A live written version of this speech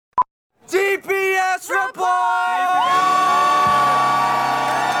TPS Report!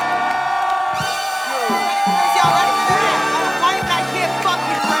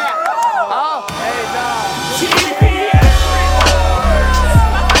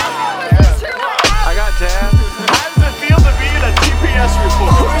 I got Jan. How does it feel to be in a TPS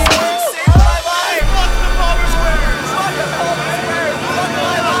report?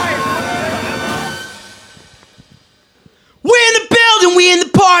 We in the building, we in the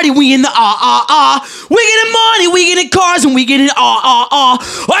party, we in the We getting money, we getting cars, and we getting I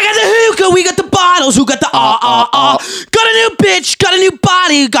got the hookah, we got the bottles, who got the Got a new bitch, got a new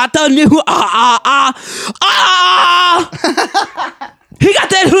body, got the new He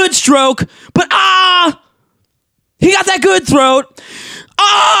got that hood stroke, but he got that good throat.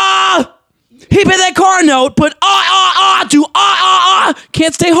 He paid that car note, but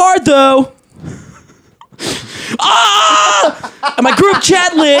can't stay hard though. And my group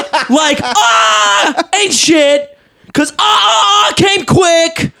chat lit like ain't shit, cause came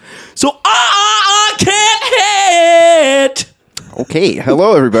quick, so can't hit. Okay,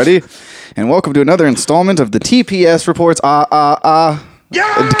 hello everybody, and welcome to another installment of the TPS Reports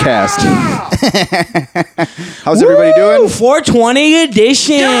cast. How's everybody doing? 420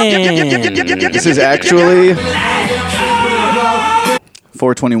 edition. This is actually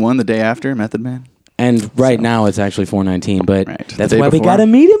 421, the day after Method Man. And right now it's actually 419, but Right, the that's day why we before. gotta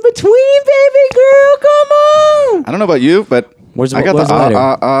meet in between, baby girl. Come on. I don't know about you, but Where's I got where's the lighter?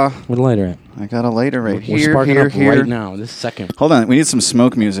 Where's Where's the lighter at? I got a lighter right We're here, sparking here, up here. right now. This second. Hold on, we need some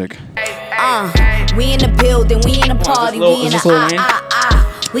smoke music. We in the building, we in the party, we in is this Lil Wayne?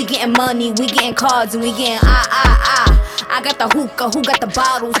 the We getting money, we getting cards, and we getting I got the hookah, who got the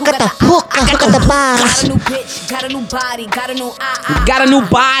bottles, who got the hookah, who got the bottles. Got a new bitch, got a new body, got a new Got a new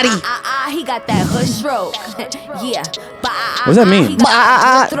body. He got that hood stroke. Yeah. What does that mean?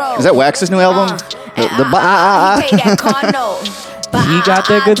 Is that Wax's new album? He paid that car note. He got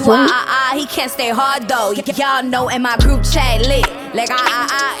that good throat? He can't stay hard though. Y'all know in my group chat lit. Like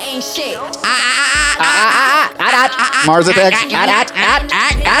ain't shit. Mars Attacks. When I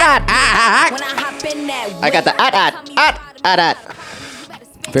hop in that I got the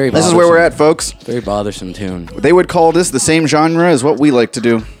Very This is where we're at, folks. Very bothersome tune. They would call this the same genre as what we like to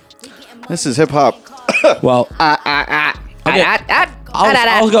do. This is hip hop. Well, I'll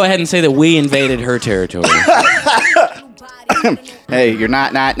go ahead and say that we invaded her territory. Hey, you're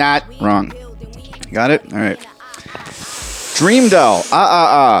not wrong. Got it? All right. Dream Doll.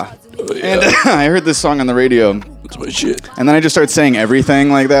 And I heard this song on the radio. That's my shit. And then I just started saying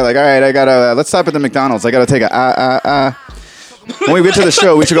everything like that. Like, all right, I gotta, let's stop at the McDonald's. I gotta take a When we get to the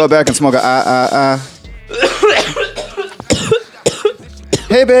show, we should go back and smoke a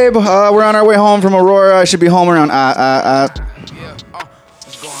Hey, babe, we're on our way home from Aurora. I should be home around That.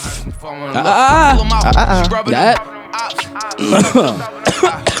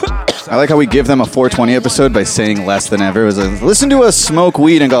 I like how we give them a 420 episode by saying less than ever. It was like, listen to us smoke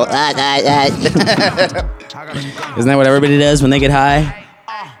weed and go, Isn't that what everybody does when they get high?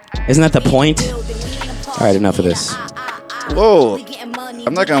 Isn't that the point? All right, enough of this. whoa.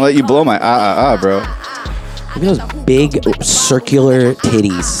 I'm not gonna let you blow my bro. Look at those big circular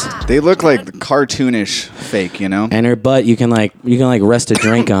titties. They look like cartoonish fake, you know? And her butt, you can rest a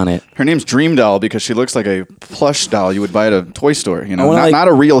drink on it. Her name's Dream Doll because she looks like a plush doll you would buy at a toy store, you know? wanna, Not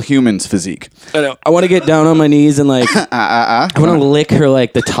a real human's physique. I know. I want to get down on my knees and I want to lick her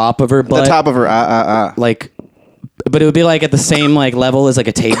the top of her butt. The top of her But it would be at the same level as a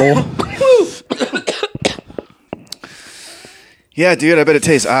table. Yeah, dude, I bet it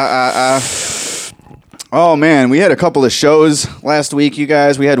tastes Oh man, we had a couple of shows last week, you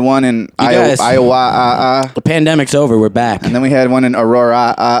guys. We had one in Iowa. The pandemic's over. We're back. And then we had one in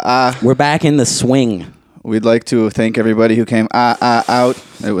Aurora. We're back in the swing. We'd like to thank everybody who came out.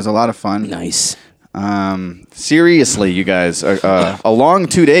 It was a lot of fun. Nice. Seriously, you guys, a long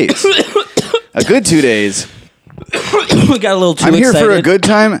 2 days. A good 2 days. We got a little too I'm here excited. for a good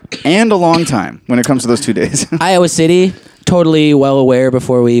time and a long time when it comes to those 2 days. Iowa City, totally well aware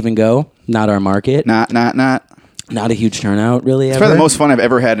before we even go. Not our market. Not. Not a huge turnout, really. It's probably the most fun I've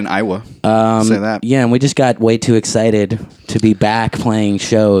ever had in Iowa. Say that. Yeah, and we just got way too excited to be back playing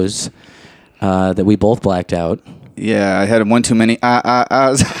shows that we both blacked out. Yeah, I had one too many.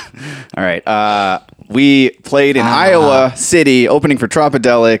 All right. We played in Iowa City, opening for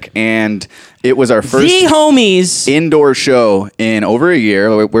Tropodelic, and it was our first The homies indoor show in over a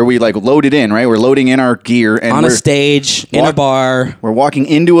year where we loaded in, right? We're loading in our gear and on a stage in a bar. We're walking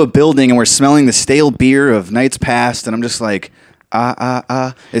into a building and we're smelling the stale beer of nights past, and I'm just like,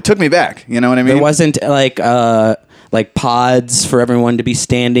 It took me back. You know what I mean? There wasn't like pods for everyone to be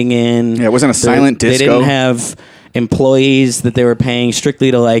standing in. Yeah, it wasn't a silent disco. They didn't have employees that they were paying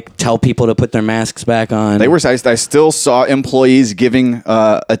strictly to like tell people to put their masks back on. They were. I still saw employees giving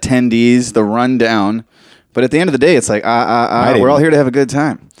attendees the rundown, but at the end of the day, it's like we're all here to have a good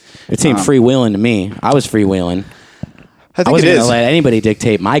time. It seemed freewheeling to me. I was freewheeling. I think I wasn't it is. gonna let anybody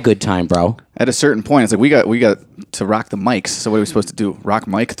dictate my good time, bro. At a certain point, it's like we got to rock the mics. So what are we supposed to do? Rock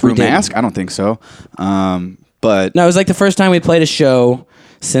mic through We did. mask? I don't think so. But No, it was like the first time we played a show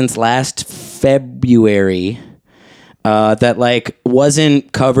since last February that like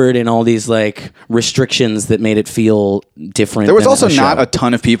wasn't covered in all these like restrictions that made it feel different. there was than also show. not a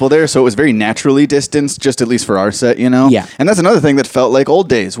ton of people there, so it was very naturally distanced, just at least for our set, you know? Yeah. And that's another thing that felt like old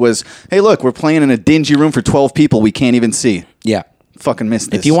days was, hey, look, we're playing in a dingy room for 12 people we can't even see. Yeah. Fucking miss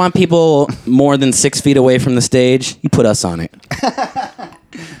this. If you want people more than 6 feet away from the stage, you put us on it.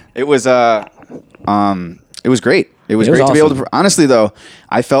 It was great. It was It was great to be able awesome. to. Honestly, though,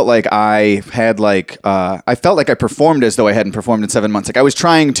 I felt like I performed as though I hadn't performed in 7 months. Like I was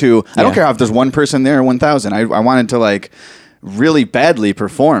trying to. I don't Yeah. care if there's one person there or 1,000. I wanted to like really badly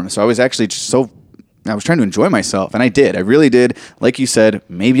perform. So I was actually I was trying to enjoy myself, and I did. I really did. Like you said,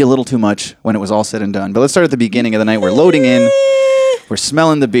 maybe a little too much when it was all said and done. But let's start at the beginning of the night. We're loading in. We're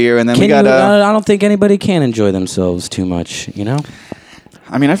smelling the beer, and then we got. I don't think anybody can enjoy themselves too much. You know.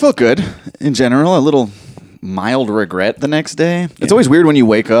 I mean, I felt good in general. A little mild regret the next day. It's always weird when you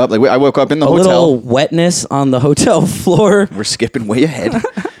wake up. Like I woke up in the A hotel. little wetness on the hotel floor. We're skipping way ahead.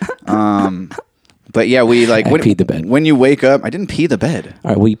 But yeah, we like I peed the bed. When you wake up, I didn't pee the bed.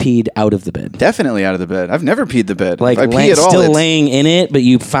 All right, we peed out of the bed. Definitely out of the bed. I've never peed the bed. Like if I pee at all, still it's laying in it, but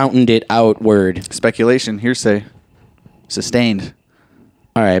you fountained it outward. speculation, hearsay, sustained.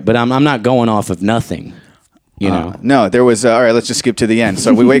 All right, but I'm not going off of nothing. You know. No, there was. All right, let's just skip to the end.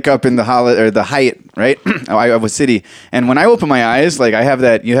 So we wake up in the Hyatt, right? Iowa City, and when I open my eyes, like I have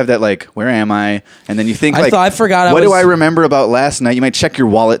that. You have that, like, where am I? And then you think, like, I forgot. What do I remember about last night? You might check your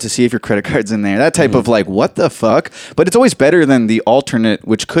wallet to see if your credit card's in there. That type of like, what the fuck? But it's always better than the alternate,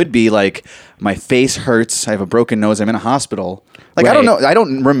 which could be like, my face hurts. I have a broken nose. I'm in a hospital. Like I don't Right. know. I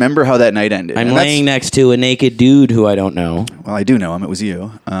don't remember how that night ended. I'm And laying next to a naked dude who I don't know. Well, I do know him. It was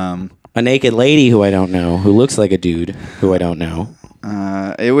you. A naked lady who I don't know, who looks like a dude who I don't know.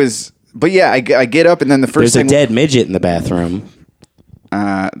 It was. But yeah, I get up and then the first There's a thing. dead midget in the bathroom.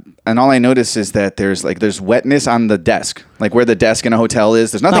 And all I notice is that there's wetness on the desk, like where the desk in a hotel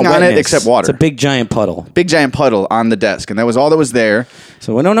is. There's nothing Not on it wetness. except water. It's a big giant puddle. big giant puddle on the desk, and that was all that was there.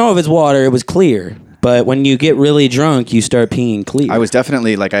 So we don't know if it's water. It was clear. But when you get really drunk, you start peeing clear. I was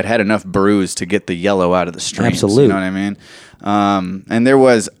definitely like I'd had enough brews to get the yellow out of the streams. Absolute. You know what I mean? And there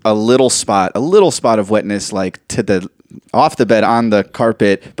was a little spot of wetness, like off the bed on the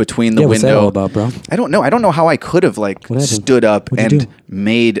carpet between the what's that window. all about, bro? I don't know. I don't know how I could have like What happened? stood up What'd you and do?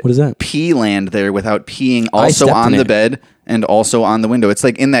 made What is that? pee land there without peeing I also stepped on in the it. bed and also on the window. It's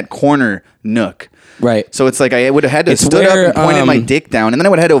like in that corner nook. Right. So it's like I would have had to It's stood where, up and pointed my dick down, and then I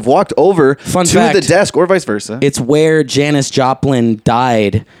would have had to have walked over Fun to fact, the desk or vice versa. It's where Janis Joplin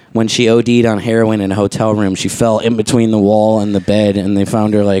died when she OD'd on heroin in a hotel room. She fell in between the wall and the bed, and they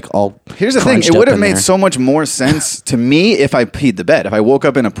found her like all. Here's the thing: crunched it would up have in made there. so much more sense to me if I peed the bed. If I woke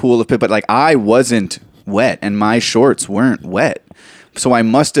up in a pool of piss, but like I wasn't wet and my shorts weren't wet, so I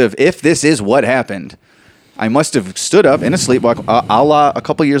must have. If this is what happened, I must have stood up in a sleepwalk, a la a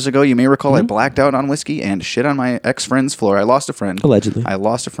couple years ago. You may recall I blacked out on whiskey and shit on my ex-friend's floor. I lost a friend. Allegedly. I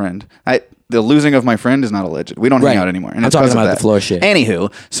lost a friend. The losing of my friend is not alleged. We don't Right. hang out anymore. And I'm it's talking 'cause of about the that. floor shit.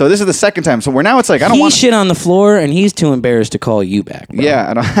 Anywho, so this is the second time. So we're now. It's like I don't He want. shit on the floor, and he's too embarrassed to call you back. Bro. Yeah,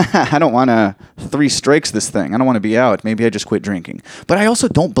 I don't. I don't want to 3 strikes this thing. I don't want to be out. Maybe I just quit drinking. But I also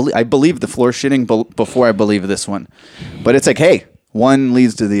don't believe. I believe the floor shitting before I believe this one. But it's like, hey, one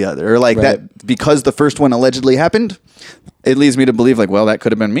leads to the other, or like Right. that because the first one allegedly happened. It leads me to believe, like, well, that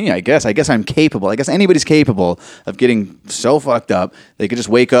could have been me. I guess I'm capable. I guess anybody's capable of getting so fucked up they could just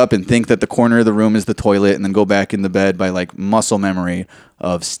wake up and think that the corner of the room is the toilet, and then go back in the bed by like muscle memory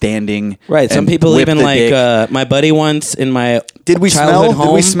of standing. Right. Some and people whip even the like dick. my buddy once in my Did we childhood smell? home.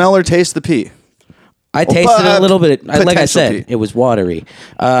 Did we smell or taste the pee? I tasted it a little bit. Like I potential said, pee. it was watery.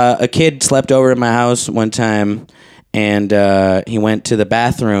 A kid slept over at my house one time, and he went to the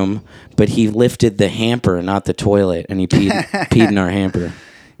bathroom, but he lifted the hamper, not the toilet, and he peed in our hamper.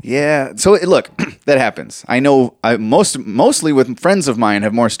 Yeah. So look, that happens. I know. Mostly with friends of mine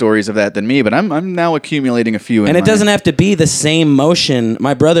have more stories of that than me, but I'm now accumulating a few. And it doesn't have to be the same motion.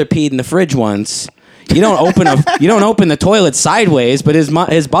 My brother peed in the fridge once. You don't open the toilet sideways, but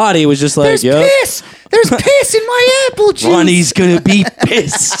his body was just like, "Yep, piss. There's piss in my apple juice. Ronnie's gonna be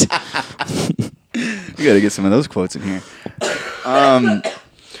pissed." We got to get some of those quotes in here.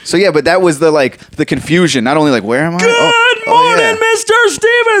 So yeah, but that was the confusion. Not only like, where am I? Good morning, Mr.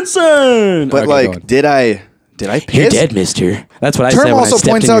 Stevenson. But like, did I piss? You're dead, mister. That's what I said Term when I also stepped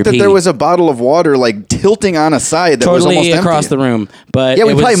points in out your that pee. there was a bottle of water like tilting on a side that was totally almost across empty. the room. But Yeah,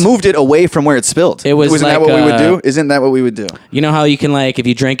 we it was, probably moved it away from where it spilled. was Isn't that like, what we would do? Isn't that what we would do? You know how you can like, if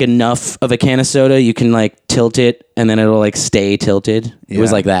you drink enough of a can of soda, you can like tilt it and then it'll like stay tilted. It was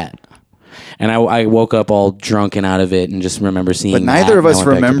Yeah. like that. And I woke up all drunk and out of it and just remember seeing But that, neither of and I us went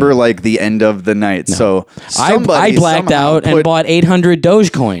back to remember bed. like the end of the night. So I somebody blacked somehow out and put- bought 800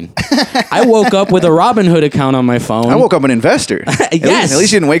 Dogecoin. I woke up with a Robinhood account on my phone. I woke up an investor. Yes. At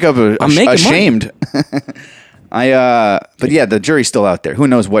least you didn't wake up I'm making ashamed. But yeah, the jury's still out there. Who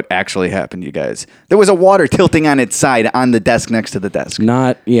knows what actually happened, you guys? There was a water tilting on its side on the desk next to the desk.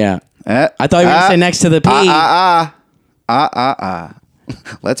 Not, yeah. I I thought you were going to say next to the P.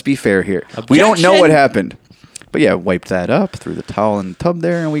 Let's be fair here. We don't know what happened. But yeah, wiped that up, threw the towel in the tub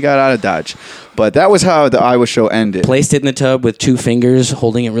there, and we got out of Dodge. But that was how the Iowa show ended. Placed it in the tub with 2 fingers,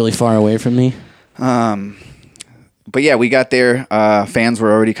 holding it really far away from me. But yeah, we got there. Fans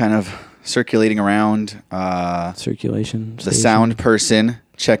were already kind of circulating around. Circulation. The station. sound person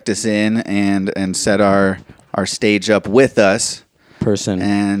checked us in and set our stage up with us. person.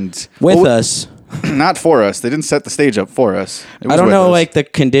 And with us. Not for us. They didn't set the stage up for us. It was I don't with know, us. like the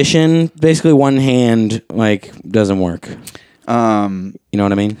condition. Basically, one hand like doesn't work. You know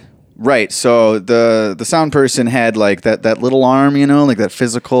what I mean? Right. So the sound person had like that little arm, you know, like that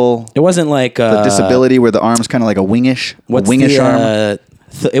physical. It wasn't like the disability where the arm's kind of like a wingish arm.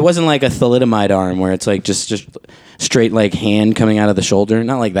 It wasn't like a thalidomide arm where it's like just straight like hand coming out of the shoulder.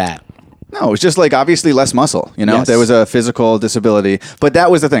 Not like that. No, it was just like obviously less muscle. You know, Yes. there was a physical disability, but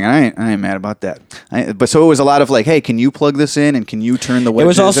that was the thing. I ain't mad about that. But so it was a lot of like, hey, can you plug this in and can you turn the wedges? It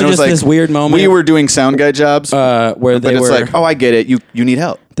was also And just like, this weird moment. We were doing sound guy jobs, where but they it's were like, oh, I get it. You need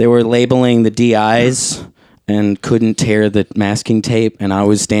help. they were labeling the DIs and couldn't tear the masking tape, and I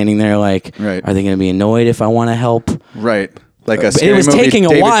was standing there like, Right. are they going to be annoyed if I want to help? Right. Like a But scary it was movie. taking a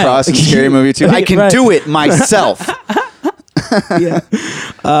David while. Cross in Scary Movie 2. I can Right. do it myself.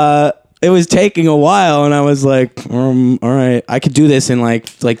 It was taking a while, and I was like, all right, I could do this in like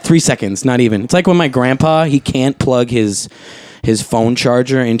 3 seconds, not even. It's like when my grandpa, he can't plug his phone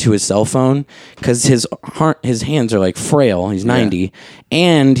charger into his cell phone because his hands are like frail. He's 90,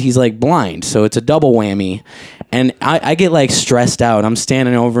 and he's like blind, so it's a double whammy. And I get like stressed out. I'm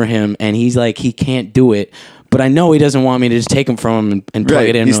standing over him, and he's like, he can't do it, but I know he doesn't want me to just take him from him and plug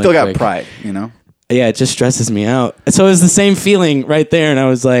it in. He's really still got quick. pride, you know? Yeah, it just stresses me out. So it was the same feeling right there, and I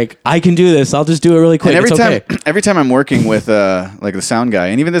was like, I can do this. I'll just do it really quick. And It's every time I'm working with like the sound guy,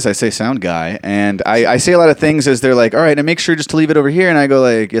 and even this I say sound guy, and I say a lot of things as they're like, all right, and make sure just to leave it over here, and I go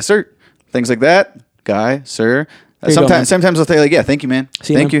like, yes sir, things like that, guy, sir. you go, man. Sometimes they'll say like, yeah, thank you, man,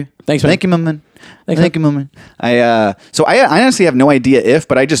 See you, thank man. you, Thanks, man. thank you, man. Thanks, Thank you, man. So I honestly have no idea if,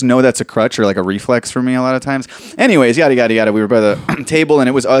 but I just know that's a crutch or like a reflex for me a lot of times. Anyways, yada yada yada. We were by the table, and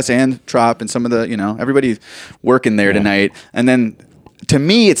it was us and Trop and some of the, you know, everybody working there tonight. And then to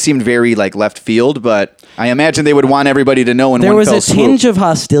me, it seemed very like left field, but I imagine they would want everybody to know in there one was fell a swoop. tinge of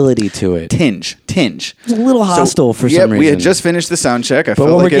hostility to it. tinge. It was a little hostile for some reason. We had just finished the sound check. I what felt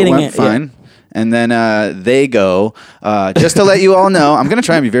we're like it getting went at- fine. And then they go, just to let you all know, I'm going to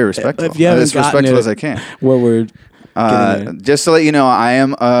try and be very respectful. If you haven't As gotten respectful it, as I can. What we're getting at. Just to let you know, I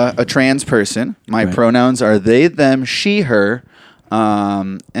am a trans person. My Right. pronouns are they, them, she, her.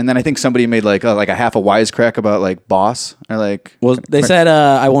 And then I think somebody made like a half a wisecrack about like boss or like. Well, they said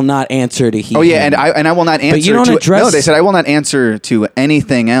I will not answer to he. Oh yeah, him. and I will not answer. you don't to, address- No, they said I will not answer to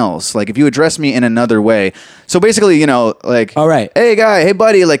anything else. Like if you address me in another way. So basically, you know, like, All right. hey guy, hey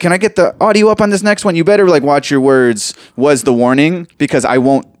buddy, like, can I get the audio up on this next one? You better like watch your words. Was the warning, because I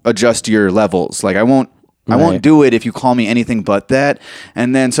won't adjust your levels. Like I won't Right. do it if you call me anything but that.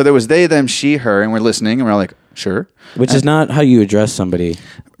 And then so there was they, them, she, her, and we're listening, and we're like, sure. Which is not how you address somebody.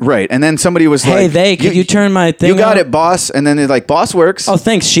 Right. And then somebody was Hey, like, could you turn my thing You got up? it, boss. And then they're like, boss works. Oh,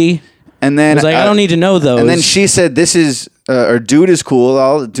 thanks, she. And then I was like, I don't need to know those. And then she said, "This is or dude is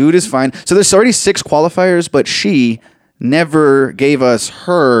cool. Dude is fine." So there's already 6 qualifiers, but she never gave us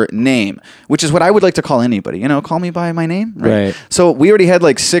her name, which is what I would like to call anybody. You know, call me by my name. Right. So we already had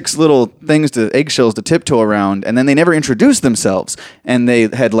like 6 little eggshells to tiptoe around, and then they never introduced themselves, and they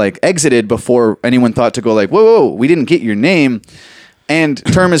had like exited before anyone thought to go like, "Whoa, we didn't get your name." And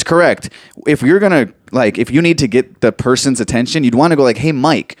term is correct. If you're gonna if you need to get the person's attention, you'd want to go like, "Hey,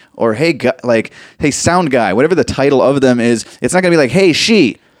 Mike," or "Hey, hey, sound guy," whatever the title of them is. It's not gonna be like, "Hey,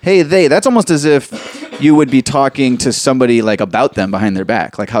 she," "Hey, they." That's almost as if you would be talking to somebody like about them behind their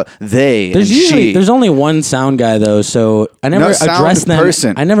back, like how they and she. There's only one sound guy though, so I never No, sound address them.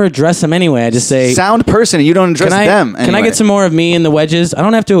 person. I never address them anyway. I just say sound person, and you don't address them. Can I anyway. get some more of me in the wedges? I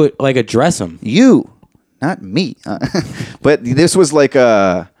don't have to like address them. You, not me. But this was like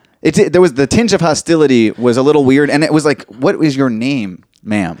there was the tinge of hostility was a little weird, and it was like, what is your name,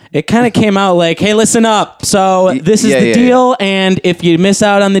 ma'am? It kind of came out like, hey, listen up. So this is the deal, and if you miss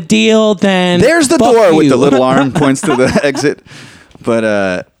out on the deal, then There's the fuck door with you. the little arm points to the exit. But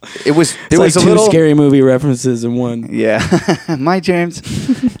it was there It's was like a two little scary movie references in one. Yeah, my James.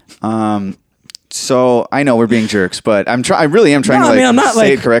 So I know we're being jerks, but I really am trying to I'm not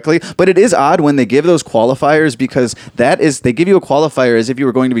say it correctly. But it is odd when they give those qualifiers, because they give you a qualifier as if you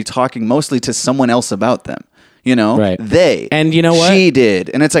were going to be talking mostly to someone else about them. You know, Right. They And you know what? she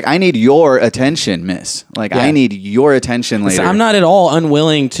did, and it's like, I need your attention, miss. Like Yeah. I need your attention later. So I'm not at all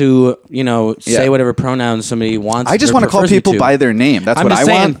unwilling to, say Yeah. whatever pronouns somebody wants. I just or want to call prefers me people to. by their name. That's I'm what just I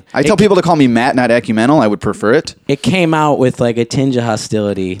saying, want. I tell people to call me Matt, not Ecumenical. I would prefer it. It came out with like a tinge of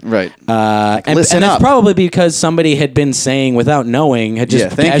hostility. Right. And listen it's up. probably because somebody had been saying without knowing, had just Yeah,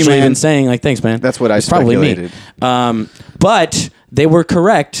 thank you, casually man. been saying like, thanks, man. That's what I It's probably speculated. me. But they were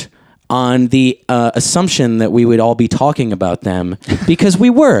correct on the assumption that we would all be talking about them, because we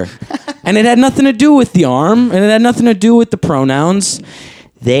were. And it had nothing to do with the arm, and it had nothing to do with the pronouns.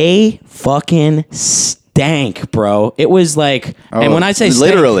 They fucking stank, bro. It was like, and when I say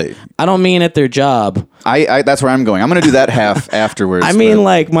stank, literally. I don't mean at their job. I that's where I'm going. I'm going to do that half afterwards. I mean, but-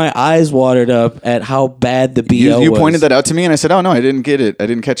 like, my eyes watered up at how bad the BO You was. pointed that out to me, and I said, "Oh no, I didn't get it. I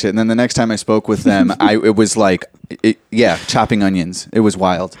didn't catch it." And then the next time I spoke with them, it was like, chopping onions. It was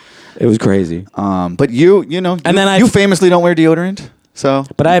wild. It was crazy. But you then you famously don't wear deodorant, so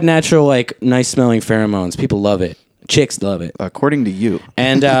But I have natural, like, nice-smelling pheromones. People love it. Chicks love it. according to you,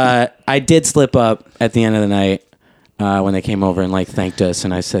 And I did slip up at the end of the night when they came over and, like, thanked us,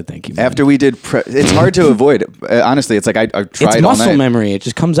 and I said thank you. man. after we did, it's hard to avoid. Honestly, it's like I tried it's all muscle night. memory. It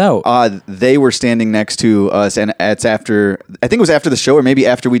just comes out. They were standing next to us, and it's after, I think it was after the show, or maybe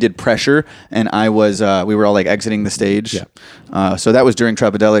after we did Pressure, and I was, we were all like exiting the stage. Yeah. So that was during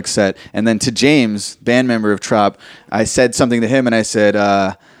Tropadelic's set, and then to James, band member of Trop, I said something to him, and I said,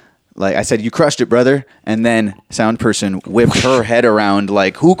 you crushed it, brother. And then sound person whipped her head around,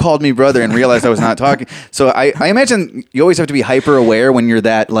 like, who called me brother, and realized I was not talking. So I imagine you always have to be hyper aware when you're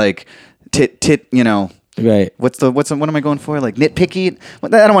that, like, Right. what am I going for? Like nitpicky? I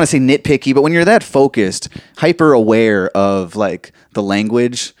don't want to say nitpicky, but when you're that focused, hyper aware of like the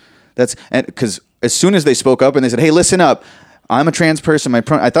language, because as soon as they spoke up and they said, "Hey, listen up, I'm a trans person."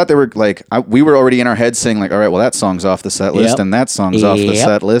 I thought they were like, we were already in our heads saying like, "All right, well that song's off the set list, Yep. and that song's off the Yep.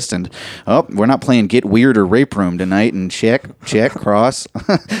 set list, and we're not playing Get Weird or Rape Room tonight." And check cross.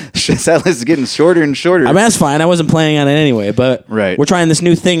 Set list is getting shorter and shorter. I mean, that's fine. I wasn't planning on it anyway, but Right. we're trying this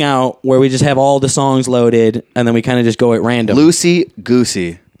new thing out where we just have all the songs loaded, and then we kind of just go at random. Loosey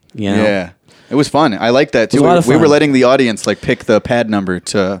goosey. You know? Yeah. It was fun. I like that too. was a lot of We were fun. letting the audience like pick the pad number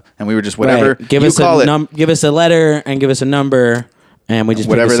and we were just whatever Right. Give you us call a it, give us a letter and give us a number, and we just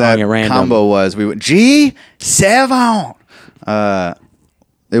whatever pick a song that at random. combo was. We went G7.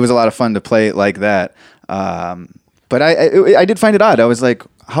 It was a lot of fun to play like that. But I did find it odd. I was like,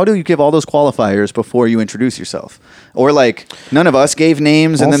 how do you give all those qualifiers before you introduce yourself? Or like none of us gave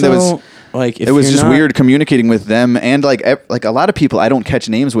names, and then there was. Also, like, if It was you're just not- weird communicating with them, and like a lot of people I don't catch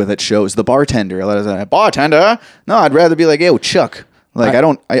names with at shows. The bartender, a lot of the bartender. No, I'd rather be like, "Yo, Chuck." Like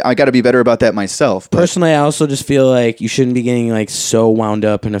I got to be better about that myself. But Personally, I also just feel like you shouldn't be getting like so wound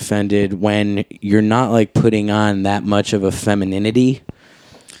up and offended when you're not like putting on that much of a femininity.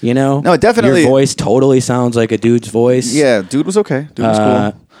 You know? No, definitely- Your voice totally sounds like a dude's voice. yeah, dude was okay. Dude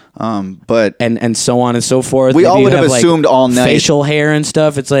was cool. But And so on and so forth. We Maybe all you would have like, assumed all night- facial hair and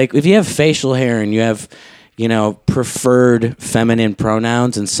stuff. It's like if you have facial hair and you have, preferred feminine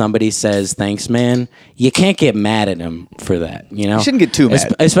pronouns, and somebody says "thanks, man," you can't get mad at them for that. You shouldn't get too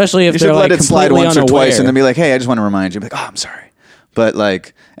mad. especially if you they're should like let it slide completely once or twice, unaware. and then be like, "Hey, I just want to remind you." Be like, "Oh, I'm sorry." But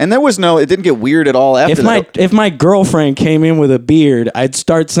like, and there was it didn't get weird at all after that. If my girlfriend came in with a beard, I'd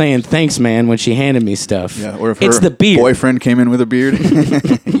start saying "thanks, man" when she handed me stuff. Yeah, or if it's her the beard. boyfriend came in with a beard,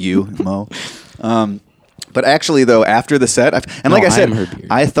 you Mo. But actually, though, after the set, like I said, am her beard.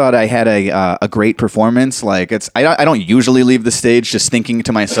 I thought I had a great performance. Like I don't usually leave the stage just thinking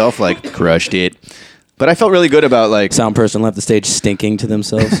to myself like, crushed it. But I felt really good about like Sound person left the stage stinking to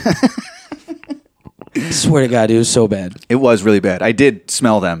themselves. Swear to God, it was so bad. it was really bad. I did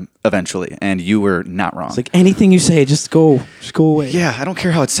smell them eventually, and you were not wrong. It's like anything you say, just go away. Yeah, I don't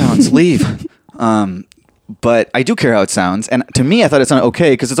care how it sounds. Leave. But I do care how it sounds. And to me, I thought it sounded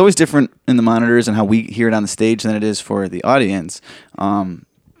okay because it's always different in the monitors and how we hear it on the stage than it is for the audience.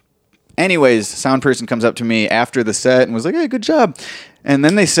 Anyways, sound person comes up to me after the set and was like, hey, good job. And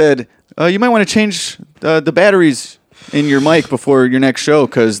then they said, you might want to change the batteries in your mic before your next show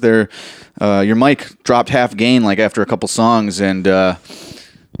because your mic dropped half gain like after a couple songs and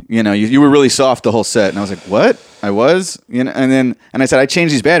you were really soft the whole set. And I was like, what? I was? And I said, I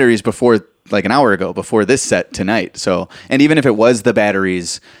changed these batteries before like an hour ago before this set tonight. So, and even if it was the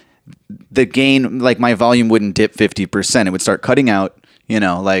batteries, the gain, like my volume wouldn't dip 50%. It would start cutting out,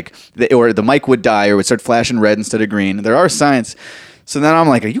 or the mic would die or would start flashing red instead of green. There are signs. So then I'm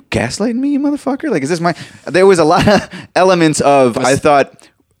like, are you gaslighting me, you motherfucker? Like, is this there was a lot of elements of, I thought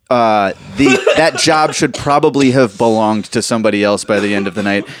that job should probably have belonged to somebody else by the end of the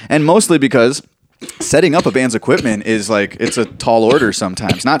night. And mostly because setting up a band's equipment is like, it's a tall order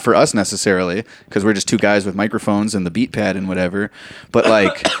sometimes. Not for us necessarily, because we're just two guys with microphones and the beat pad and whatever. But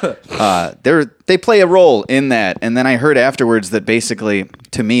like, they play a role in that. And then I heard afterwards that basically,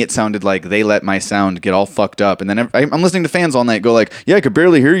 to me, it sounded like they let my sound get all fucked up. And then I'm listening to fans all night go like, yeah, I could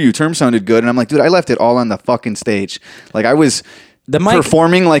barely hear you. Term sounded good. And I'm like, dude, I left it all on the fucking stage. Like I was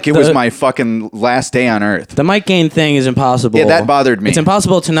performing like it was my fucking last day on earth. The mic gain thing is impossible. Yeah, that bothered me. It's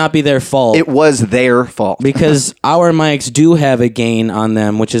impossible to not be their fault. It was their fault. Because our mics do have a gain on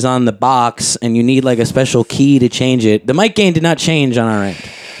them, which is on the box, and you need like a special key to change it. The mic gain did not change on our end.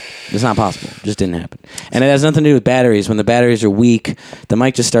 It's not possible. It just didn't happen. And it has nothing to do with batteries. When the batteries are weak, the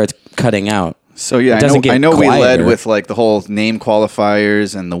mic just starts cutting out. So yeah, I know we led with like the whole name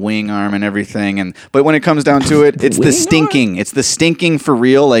qualifiers and the wing arm and everything, but when it comes down to it, it's the stinking. It's the stinking for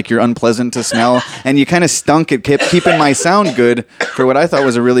real. Like you're unpleasant to smell, and you kind of stunk at keeping my sound good for what I thought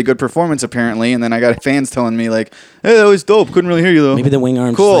was a really good performance apparently. And then I got fans telling me like, "Hey, that was dope. Couldn't really hear you though." Maybe the wing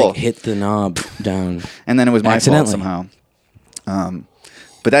arm just like hit the knob down, and then it was my fault somehow.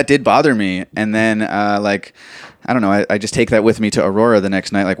 But that did bother me, and then I don't know. I just take that with me to Aurora the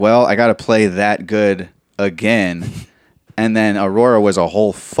next night. Like, well, I got to play that good again. And then Aurora was a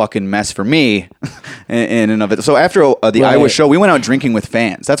whole fucking mess for me in and of it. So after the Iowa show, we went out drinking with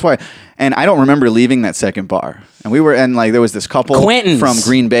fans. That's why. And I don't remember leaving that second bar. And there was this couple from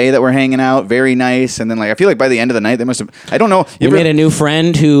Green Bay that were hanging out. Very nice. And then I feel like by the end of the night, they must have, I don't know. We made a new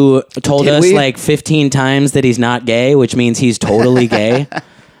friend who told us 15 times that he's not gay, which means he's totally gay.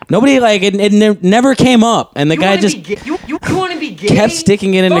 Nobody it never came up, and the guy just you want to be gay? Kept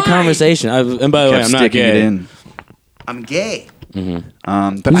sticking it into conversation. And by the way, I'm not gay. I'm gay.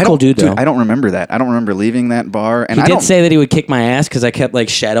 Mm-hmm. But I don't remember that. I don't remember leaving that bar. And he did say that he would kick my ass because I kept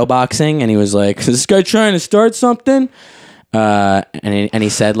shadow boxing, and he was like, "Is this guy trying to start something?" And he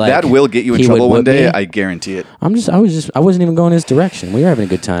said that will get you in trouble one day. I guarantee it. I wasn't even going his direction. We were having a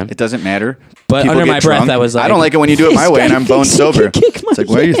good time. It doesn't matter. But under my breath, I was like, I don't like it when you do it my way and I'm bone sober. It's like,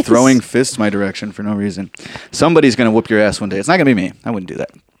 why are you throwing fists my direction for no reason? Somebody's going to whoop your ass one day. It's not going to be me. I wouldn't do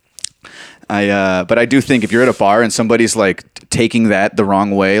that. But I do think if you're at a bar and somebody's taking that the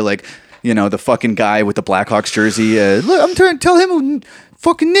wrong way, the fucking guy with the Blackhawks jersey, look, I'm trying to tell him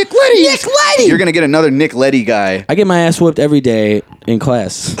fucking Nick Leddy. Nick Leddy! You're going to get another Nick Leddy guy. I get my ass whooped every day in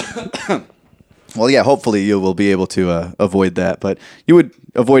class. Well, yeah, hopefully you will be able to avoid that. But you would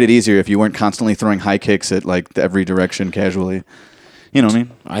avoid it easier if you weren't constantly throwing high kicks at every direction casually. You know what I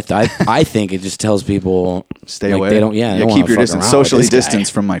mean? I think it just tells people stay away. They don't. Yeah, they don't keep your distance. Socially distance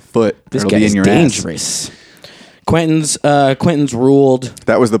from my foot. This guy is dangerous. Ass. Quentin's ruled.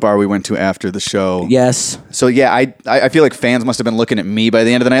 That was the bar we went to after the show. Yes. So yeah, I feel like fans must have been looking at me by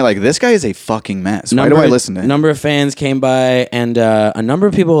the end of the night like, this guy is a fucking mess. Why do I listen to him? A number of fans came by, and a number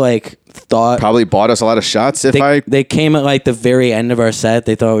of people thought probably bought us a lot of shots. They came at the very end of our set.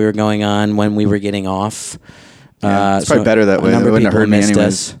 They thought we were going on when we were getting off. Yeah, it's probably better that way. They wouldn't have heard me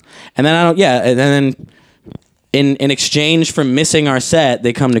anyways. And then in exchange for missing our set,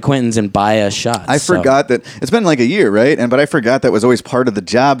 they come to Quentin's and buy us shots. I forgot that it's been a year, right? But I forgot that was always part of the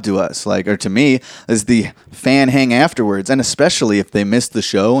job to us, or to me, is the fan hang afterwards, and especially if they missed the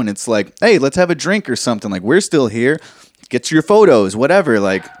show and it's like, hey, let's have a drink or something. We're still here. Get your photos,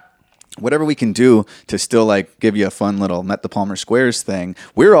 whatever. Whatever we can do to still give you a fun little Met the Palmer Squares thing.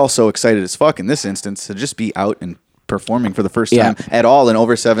 We're also excited as fuck in this instance to just be out and performing for the first time at all in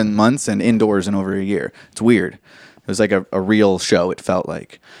over 7 months and indoors in over a year. It's weird. It was like a real show, it felt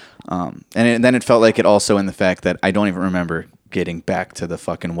like. And then it felt like it also in the fact that I don't even remember getting back to the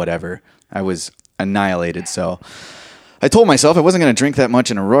fucking whatever. I was annihilated. So I told myself I wasn't going to drink that much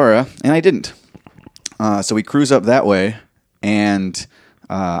in Aurora, and I didn't. So we cruise up that way, and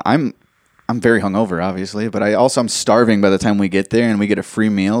I'm I'm very hungover, obviously, but I'm starving by the time we get there and we get a free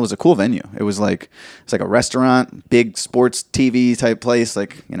meal. It was a cool venue. It's like a restaurant, big sports TV type place.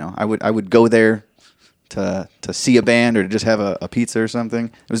 Like, you know, I would go there to see a band or to just have a pizza or something.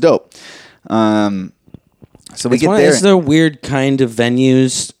 It was dope. So we get there. It's the weird kind of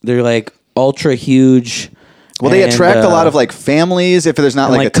venues. They're like ultra huge. Well, they attract a lot of like families if there's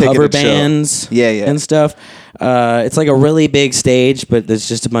not like a ticketed cover bands, show. Yeah, and stuff. It's like a really big stage, but there's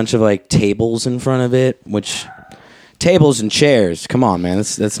just a bunch of like tables in front of it. Which tables and chairs? Come on, man.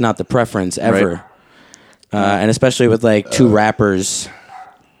 That's not the preference ever. Right. And especially with like two rappers.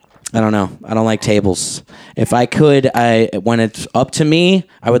 I don't know. I don't like tables. If I could, when it's up to me,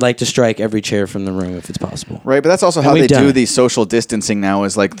 I would like to strike every chair from the room if it's possible. Right, but that's also how they do the social distancing now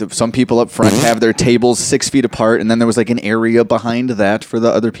is like some people up front have their tables 6 feet apart, and then there was like an area behind that for the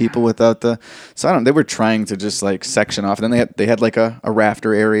other people without the... So they were trying to just like section off. And then they had like a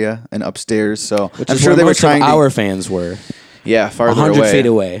rafter area and upstairs, so Which I'm is sure where they were most trying of our fans were. Yeah, farther 100 away. feet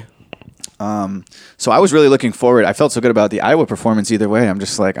away. So I was really looking forward. I felt so good about the Iowa performance either way. I'm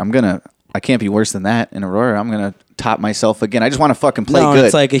just like, I can't be worse than that in Aurora. I'm going to top myself again. I just want to fucking play good.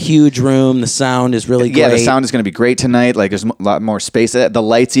 It's like a huge room. The sound is really great. Yeah, the sound is going to be great tonight. Like, there's a lot more space. The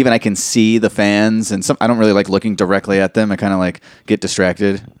lights, even I can see the fans, and I don't really like looking directly at them. I kind of like get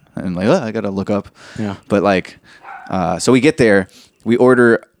distracted and like, I got to look up. Yeah. But like, so we get there, we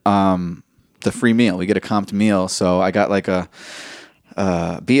order the free meal. We get a comped meal. So I got like a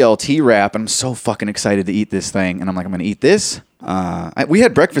BLT wrap, and I'm so fucking excited to eat this thing. And I'm like, I'm going to eat this. We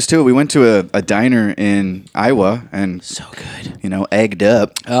had breakfast too. We went to a diner in Iowa, and so good. You know, egged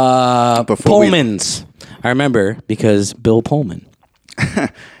up. Pullman's. I remember because Bill Pullman.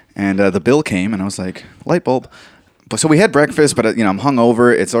 And the bill came, and I was like, light bulb. So we had breakfast, but I'm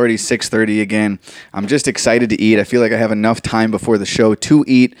hungover. It's already 6:30 again. I'm just excited to eat. I feel like I have enough time before the show to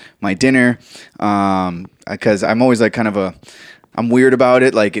eat my dinner, because I'm always like I'm weird about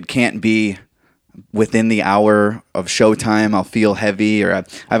it. Like, it can't be within the hour of showtime. I'll feel heavy, or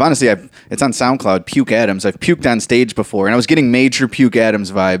I've honestly, it's on SoundCloud, Puke Adams. I've puked on stage before, and I was getting major Puke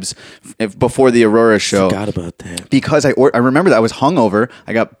Adams vibes before the Aurora show. Forgot about that. Because I remember that I was hungover.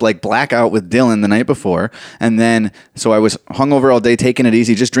 I got like blackout with Dylan the night before, and then so I was hungover all day, taking it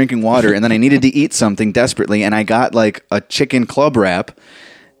easy, just drinking water, and then I needed to eat something desperately, and I got like a chicken club wrap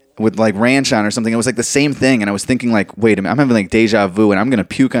with like ranch on or something. It was like the same thing, and I was thinking like, wait a minute, I'm having like deja vu, and I'm gonna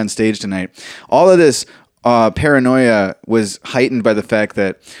puke on stage tonight. All of this paranoia was heightened by the fact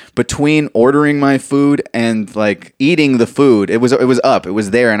that between ordering my food and like eating the food, it was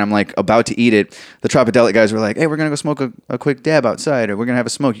there, and I'm like about to eat it. The Tropidelic guys were like, hey, we're gonna go smoke a quick dab outside, or we're gonna have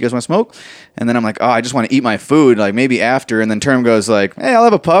a smoke. You guys want to smoke? And then I'm like, oh, I just want to eat my food, like maybe after. And then Term goes like, hey, I'll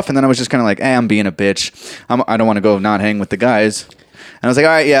have a puff. And then I was just kind of like, hey, I'm being a bitch. I don't want to go not hang with the guys. And I was like,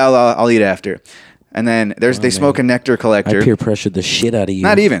 all right, yeah, I'll eat after. And then they smoke a nectar collector. I peer pressured the shit out of you.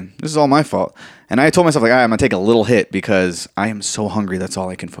 Not even. This is all my fault. And I told myself, like, all right, I'm going to take a little hit because I am so hungry. That's all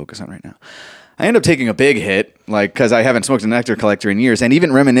I can focus on right now. I end up taking a big hit, like, because I haven't smoked a nectar collector in years. And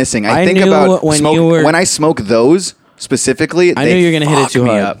even reminiscing, I think about when I smoke those specifically, I knew you were going to hit it too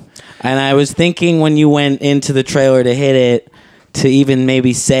hard. And I was thinking when you went into the trailer to hit it, to even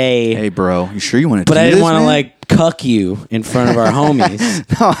maybe say, hey, bro, you sure you want to do this? But I didn't want to, like, cuck you in front of our homies.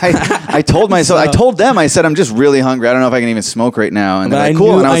 No, I told myself, I told them, I said, I'm just really hungry. I don't know if I can even smoke right now. And they're like,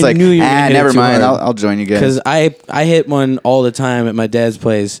 cool. And I was like, never mind. I'll join you guys. Because I hit one all the time at my dad's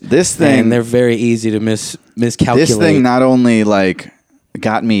place. This thing. And they're very easy to miscalculate. This thing not only, like,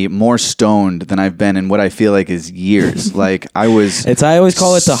 got me more stoned than I've been in what I feel like is years. Like, I always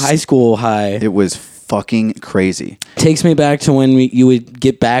call it the high school high. It was fucking crazy. Takes me back to when you would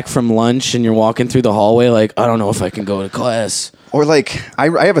get back from lunch and you're walking through the hallway like, I don't know if I can go to class. Or like,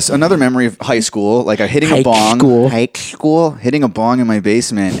 I have another memory of high school, like hitting a bong. High school. Hitting a bong in my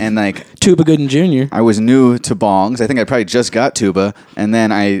basement, and like... Tuba Gooden Jr. I was new to bongs. I think I probably just got tuba, and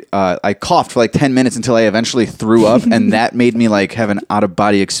then I coughed for like 10 minutes until I eventually threw up, and that made me like have an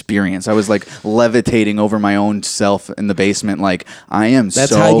out-of-body experience. I was like levitating over my own self in the basement, like, I am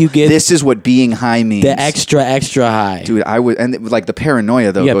That's how you get this is what being high means. The extra high. Dude, I was... And like the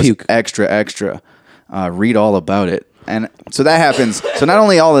paranoia, though, goes puke. Extra. Read all about it. And so that happens. So not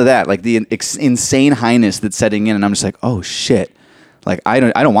only all of that, like the insane highness that's setting in, and I'm just like, oh shit, like I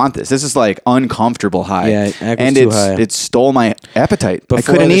don't want this. This is like uncomfortable high. Yeah, and it stole my appetite. Before I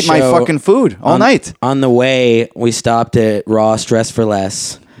couldn't eat my fucking food all night. On the way, we stopped at Ross Dress for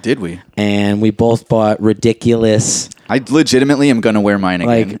Less. Did we? And we both bought ridiculous. I legitimately am gonna wear mine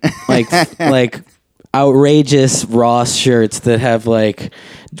again. Like outrageous Ross shirts that have like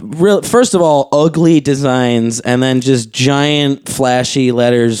first of all ugly designs and then just giant flashy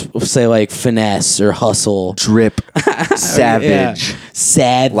letters say like finesse or hustle, Drip. Savage.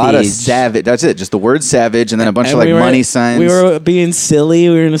 savage, A lot of savage. That's it. Just the word savage and then a bunch of like we were, money signs. We were being silly.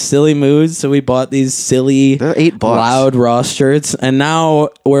 We were in a silly mood, so we bought these silly, They're $8. loud Ross shirts. And now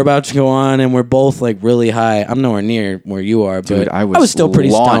we're about to go on, and we're both like really high. I'm nowhere near where you are, but Dude, I I was was still pretty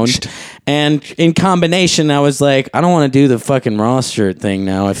launched. stoned. And in combination, I was like, I don't want to do the fucking Ross shirt thing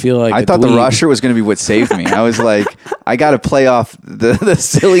now. I feel like I a thought the dweeb. Ross shirt was going to be what saved me. I was like, I got to play off the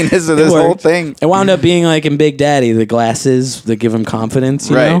silliness of this It whole worked. thing. It wound up being like in Big Daddy, the glasses that give him confidence.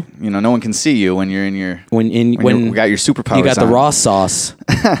 You know? You know, no one can see you when you're in your When you got your superpowers. you got the on. Ross sauce.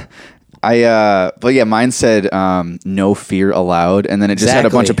 But yeah, mine said no fear allowed, and then it just had a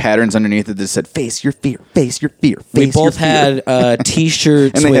bunch of Exactly. patterns underneath it that said face your fear, face your fear, face We your both fear. had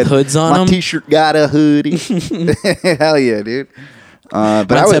T-shirts and they with had, hoods on my them. T-shirt got a hoodie. Hell yeah, dude. But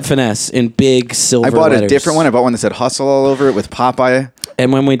Mine I said finesse in big silver I bought letters. a different one. I bought one that said hustle all over it with Popeye.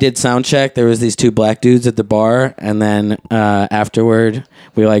 And when we did sound check, there was these two black dudes at the bar, and then afterward,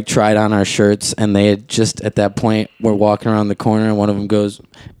 we like tried on our shirts, and they had just at that point were walking around the corner, and one of them goes,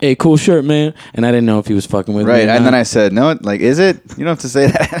 "Hey, cool shirt, man," and I didn't know if he was fucking with me. Right, or and not. then I said, no, like, is it? You don't have to say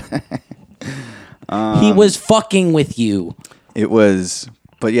that. he was fucking with you. It was,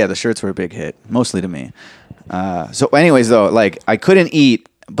 but yeah, the shirts were a big hit, mostly to me. So, anyways, though, like I couldn't eat,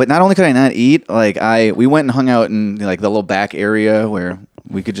 but not only could I not eat, like we went and hung out in like the little back area where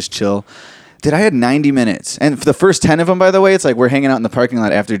we could just chill. Dude, I had 90 minutes, and for the first 10 of them, by the way, it's like we're hanging out in the parking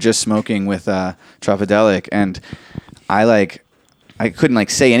lot after just smoking with Tropodelic, and I couldn't like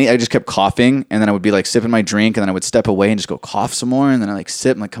say anything. I just kept coughing, and then I would be like sipping my drink, and then I would step away and just go cough some more, and then I like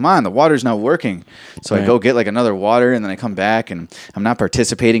sip. I'm like, come on, the water's not working. So I Right. go get like another water, and then I come back, and I'm not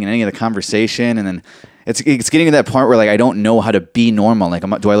participating in any of the conversation, and then it's getting to that point where like I don't know how to be normal. Like,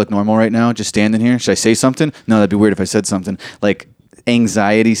 do I look normal right now? Just standing here? Should I say something? No, that'd be weird if I said something. Like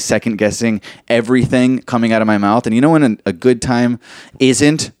anxiety, second guessing, everything coming out of my mouth, and you know when a good time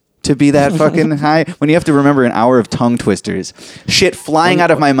isn't to be that fucking high, when you have to remember an hour of tongue twisters, shit flying out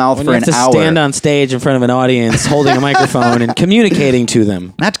of my mouth When for you an have to hour. stand on stage in front of an audience, holding a microphone and communicating to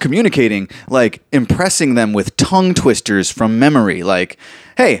them. Not communicating, like impressing them with tongue twisters from memory. Like,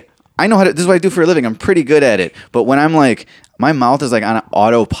 hey, I know how to, this is what I do for a living. I'm pretty good at it. But when I'm like, my mouth is like on an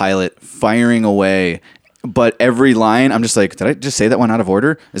autopilot firing away, but every line, I'm just like, did I just say that one out of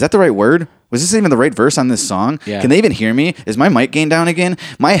order? Is that the right word? Was this even the right verse on this song? Yeah. Can they even hear me? Is my mic gain down again?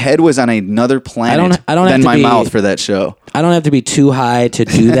 My head was on another planet I don't have than to my be- mouth for that show. I don't have to be too high to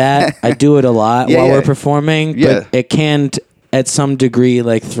do that. I do it a lot Yeah, while yeah. we're performing, Yeah. but it can, at some degree,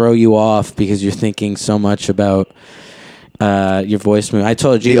 like throw you off because you're thinking so much about your voice move. I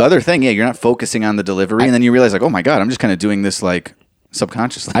told you The other thing, yeah, you're not focusing on the delivery, and then you realize like, oh my God, I'm just kind of doing this like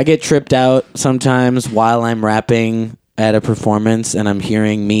subconsciously. I get tripped out sometimes while I'm rapping at a performance and I'm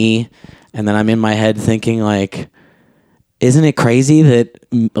hearing me, and then I'm in my head thinking like, isn't it crazy that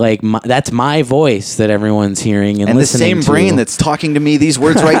like that's my voice that everyone's hearing and and the listening same to? brain that's talking to me these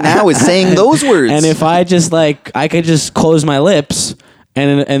words right now is saying those words. And if I just like, I could just close my lips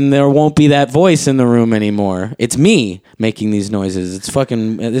and there won't be that voice in the room anymore. It's me making these noises. It's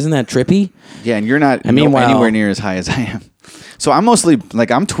fucking, isn't that trippy? yeah, and you're not And meanwhile- anywhere near as high as I am. So I'm mostly like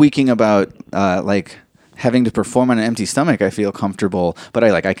I'm tweaking about like having to perform on an empty stomach. I feel comfortable, but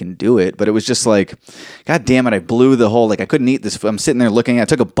I can do it. But it was just like, God damn it! I blew the whole like I couldn't eat this. I'm sitting there looking. I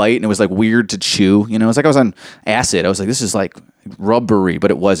took a bite and it was like weird to chew. You know, it was like I was on acid. I was like, this is like rubbery,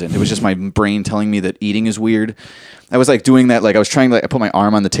 but it wasn't. It was just my brain telling me that eating is weird. I was like doing that. Like I was trying to like I put my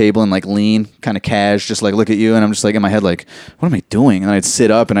arm on the table and like lean, kind of cash, just like look at you. And I'm just like in my head like, what am I doing? And I'd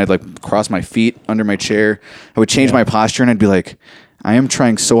sit up and I'd like cross my feet under my chair. I would change my posture and I'd be like, I am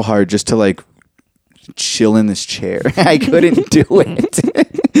trying so hard just to like chill in this chair. I couldn't do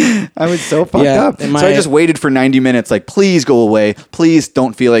it. I was so fucked Yeah, up. and So I my- just waited for 90 minutes like, please go away. Please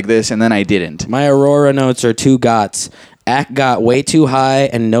don't feel like this. And then I didn't. My Aurora notes are two gots. Act got way too high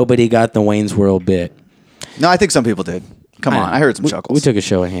and nobody got the Wayne's World bit. No, I think some people did. Come on. I heard some chuckles. We took a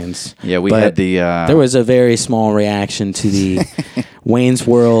show of hands. Yeah, we But had the... there was a very small reaction to the Wayne's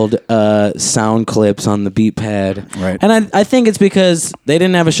World sound clips on the beat pad. Right. And I think it's because they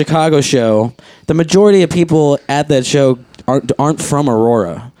didn't have a Chicago show. The majority of people at that show aren't from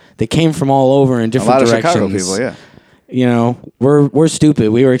Aurora. They came from all over in a different lot of directions. Chicago people, yeah. You know, we're stupid.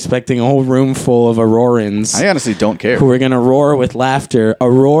 We were expecting a whole room full of Aurorans I honestly don't care. who are going to roar with laughter. A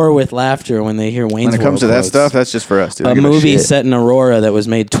roar with laughter when they hear Wayne's When it comes to World that quotes. stuff, that's just for us, dude. I A give movie shit. set in Aurora that was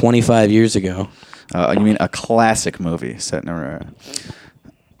made 25 years ago. You mean a classic movie set in Aurora?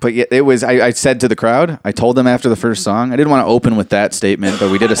 But yeah, it was. I said to the crowd, I told them after the first song, I didn't want to open with that statement, but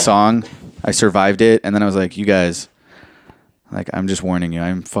we did a song. I survived it, and then I was like, "You guys, like, I'm just warning you.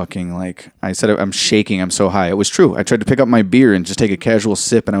 I'm fucking like." I said, "I'm shaking. I'm so high." It was true. I tried to pick up my beer and just take a casual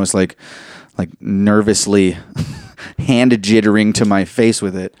sip, and I was like nervously hand jittering to my face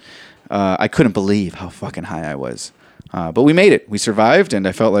with it. I couldn't believe how fucking high I was. But we made it. We survived, and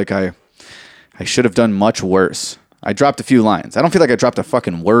I felt like I should have done much worse. I dropped a few lines. I don't feel like I dropped a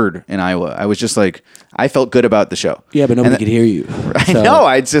fucking word in Iowa. I was just like, I felt good about the show. Yeah, but nobody could hear you. I know.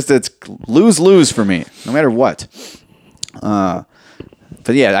 It's lose-lose for me, no matter what. But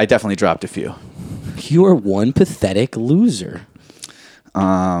yeah, I definitely dropped a few. You are one pathetic loser.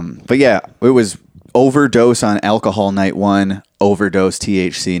 But yeah, it was overdose on alcohol night 1, overdose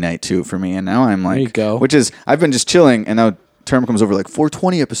THC night 2 for me. And now I'm like, there you go. Which is, I've been just chilling, and now Term comes over like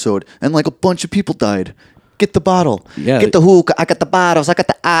 420 episode, and like a bunch of people died. Get the bottle. Yeah. Get the hookah. I got the bottles. I got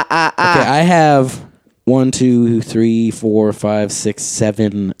the Okay, I have 1, 2, 3, 4, 5, 6,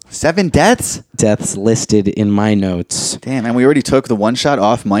 7 7 deaths? deaths listed in my notes. Damn, and we already took the one shot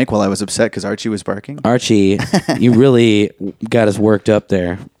off mic while I was upset because Archie was barking. Archie, you really got us worked up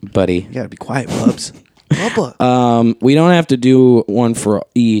there, buddy. You gotta be quiet, Bubs. Bubba. We don't have to do one for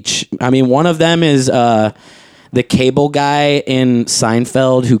each. I mean, one of them is the cable guy in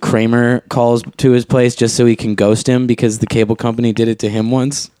Seinfeld who Kramer calls to his place just so he can ghost him because the cable company did it to him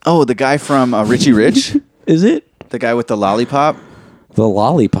once. Oh, the guy from Richie Rich? Is it? The guy with the lollipop? The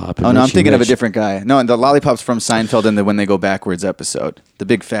lollipop. Oh, no, I'm thinking of a different guy. No, and the lollipop's from Seinfeld in the When They Go Backwards episode. The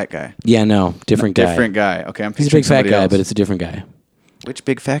big fat guy. Yeah, no, different guy. Different guy. Okay, I'm He's a picturing big fat somebody guy, else. but it's a different guy. Which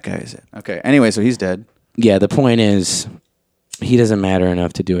big fat guy is it? Okay, anyway, so he's dead. Yeah, the point is, he doesn't matter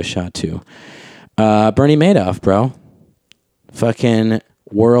enough to do a shot to. Bernie Madoff, bro. Fucking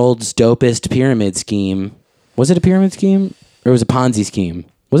world's dopest pyramid scheme. Was it a pyramid scheme? Or was it a Ponzi scheme?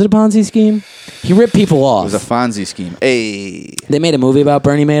 Was it a Ponzi scheme? He ripped people off. It was a Fonzie scheme. Hey. They made a movie about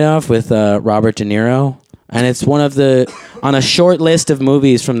Bernie Madoff with Robert De Niro. And it's one of on a short list of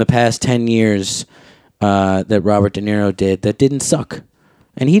movies from the past 10 years that Robert De Niro did that didn't suck.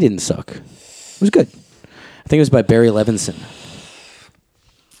 And he didn't suck. It was good. I think it was by Barry Levinson.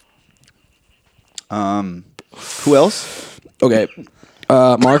 Who else? Okay.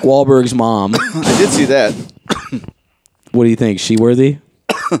 Mark Wahlberg's mom. I did see that. What do you think? She worthy?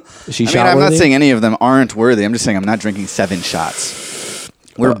 Is she I'm not saying any of them aren't worthy. I'm just saying I'm not drinking 7 shots.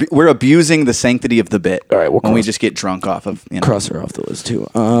 We're abusing the sanctity of the bit. All right, when we just get drunk off of, cross her off the list too.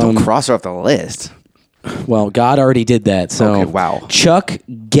 Don't cross her off the list. Well, God already did that. So, okay, wow. Chuck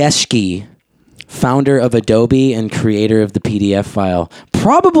Geschke, founder of Adobe and creator of the PDF file,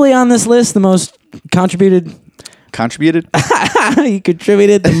 probably on this list the most contributed. He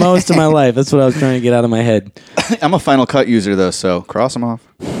contributed the most to my life. That's what I was trying to get out of my head. I'm a Final Cut user though, so cross them off.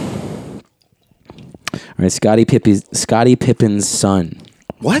 All right, Scottie Pippen's son.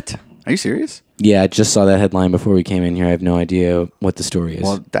 What? Are you serious? Yeah, I just saw that headline before we came in here. I have no idea what the story is.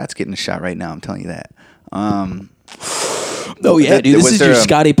 Well, that's getting a shot right now. I'm telling you that. Oh yeah, dude, this is your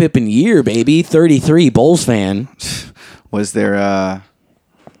Scottie Pippen year, baby. 33, Bulls fan. Was there a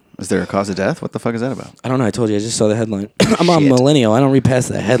cause of death? What the fuck is that about? I don't know. I told you. I just saw the headline. I'm a millennial. I don't read past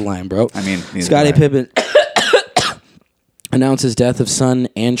the headline, bro. I mean, Scottie Pippen announces death of son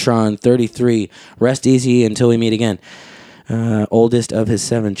Antron, 33. Rest easy until we meet again. Oldest of his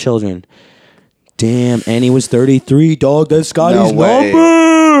 7 children. Damn, and he was 33, dog. That's Scottie's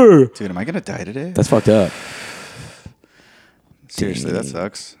number. Dude, am I gonna die today? That's fucked up. Seriously, that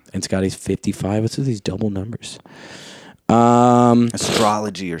sucks. And Scottie's 55. What's with these double numbers?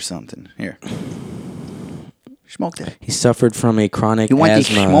 Astrology or something. Here. Smoke that. He suffered from a chronic You want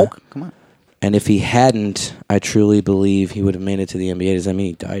asthma. this smoke? Come on. And if he hadn't, I truly believe he would have made it to the NBA. Does that mean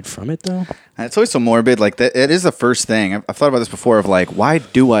he died from it, though? It's always so morbid. Like, that, it is the first thing. I've thought about this before of, like, why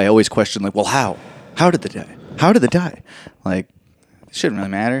do I always question, like, well, how? How did they die? How did they die? Like, it shouldn't really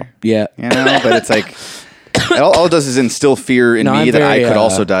matter. Yeah. You know? But it's like, all it does is instill fear in me I'm that I very, could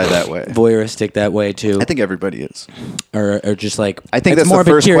also die that way. Voyeuristic that way, too. I think everybody is. Or just like, I think it's that's more the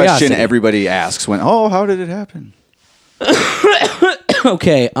of a first question curiosity. everybody asks when, oh, how did it happen?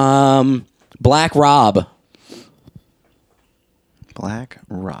 Okay, Black Rob. Black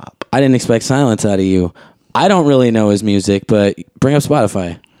Rob. I didn't expect silence out of you. I don't really know his music, but bring up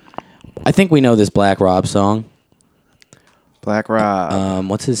Spotify. I think we know this Black Rob song. Black Rob.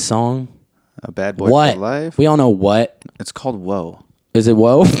 What's his song? A Bad Boy What? for Life. We all know what. It's called Whoa. Is it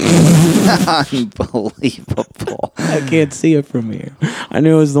Whoa? Unbelievable. I can't see it from here. I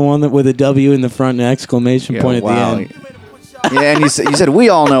knew it was the one that with a W in the front and an exclamation point at the end. Yeah, and you said we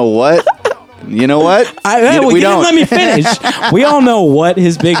all know what. You know what? We didn't let me finish. We all know what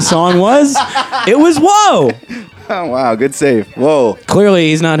his big song was. It was Whoa. Oh, wow. Good save. Whoa. Clearly,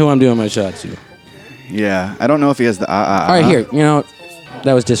 he's not who I'm doing my shot to. Yeah. I don't know if he has the All right, here. You know,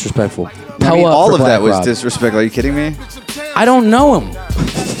 that was disrespectful. I mean, all of Black that was Rob. disrespectful. Are you kidding me? I don't know him.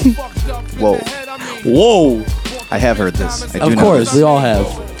 Whoa. Whoa. I have heard this. I do Of know course, this. we all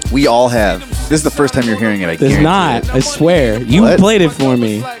have. We all have. This is the first time you're hearing it. I There's guarantee not. I swear. You What? played it for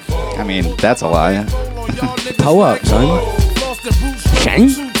me. it. I mean, that's a lie. Pull up, son. Shang?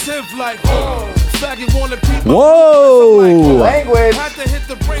 Whoa! Language.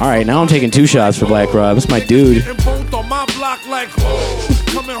 All right, now I'm taking 2 shots for Black Rob. That's my dude. Coming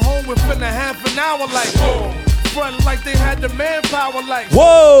home within a half an hour, like, front like they had the manpower, like,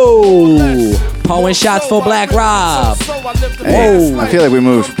 Whoa! Pulling shots for Black Rob. Hey, I feel like we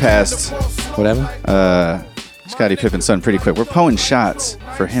moved past Whatever. Scottie Pippen's son pretty quick. We're pulling shots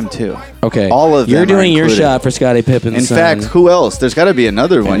for him too. Okay. All of them You're are doing your included. shot for Scottie Pippen's In son. fact, who else? There's got to be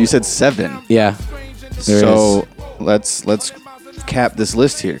another one. You said 7. Yeah. There So let's cap this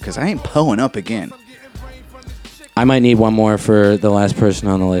list here because I ain't pulling up again. I might need one more for the last person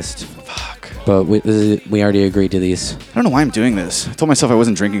on the list. Fuck. But we already agreed to these. I don't know why I'm doing this. I told myself I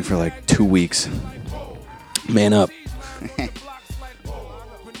wasn't drinking for like 2 weeks. Man up.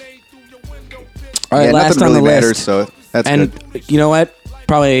 All right, Yeah, last nothing on really the matters, list. so that's And good. you know what?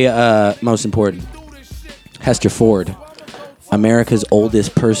 Probably most important. Hester Ford, America's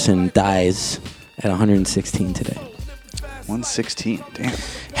oldest person, dies at 116 today. 116. Damn.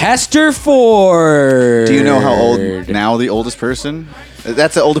 Hester Ford. Do you know how old now the oldest person?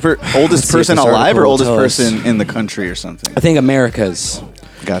 That's the oldest see if person this alive or article oldest will tell us. person in the country or something? I think America's.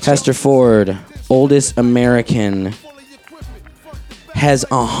 Gotcha. Hester Ford, oldest American, has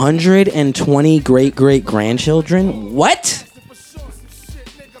 120 great-great-grandchildren. What?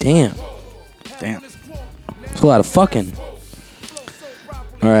 Damn. Damn. That's a lot of fucking.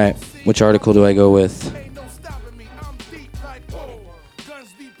 All right. Which article do I go with?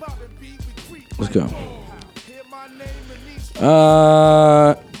 Let's go.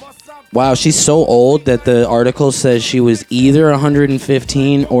 Wow, she's so old that the article says she was either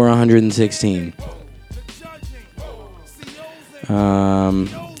 115 or 116.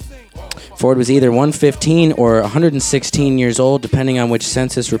 Ford was either 115 or 116 years old, depending on which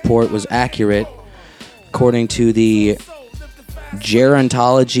census report was accurate, according to the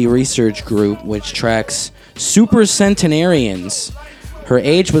Gerontology Research Group, which tracks supercentenarians. Her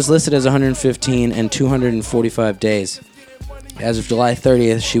age was listed as 115 and 245 days. As of July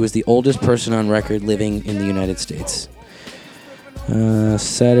 30th, she was the oldest person on record living in the United States.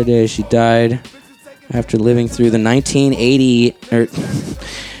 Saturday, she died after living through the 1980...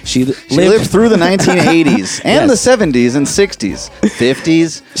 She lived through the 1980s and Yes. the 70s and 60s,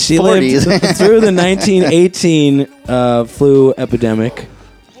 50s, She 40s. lived through the 1918 flu epidemic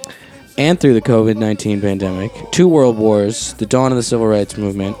and through the COVID-19 pandemic, 2 world wars, the dawn of the civil rights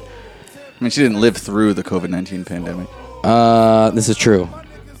movement. I mean, she didn't live through the COVID-19 pandemic. This is true.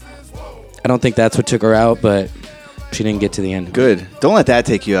 I don't think that's what took her out, but she didn't get to the end. Good. Don't let that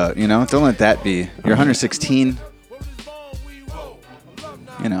take you out, you know? Don't let that be. You're 116.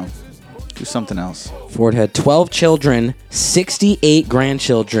 You know, do something else. Ford had 12 children, 68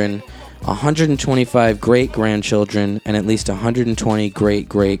 grandchildren, 125 great-grandchildren, and at least 120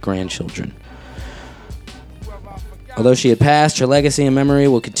 great-great-grandchildren. Although she had passed, her legacy and memory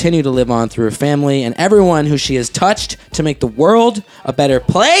will continue to live on through her family and everyone who she has touched to make the world a better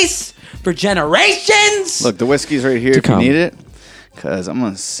place for generations. Look, the whiskey's right here if come. you need it. Because I'm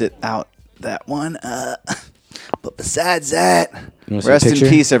going to sit out that one. But besides that, You wanna see a rest in picture?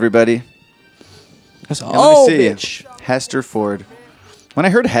 peace, everybody. That's And oh, let me see. bitch. Hester Ford. When I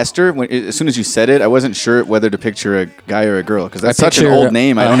heard Hester, as soon as you said it, I wasn't sure whether to picture a guy or a girl. Because that's I such an picture old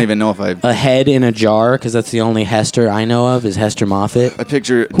name, I a- don't even know if I... A head in a jar, because that's the only Hester I know of, is Hester Moffitt. I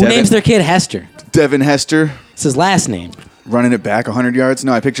picture Who names their kid Hester? Devin Hester It's his last name. running it back 100 yards.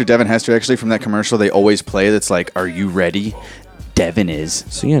 No, I picture Devin Hester actually from that commercial they always play that's like, are you ready? Devin is.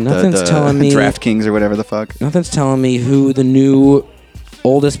 So yeah, nothing's telling me. DraftKings or whatever the fuck. Nothing's telling me who the new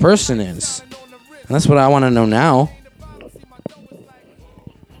oldest person is. And that's what I want to know now.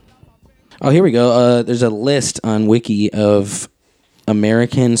 Oh, here we go. There's a list on Wiki of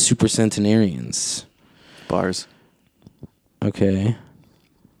American supercentenarians. Bars. Okay.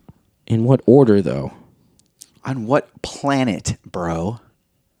 In what order, though? On what planet, bro?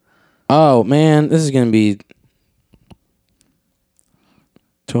 Oh, man, this is going to be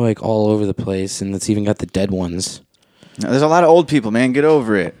like all over the place, and it's even got the dead ones. No, there's a lot of old people, man. Get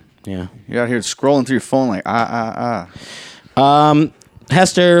over it. Yeah. You're out here scrolling through your phone like,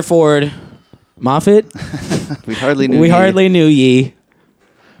 Hester Ford Moffitt? We hardly knew. We hardly knew Yee.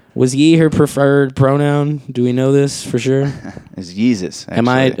 Was Yee her preferred pronoun? Do we know this for sure? Is Yeezus. Am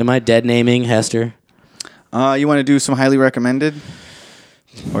I dead naming Hester? You want to do some highly recommended?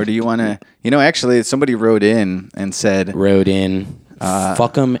 Or do you want to... actually, somebody wrote in and said...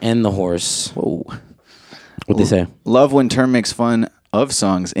 Fuck 'em and the horse. Whoa. What'd they say? Love when Term makes fun of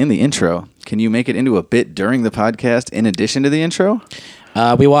songs in the intro. Can you make it into a bit during the podcast in addition to the intro?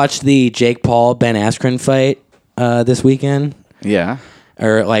 We watched the Jake Paul Ben Askren fight this weekend. Yeah.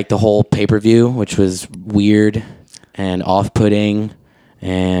 Or like the whole pay-per-view, which was weird and off-putting.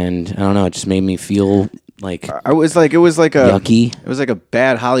 And I don't know, it just made me feel like it was like a yucky. It was like a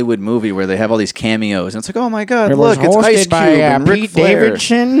bad Hollywood movie where they have all these cameos, and it's like, oh my god, It look, was it's hosted Ice Cube by, and Ric Pete Flair.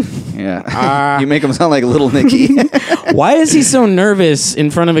 Davidson. Yeah, you make him sound like Little Nicky. Why is he so nervous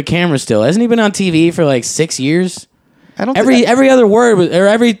in front of a camera still? Hasn't he been on TV for like 6 years? I don't. Every other word was, or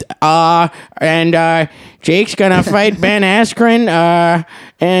every and Jake's gonna fight Ben Askren.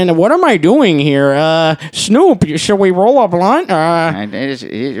 And what am I doing here? Snoop, should we roll a blunt?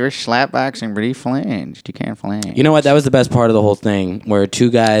 You're slapboxing, but he flanged. You can't flange. You know what? That was the best part of the whole thing, where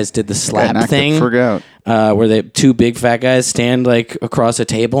two guys did the slap thing. Where they two big fat guys stand like across a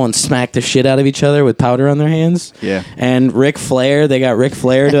table and smack the shit out of each other with powder on their hands. Yeah. And Ric Flair, they got Ric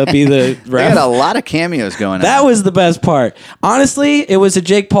Flair to be the ref. They had a lot of cameos going on. That was the best part. Honestly, it was a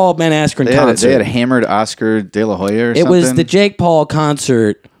Jake Paul Ben Askren concert. They had hammered Oscar De La Hoya or something. It was the Jake Paul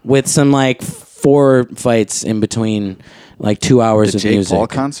concert with some like 4 fights in between, like 2 hours of Jake music. Paul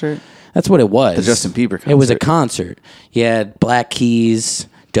concert? That's what it was. The Justin Bieber concert. It was a concert. You had Black Keys,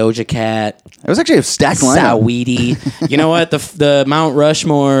 Doja Cat. It was actually a stacked lineup. Saweetie. You know what? The Mount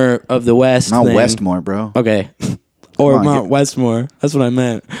Rushmore of the West. Mount thing. Westmore, bro. Okay. Or on, Mount Westmore. That's what I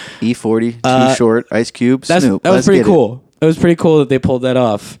meant. E40, Too Short, Ice Cube, Snoop. That was pretty cool. It was pretty cool that they pulled that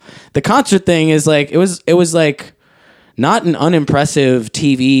off. The concert thing is like it was like not an unimpressive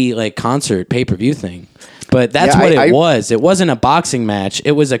TV like concert pay-per-view thing. But that's what it was. It wasn't a boxing match.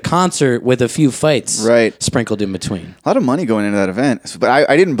 It was a concert with a few fights sprinkled in between. A lot of money going into that event. But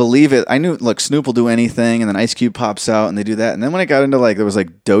I didn't believe it. I knew, look, Snoop will do anything, and then Ice Cube pops out, and they do that. And then when it got into, like, there was,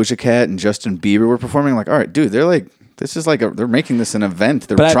 like, Doja Cat and Justin Bieber were performing, I'm like, all right, dude, they're, like, this is, like, they're making this an event.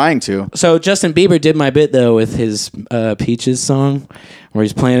 They're trying to. So Justin Bieber did my bit, though, with his Peaches song, where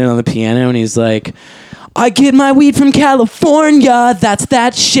he's playing it on the piano, and he's like, I get my weed from California, that's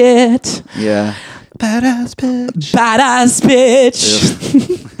that shit. Yeah. Badass bitch. Badass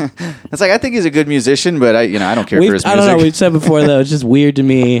bitch. It's like, I think he's a good musician, but I don't care for his music. I don't know. We've said before though, it's just weird to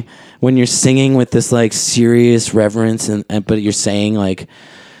me when you're singing with this like serious reverence, but you're saying like,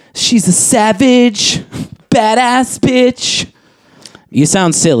 she's a savage, badass bitch. You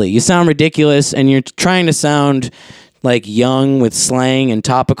sound silly. You sound ridiculous, and you're trying to sound like young with slang and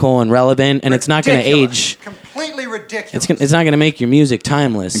topical and relevant, and it's not going to age. Completely ridiculous. It's not going to make your music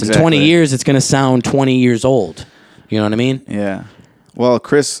timeless. Exactly. In 20 years, it's going to sound 20 years old. You know what I mean? Yeah. Well,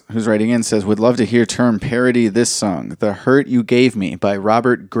 Chris, who's writing in, says, would love to hear Term parody this song, The Hurt You Gave Me by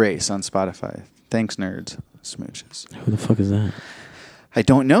Robert Grace on Spotify. Thanks, nerds. Smooches. Who the fuck is that? I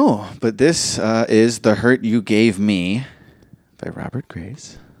don't know, but this is The Hurt You Gave Me by Robert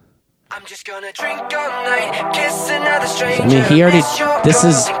Grace. I'm just gonna drink all night, kiss another stranger. I mean, he already.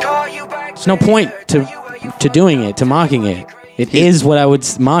 There's no point to doing it, to mocking it. It is what I would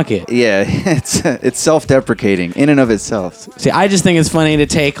mock it. Yeah, it's self-deprecating in and of itself. See, I just think it's funny to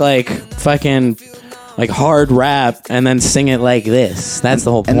take like fucking like hard rap and then sing it like this. That's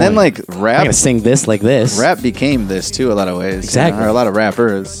the whole point. And then like rap, I'm gonna sing this like this. Rap became this too a lot of ways. Exactly. Or a lot of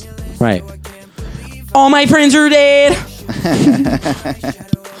rappers. Right. All my friends are dead.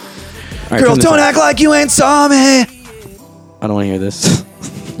 Right, girl, don't act like you ain't saw me. I don't want to hear this.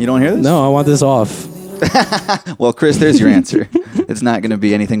 You don't hear this? No, I want this off. Well, Chris, there's your answer. It's not going to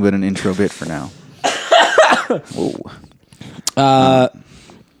be anything but an intro bit for now. Whoa. But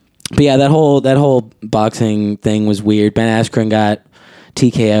yeah, that whole boxing thing was weird. Ben Askren got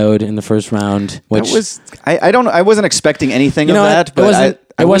TKO'd in the first round, which that was I wasn't expecting anything of that, but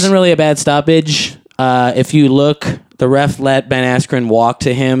it wasn't really a bad stoppage. If you look, the ref let Ben Askren walk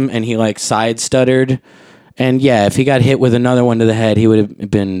to him, and he like side stuttered. And yeah, if he got hit with another one to the head, he would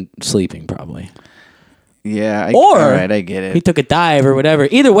have been sleeping probably. Yeah, all right, I get it. He took a dive or whatever.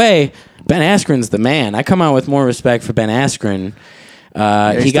 Either way, Ben Askren's the man. I come out with more respect for Ben Askren.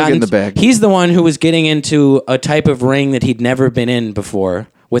 He got in the bag. He's the one who was getting into a type of ring that he'd never been in before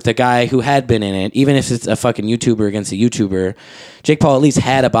with a guy who had been in it, even if it's a fucking YouTuber against a YouTuber. Jake Paul at least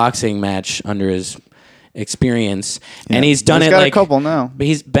had a boxing match under his experience, and he's done it got like a couple now. But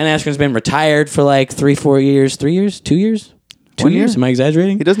Ben Askren's been retired for like 3-4 years, 3 years, 2 years, 2 years. Am I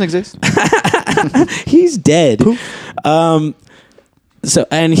exaggerating? He doesn't exist. He's dead. So,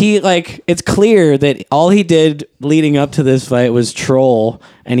 and he, like, it's clear that all he did leading up to this fight was troll,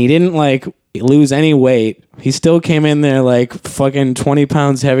 and he didn't, like, lose any weight. He still came in there, like, fucking 20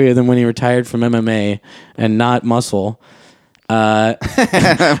 pounds heavier than when he retired from MMA and not muscle.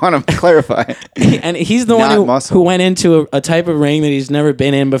 I want to clarify. And he's the Not one muscle. who went into a type of ring that he's never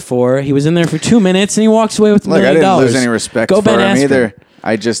been in before. He was in there for 2 minutes, and he walks away with $1 Look, I million. didn't lose any respect Go for Ben him Askren. either.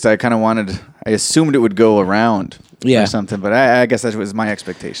 I kind of I assumed it would go around Yeah. or something, but I guess that was my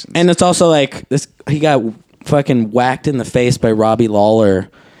expectations. And it's also like this. He got fucking whacked in the face by Robbie Lawler,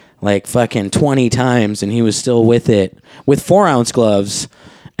 like fucking 20 times, and he was still with it with 4-ounce gloves,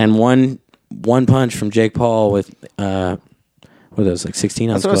 and one punch from Jake Paul with what are those, like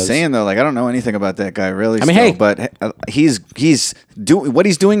 16-ounce That's what I gloves. was saying though. Like I don't know anything about that guy really. I mean, still, hey. but he's doing what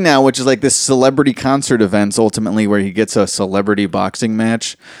he's doing now, which is like this celebrity concert events. Ultimately, where he gets a celebrity boxing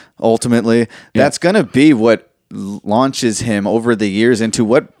match. Ultimately, that's gonna be what launches him over the years into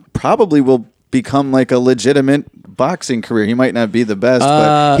what probably will become like a legitimate boxing career. He might not be the best,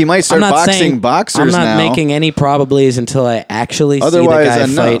 but he might start boxing boxers I'm not now. making any probablys until I actually Otherwise, see the guy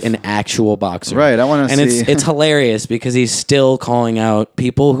enough. fight an actual boxer. Right, I wanna and see- it's hilarious because he's still calling out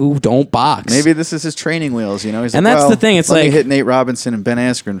people who don't box. Maybe this is his training wheels, you know. He's And like, that's well, the thing, it's let me like- hit Nate Robinson and Ben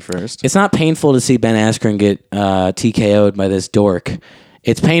Askren first. It's not painful to see Ben Askren get TKO'd by this dork.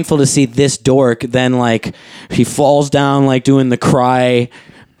 It's painful to see this dork then, like, he falls down, like, doing the cry.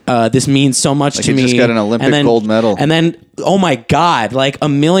 This means so much Like to he me. just got an Olympic And then- gold medal. And then, oh my God, like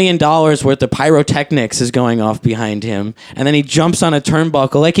 $1 million worth of pyrotechnics is going off behind him. And then he jumps on a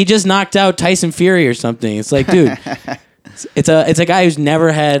turnbuckle like he just knocked out Tyson Fury or something. It's like, dude, it's a guy who's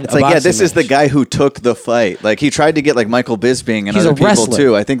never had It's a like, yeah, boxing this is the match. guy who took the fight. Like, he tried to get, like, Michael Bisping and He's other a people, wrestler.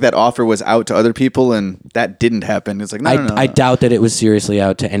 too. I think that offer was out to other people, and that didn't happen. It's like, no, no. I doubt that it was seriously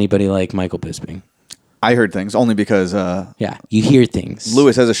out to anybody like Michael Bisping. I heard things only because Yeah, you hear things.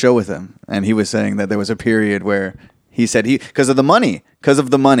 Lewis has a show with him, and he was saying that there was a period where he said because of the money.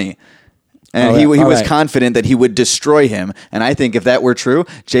 And All he right, all was right. confident that he would destroy him. And I think if that were true,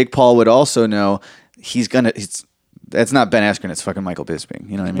 Jake Paul would also know that's not Ben Askren, it's fucking Michael Bisping.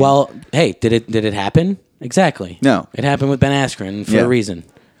 You know what I mean? Well, hey, did it happen? Exactly. No. It happened with Ben Askren for Yeah. a reason.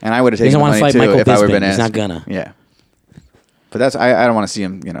 and I would have He taken doesn't the wanna money fight too Michael if I would have Bisping. been He's not asked. gonna. Yeah. But that's I don't want to see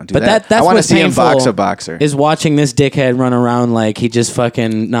him, do But that. that's I want to what's see him painful box a boxer. is watching this dickhead run around like he just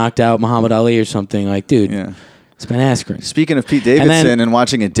fucking knocked out Muhammad Ali or something. Like, dude, Yeah. it's Ben Askren. Speaking of Pete And Davidson then- and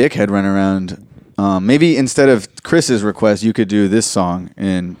watching a dickhead run around, maybe instead of Chris's request, you could do this song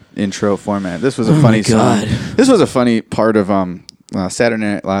in intro format. This was a funny my God. song. This was a funny part of Saturday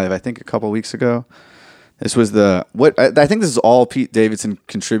Night Live, I think a couple weeks ago. This was I think this is all Pete Davidson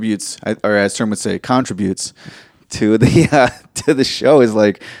contributes, or as Term would say, contributes to the show, is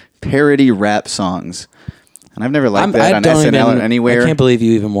like parody rap songs. And I've never liked that on SNL or anywhere. I can't believe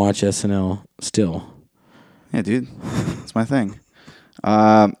you even watch SNL still. Yeah, dude, it's my thing.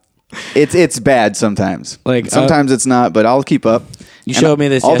 It's bad sometimes. Like, sometimes it's not, but I'll keep up. You And showed me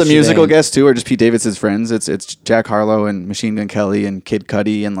this All the yesterday. musical guests too are just Pete Davidson's friends. It's Jack Harlow and Machine Gun Kelly and Kid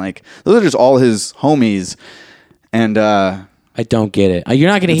Cudi, and like those are just all his homies. And I don't get it. You're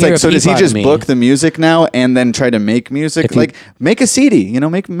not going to it's hear like, a so does he peep out just of me. book the music now and then try to make music? If he- Like make a CD,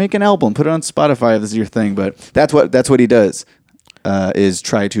 make an album, put it on Spotify if this is your thing. But that's what he does, is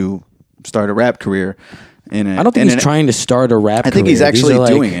try to start a rap career. I don't think he's trying to start a rap I think he's career. These actually are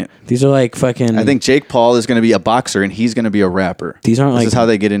like- doing it. These are like fucking I think Jake Paul is going to be a boxer and he's going to be a rapper. These aren't This like is how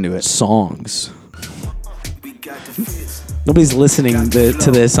they get into it. songs. Nobody's listening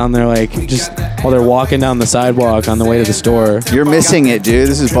to this on their like just while they're walking down the sidewalk on the way to the store. You're missing it, dude.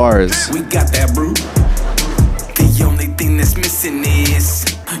 This is bars. We got that brew. The only thing that's missing is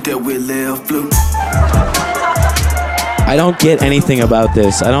that we live blue. I don't get anything about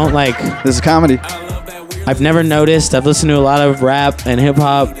this. I don't like. This is comedy. I've never noticed. I've listened to a lot of rap and hip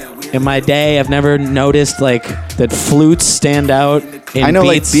hop in my day. I've never noticed like that flutes stand out in I know,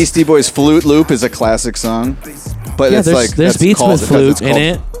 beats. like Beastie Boys' "Flute Loop" is a classic song, but Yeah, it's there's, like there's that's beats called- with because flute it's in called-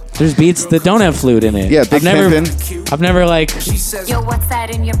 it. There's beats that don't have flute in it. Yeah, Big I've never like. Yo, what's that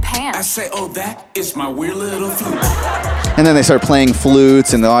in your I pants? say, oh, that is my weird little flute. And then they start playing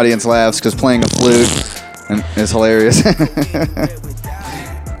flutes, and the audience laughs because playing a flute is hilarious.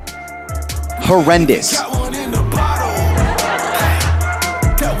 Horrendous. Got one in the bottle.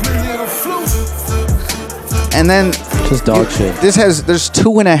 That weird little flute. And then Just dog shit. there's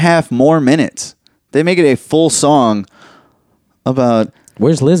 2.5 more minutes. They make it a full song about.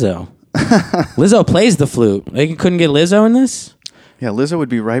 Where's Lizzo? Lizzo plays the flute. They couldn't get Lizzo in this? Yeah, Lizzo would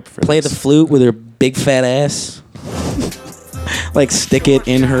be ripe for Play the this. flute with her big fat ass. Like stick it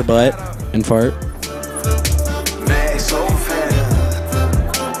in her butt. and fart.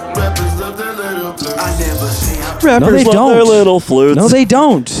 Rappers No, they love don't. their little flutes. No, they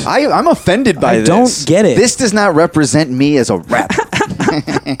don't. I'm offended by I this. don't get it. This does not represent me as a rapper.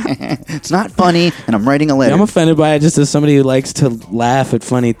 It's not funny, and I'm writing a letter. I'm offended by it just as somebody who likes to laugh at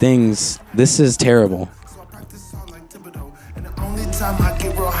funny things. This is terrible.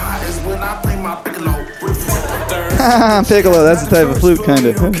 Piccolo, that's the type of flute, kind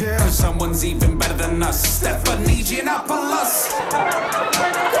of. Someone's even better than us. Stephanie Giannopoulos.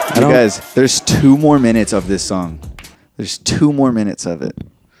 You guys, there's 2 more minutes of this song. There's 2 more minutes of it.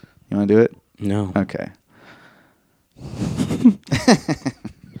 You want to do it? No. Okay.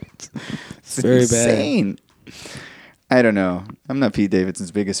 It's very insane. I don't know. I'm not Pete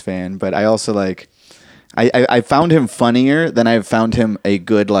Davidson's biggest fan, but I also like. I found him funnier than I've found him a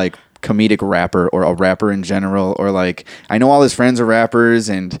good like comedic rapper or a rapper in general. Or like I know all his friends are rappers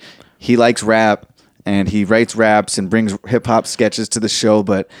and he likes rap. And he writes raps and brings hip hop sketches to the show,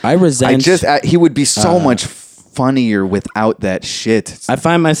 but I resent. he would be so much funnier without that shit. I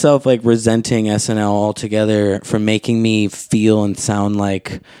find myself like resenting SNL altogether for making me feel and sound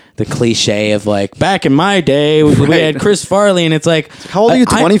like the cliche of like back in my day we had Chris Farley, and it's like, how old are you?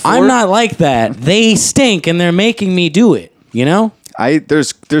 24? I'm not like that. They stink, and they're making me do it. You know.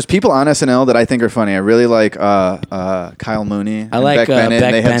 There's people on SNL that I think are funny. I really like Kyle Mooney. I like Beck Bennett.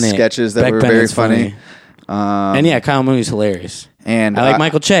 Beck They have Bennett. sketches that Beck were Bennett's very funny. And yeah, Kyle Mooney's hilarious. And I like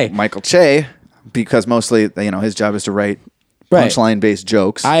Michael Che. Michael Che, because mostly his job is to write punchline based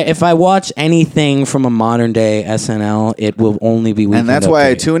jokes. If I watch anything from a modern day SNL, it will only be Weekend and that's why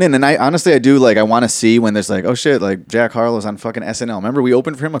I Update. tune in. And I honestly do like I want to see when there's like, oh shit, like Jack Harlow's on fucking SNL. Remember we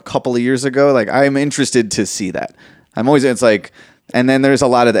opened for him a couple of years ago? Like I'm interested to see that. It's like. And then there's a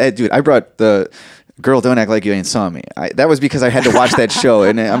lot of that. Dude, I brought the Girl Don't Act Like You Ain't Saw Me. That was because I had to watch that show,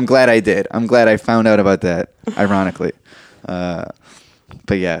 and I'm glad I did. I'm glad I found out about that, ironically. But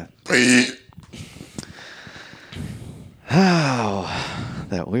yeah. Oh,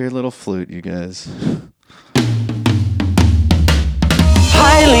 that weird little flute, you guys.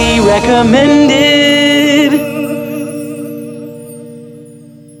 Highly recommended.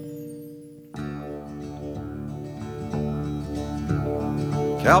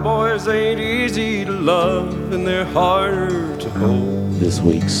 Cowboys ain't easy to love and they're harder to hold. This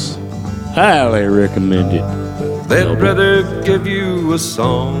week's highly recommended. They'd rather give you a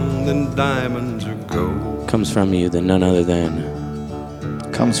song than diamonds or gold. Comes from you than none other than.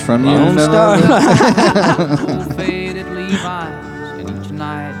 Comes from you. Lone Star. Old faded Levi's, and each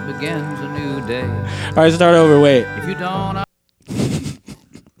night begins a new day. All right, start over. Wait. If you don't.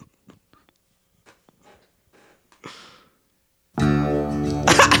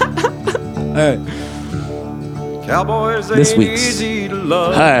 Cowboys This ain't week's easy to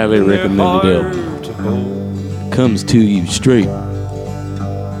love highly and they're recommended harder album to hold. comes to you straight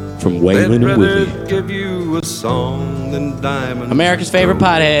from They'd Waylon and rather Willie. give you a song than diamonds. America's favorite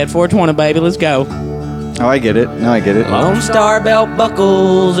pothead, 420, baby. Let's go. Oh, I get it. No, I get it. Lone Star belt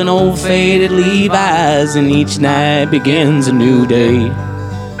buckles and old faded Levi's, and each night begins a new day.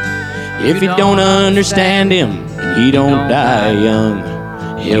 If you don't understand him, and he don't die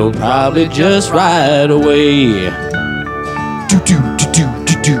young, he'll probably just ride away.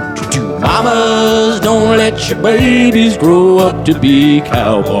 Mamas, don't let your babies grow up to be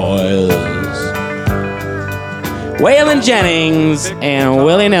cowboys. Waylon Jennings and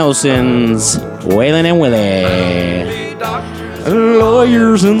Willie Nelson's Waylon and Willie.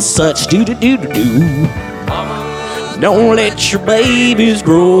 Lawyers and such, do-do-do-do-do. Don't let your babies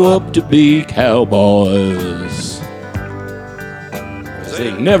grow up to be cowboys.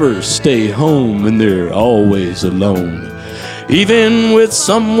 They never stay home and they're always alone, even with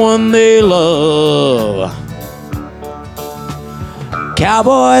someone they love.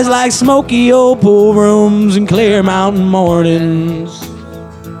 Cowboys like smoky old pool rooms and clear mountain mornings.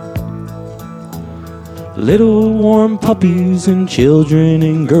 Little warm puppies and children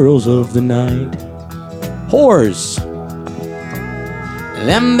and girls of the night. Whores.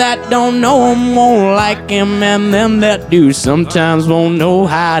 Them that don't know him won't like him, and them that do sometimes won't know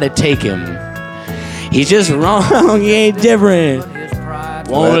how to take him. He's just wrong, he ain't different.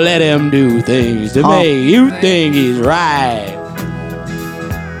 Won't let him do things to make you think he's right.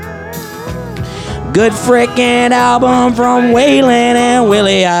 Good frickin' album from Waylon and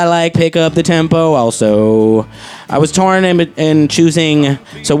Willie. I like Pick Up the Tempo also. I was torn in choosing.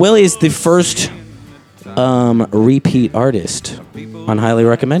 So Willie's the first repeat artist on Highly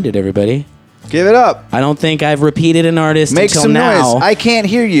Recommended, everybody. Give it up. I don't think I've repeated an artist Make until some now. noise. I can't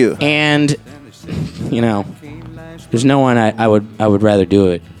hear you. And, you know, there's no one I would rather do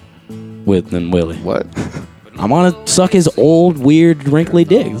it than Willie. What? I want to suck his old, weird, wrinkly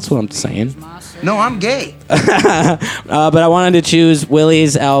dick. That's what I'm saying. No, I'm gay. But I wanted to choose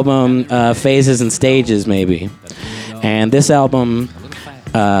Willie's album, Phases and Stages, maybe. And this album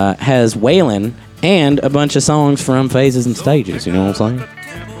has Waylon and a bunch of songs from Phases and Stages, you know what I'm saying?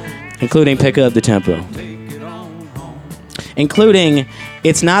 Including Pick Up the Tempo. Including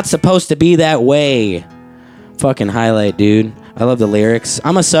It's Not Supposed to Be That Way. Fucking highlight, dude. I love the lyrics.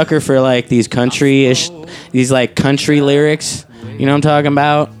 I'm a sucker for like these country-ish, these like country lyrics. You know what I'm talking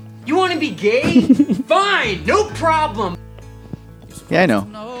about? You want to be gay? Fine, no problem. Yeah, I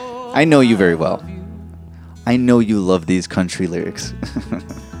know. I know you very well. I know you love these country lyrics.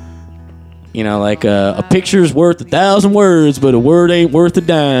 You know, like a picture's worth 1,000 words, but a word ain't worth a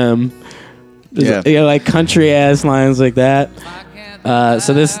dime. Yeah. You know, like country ass lines like that.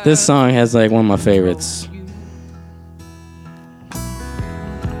 So this song has like one of my favorites.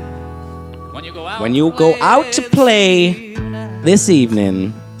 When you go out to play this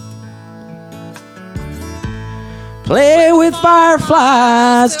evening, play with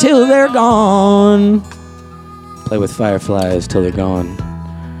fireflies till they're gone. Play with fireflies till they're gone.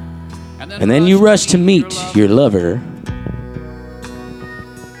 And then you rush to meet your lover.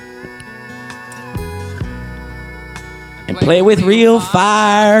 And play with real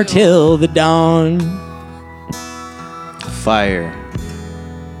fire till the dawn. Fire.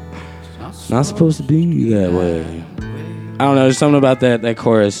 Not supposed to be that way. I don't know. There's something about that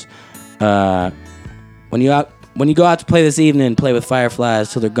chorus. When you go out to play this evening, play with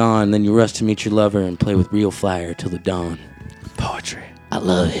fireflies till they're gone. Then you rush to meet your lover and play with real fire till the dawn. Poetry. I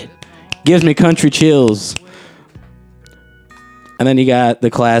love it. Gives me country chills. And then you got the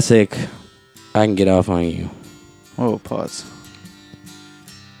classic, I Can Get Off on You. Whoa, pause.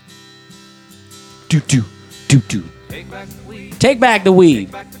 Do. Take back the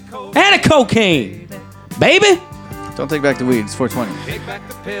weed. And a cocaine. Baby. Don't take back the weed. It's 420.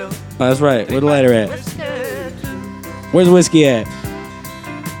 Oh, that's right. Where the lighter at? Where's the whiskey at?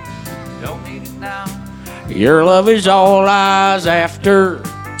 Your love is all eyes after.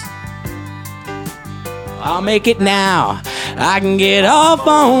 I'll make it now. I can get off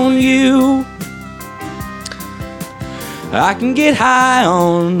on you. I can get high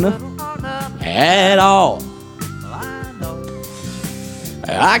on at all.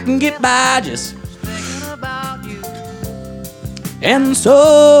 I can get by just thinking about you. And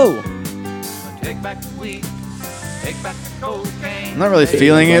so take back the weed, take back the cocaine. I'm not really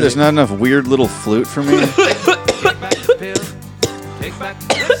feeling it. There's not enough weird little flute for me. Take back the pill, take back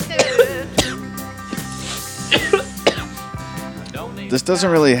the This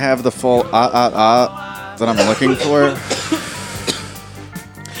doesn't really have the full that I'm looking for.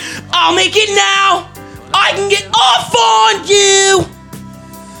 I'll make it now. I can get off on you.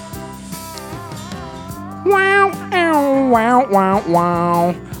 Wow, wow, wow,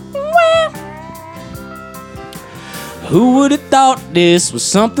 wow. Who would have thought this was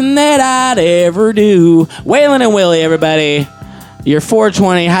something that I'd ever do? Waylon and Willie, everybody. Your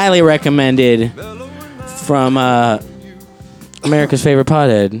 420, highly recommended from America's favorite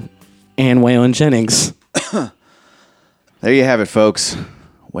pothead, and Waylon Jennings. There you have it, folks.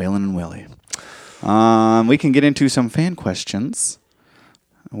 Waylon and Willie. We can get into some fan questions.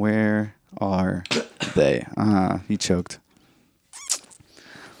 Where are they? He choked.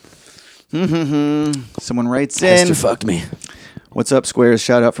 Someone writes in. Hester fucked me. What's up, Squares?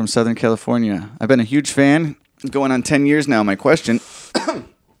 Shout out from Southern California. I've been a huge fan, going on 10 years now. My question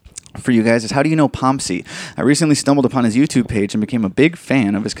for you guys is, how do you know Pomsey? I recently stumbled upon his YouTube page and became a big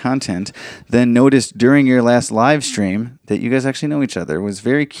fan of his content, then noticed during your last live stream that you guys actually know each other. Was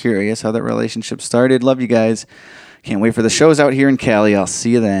very curious how that relationship started. Love you guys. Can't wait for the shows out here in Cali. I'll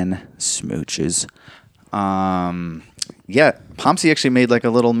see you then. Smooches. Yeah, Pomsey actually made like a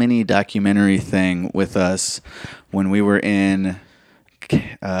little mini documentary thing with us when we were in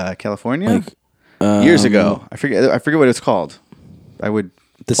California years ago. I forget what it's called.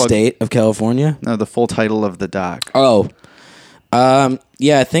 The state of California? No, the full title of the doc. Oh.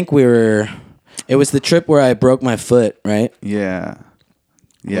 Yeah, I think it was the trip where I broke my foot, right? Yeah.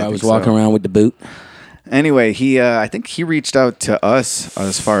 I was walking around with the boot. Anyway, I think he reached out to us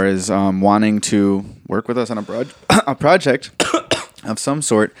as far as wanting to work with us on a project of some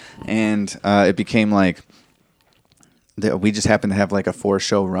sort, and it became like we just happened to have like a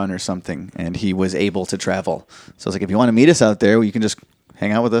 4-show run or something, and he was able to travel. So I was like, if you want to meet us out there, you can just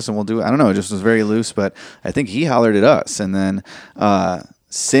hang out with us and we'll do it. I don't know, it just was very loose, but I think he hollered at us, and then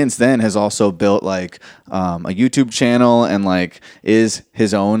since then has also built like a YouTube channel and like is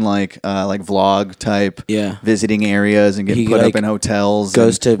his own like vlog type visiting areas and getting put up in hotels.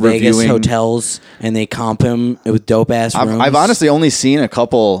 Goes to Vegas reviewing. Hotels and they comp him with dope ass rooms. I've honestly only seen a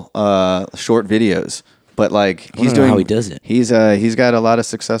couple short videos, but like he's doing how he does it. He's got a lot of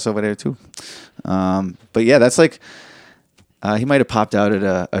success over there too. But yeah, that's like he might have popped out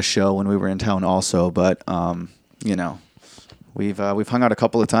at a show when we were in town also, but you know, we've hung out a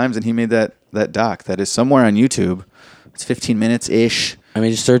couple of times and he made that doc that is somewhere on YouTube. It's 15 minutes ish. I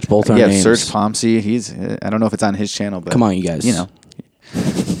mean, just search both our names. Yeah, search Pomsey. I don't know if it's on his channel, but come on, you guys. You know,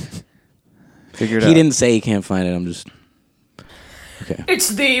 figure it out. He didn't say he can't find it. I'm just okay. It's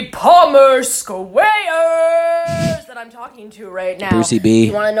the Palmer Squares that I'm talking to right now. Brucey B. Do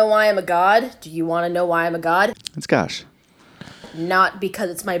you want to know why I'm a god? Do you want to know why I'm a god? It's Gosh. Not because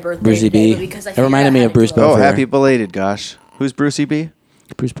it's my birthday Brucey today, B. but because I That reminded me of Bruce Oh, Buffer. happy belated, Gosh. Who's Brucey B?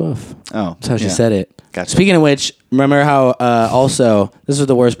 Bruce Buff. Oh, that's how she yeah. said it. Gotcha. Speaking of which, remember how also this was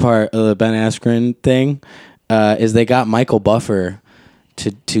the worst part of the Ben Askren thing is they got Michael Buffer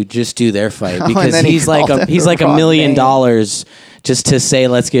to just do their fight Oh, because and then he's like called him he's the like $1 wrong million name. just to say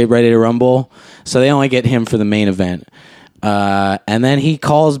let's get ready to rumble. So they only get him for the main event. And then he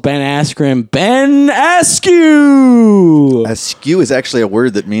calls Ben Askren Ben Askew. Askew is actually a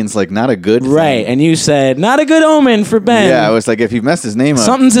word that means like not a good thing. Right, and you said not a good omen for Ben. Yeah, I was like, if you messed his name up,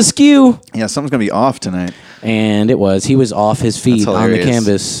 Something's askew. Yeah, something's gonna be off tonight. And it was. He was off his feet That's on the hilarious.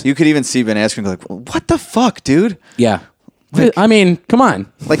 canvas. You could even see Ben Askren go like, "What the fuck, dude?" Yeah. I mean, come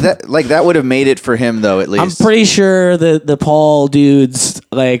on. Like that would have made it for him though. At least I'm pretty sure the Paul dudes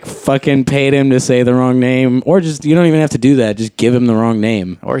like fucking paid him to say the wrong name, or just you don't even have to do that. Just give him the wrong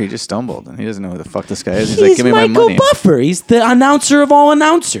name. Or he just stumbled and he doesn't know who the fuck this guy is. He's like, "Give me Michael my money." Buffer. He's the announcer of all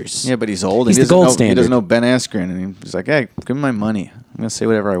announcers. Yeah, but he's old. He's he the doesn't gold know, standard. He doesn't know Ben Askren, and he's like, "Hey, give me my money. I'm gonna say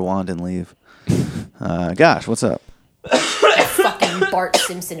whatever I want and leave." Gosh, what's up? fucking Bart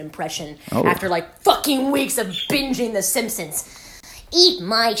Simpson impression Oh. after like fucking weeks of binging The Simpsons. Eat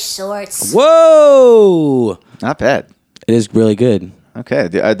my shorts. Whoa! Not bad. It is really good. Okay,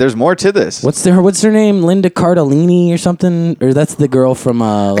 there's more to this. What's her name? Linda Cardellini or something? Or that's the girl from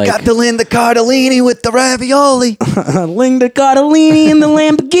like Got the Linda Cardellini with the ravioli. Linda Cardellini in the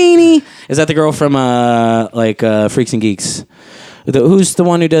Lamborghini. Is that the girl from Freaks and Geeks? Who's the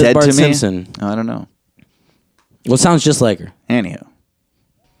one who does Dead Bart to me? Simpson? Oh, I don't know. Well, it sounds just like her. Anyhow.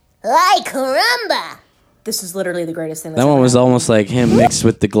 Like caramba. This is literally the greatest thing. That one was almost like him mixed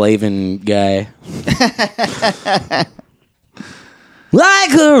with the Glavin guy. Like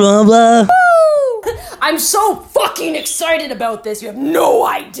caramba. I'm so fucking excited about this. You have no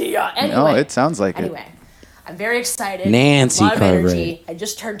idea. Anyway, No, it sounds like it. Anyway, I'm very excited. Nancy a lot of Cartwright. energy. I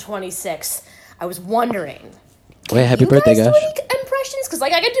just turned 26. I was wondering. Wait, happy birthday, guys Gosh. do any impressions? Because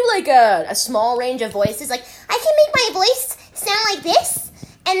like I could do like a small range of voices. Like I can make my voice sound like this,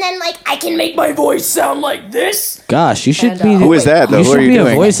 and then like I can make my voice sound like this. Gosh, you should And, be. Who is that, though? You Who should are you be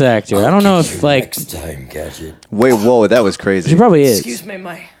doing? a voice actor. I don't know if like. Wait, whoa, that was crazy. She probably is. Excuse me,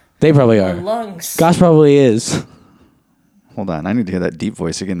 my They probably are. lungs. Gosh probably is. Hold on, I need to hear that deep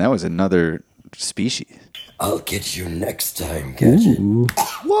voice again. That was another species. I'll get you next time, Gadget.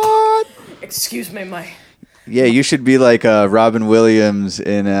 What? Excuse me, my. Yeah, you should be like Robin Williams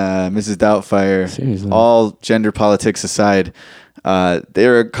in Mrs. Doubtfire. Seriously. All gender politics aside,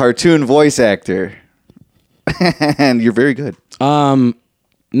 they're a cartoon voice actor, and you're very good. No,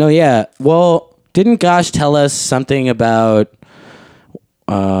 yeah. Well, didn't Gosh tell us something about?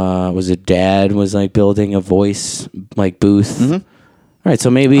 Was it Dad was like building a voice like booth? Mm-hmm. All right, so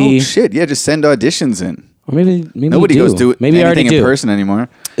maybe. Oh shit! Yeah, just send auditions in. Or maybe Nobody you goes do maybe you already anything in do. person anymore.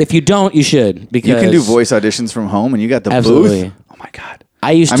 If you don't, you should because You can do voice auditions from home, and you got the Absolutely. booth. Oh my god!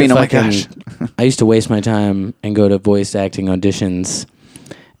 I used to oh my fucking, gosh! I used to waste my time and go to voice acting auditions,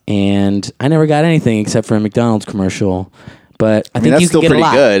 and I never got anything except for a McDonald's commercial. But I think that's you still can get pretty a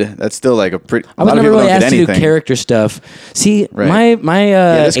lot. good. That's still like a pretty. I was a lot of never people really don't asked get to do anything. character stuff. See, Right. my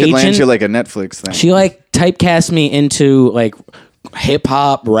Yeah, this could land agent, you like a Netflix thing. she like typecast me into like hip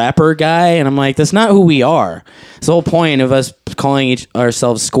hop rapper guy, and I'm like, that's not who we are. It's the whole point of us calling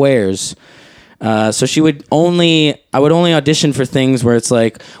ourselves squares. So I would only audition for things where it's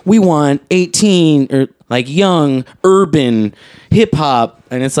like, we want 18 or like young, urban, hip hop.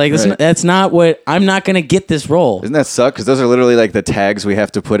 And it's like, Right. that's not what, I'm not going to get this role. Doesn't that suck? Because those are literally like the tags we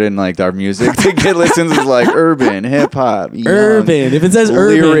have to put in like our music to get listens. Is like urban, hip hop, young, Urban. If it says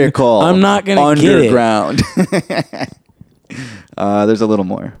urban, lyrical, I'm not going to get it. underground. There's a little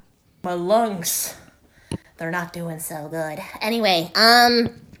more. My lungs. They're not doing so good. Anyway,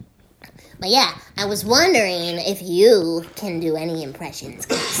 But yeah, I was wondering if you can do any impressions.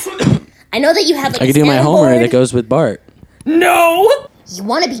 'Cause I know that you have like I a could do my Homer soundboard. that goes with Bart. No! You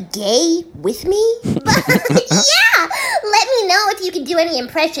want to be gay with me? Yeah! Let me know if you can do any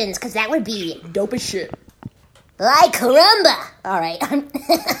impressions, because that would be dope as shit. Like caramba! Alright,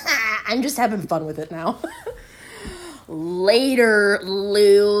 I'm just having fun with it now. Later,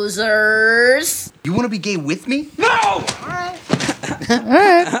 losers. You want to be gay with me? No!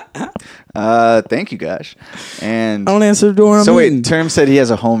 Thank you, Gosh. And I don't answer the door. so wait, Term said he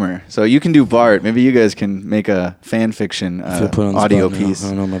has a Homer. So you can do Bart. Maybe you guys can make a fan fiction audio piece. I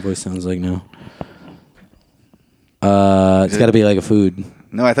don't know what my voice sounds like now. It's got to be like a food.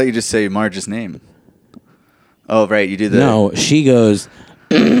 No, I thought you just say Marge's name. Oh, right. You do the... No, she goes,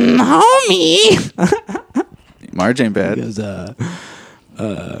 homie. Marge ain't bad. She goes,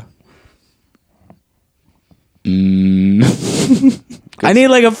 I need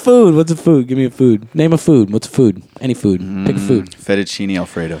like a food. What's a food? Give me a food. Name a food. What's a food? Any food. Pick a food. Fettuccine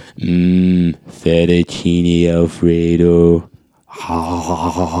Alfredo. Fettuccine Alfredo.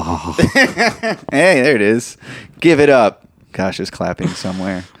 Hey, there it is. Give it up. Gosh is clapping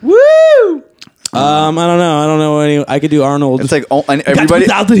somewhere. Woo! I don't know. I don't know any. I could do Arnold. It's like and everybody.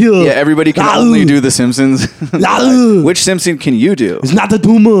 Out the hill. Yeah, everybody can only do The Simpsons. Which Simpson can you do? It's not the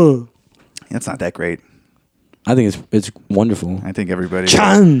tumor. That's not that great. I think it's wonderful. I think everybody.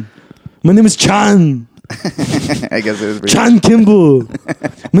 Chan. My name is Chan. I guess it was pretty Chan Kimball.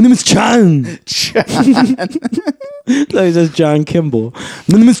 My name is Chan. Chan. No, he says John Kimball.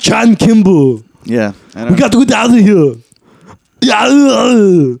 My name is Chan Kimball. Yeah. We got to get out of here.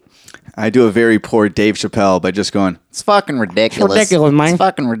 Yeah. I do a very poor Dave Chappelle by just going, it's fucking ridiculous. It's ridiculous, man. It's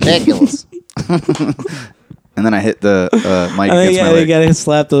fucking ridiculous. And then I hit the mic I think, against my you leg. gotta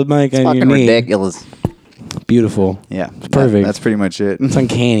slap the mic on your Fucking knee. ridiculous. Beautiful. Yeah. It's perfect. That's pretty much it. It's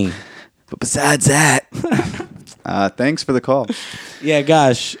uncanny. But besides that, thanks for the call. Yeah,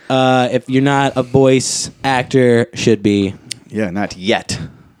 gosh. If you're not a voice actor, should be. Yeah, not yet.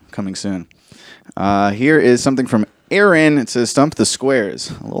 Coming soon. Here is something from Aaron. It says, Stump the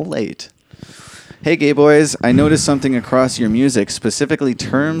Squares. A little late. Hey, gay boys. I noticed something across your music, specifically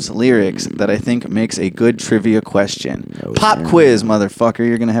terms, lyrics, that I think makes a good trivia question. Pop quiz, motherfucker.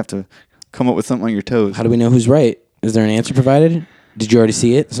 You're going to have to come up with something on your toes. How do we know who's right? Is there an answer provided? Did you already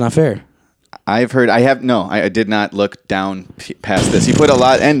see it? It's not fair. I did not look down past this. He put a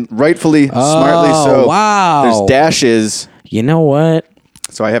lot, and rightfully, smartly so. Wow. There's dashes. You know what?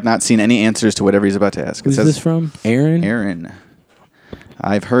 So I have not seen any answers to whatever he's about to ask. Who's this from? Aaron? Aaron.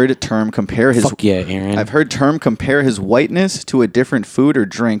 I've heard Term compare his... Fuck yeah, Aaron. I've heard Term compare his whiteness to a different food or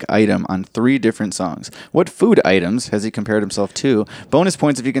drink item on 3 different songs. What food items has he compared himself to? Bonus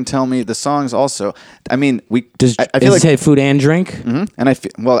points if you can tell me the songs also. I mean, I feel does it say food and drink? Mm-hmm. And I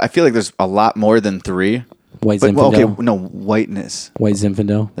feel like there's a lot more than 3. White but, Zinfandel. Okay, no, whiteness. White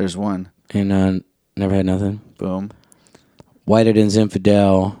Zinfandel. There's one. And never had nothing. Boom. Whiter than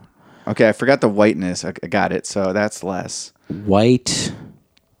Zinfandel. Okay, I forgot the whiteness. I got it, so that's less. White...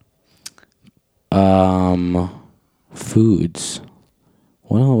 foods.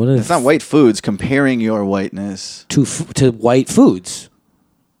 Well, what is it's not white foods comparing your whiteness to white foods?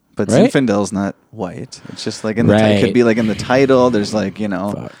 But right? Zinfandel's not white. It's just like in the it could be like in the title. There's like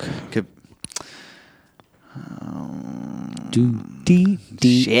could.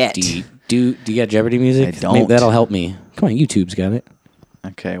 Shit. Do you got Jeopardy music? I don't. Maybe that'll help me. Come on, YouTube's got it.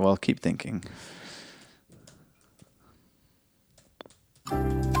 Okay, well, keep thinking.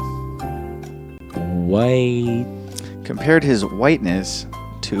 White. Compared his whiteness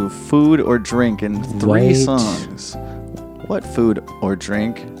to food or drink in 3 songs. What food or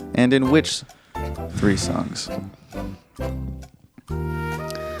drink, and in which 3 songs?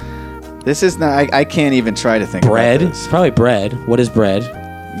 This is not... I can't even try to think bread? about this. It's probably bread. What is bread?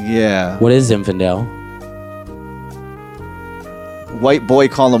 Yeah. What is Zinfandel? White boy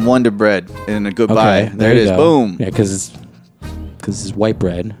call him Wonder Bread in a goodbye. Okay, there it is. Go. Boom. Yeah, because it's white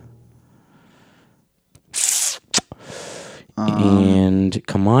bread. And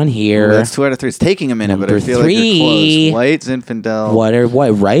come on here. Well, that's 2 out of 3. It's taking a minute, but I feel 3. like you're close. White Zinfandel.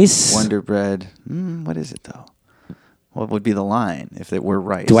 White rice? Wonder Bread. What is it though? What would be the line if it were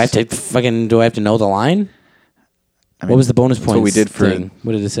rice? Do I have to know the line? I mean, what was the bonus points? What we did for thing?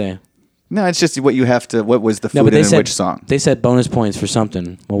 What did it say? No, it's just what you have to. What was the food and which song? They said bonus points for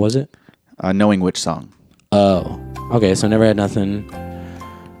something. What was it? Knowing which song. Oh, okay. So never had nothing.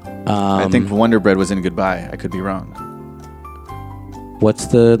 I think Wonder Bread was in Goodbye. I could be wrong. What's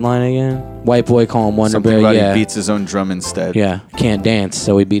the line again? White boy call him Wonder Something Bread. about Yeah, he beats his own drum instead. Yeah, can't dance,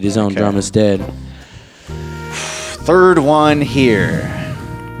 so he beat his own drum instead. Third one here.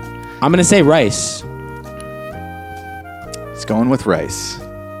 I'm gonna say rice. It's going with rice.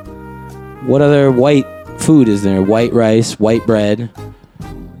 What other white food is there? White rice, white bread,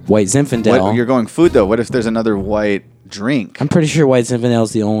 white Zinfandel. What, you're going food though. What if there's another white drink? I'm pretty sure white Zinfandel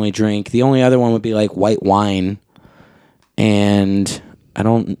is the only drink. The only other one would be like white wine. And I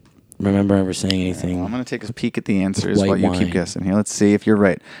don't remember ever saying anything. Well, I'm going to take a peek at the answers White while you wine. keep guessing here. Let's see if you're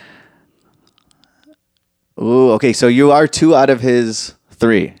right. Ooh, okay. So you are 2 out of his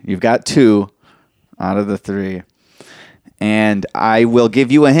 3. You've got 2 out of the 3. And I will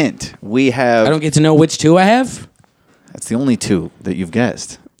give you a hint. We have... I don't get to know which 2 I have? That's the only 2 that you've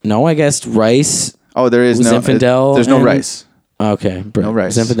guessed. No, I guessed rice. Oh, there is no... Zinfandel. There's no rice. Okay. Bread. No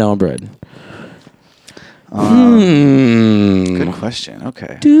rice. Zinfandel and bread. Good question.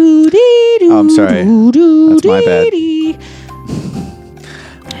 Okay. Oh, I'm sorry. That's my bad.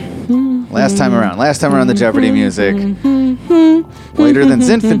 Last time around the Jeopardy music. Whiter than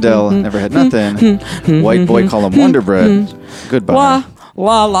Zinfandel, never had nothing. White boy call him Wonder Bread. Goodbye.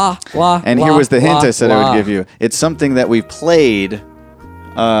 La. And here was the hint I said I would give you. It's something that we played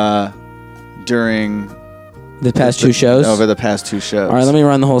during the past 2 shows? Over the past 2 shows. All right, let me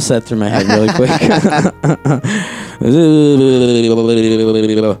run the whole set through my head really quick.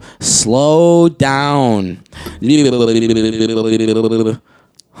 Slow down.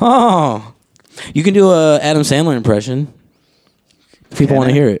 Oh. You can do a Adam Sandler impression. If people want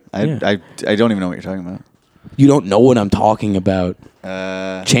to hear it. I don't even know what you're talking about. You don't know what I'm talking about.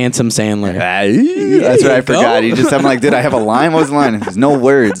 Chansum Sandler. That's what I forgot. You just I'm like, did I have a line? What was the line? There's no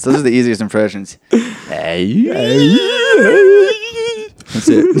words. Those are the easiest impressions. That's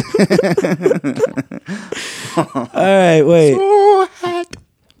it. All right, wait.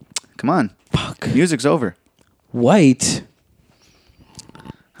 Come on. Fuck. Music's over. White.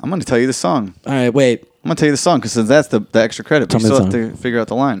 I'm going to tell you the song. All right, wait. I'm going to tell you the song because that's the extra credit. But you still have to figure out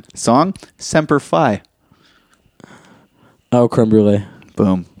the line. Song, Semper Fi. Oh, creme brulee.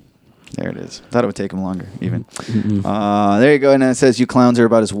 Boom. There it is. Thought it would take him longer, even. There you go. And it says, you clowns are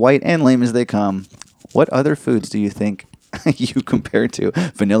about as white and lame as they come. What other foods do you think you compare to?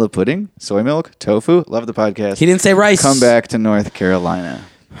 Vanilla pudding, soy milk, tofu. Love the podcast. He didn't say rice. Come back to North Carolina.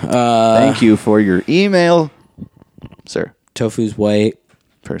 Thank you for your email, sir. Tofu's white.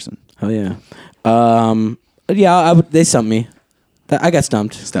 Person. Oh, yeah. Yeah, they stumped me. I got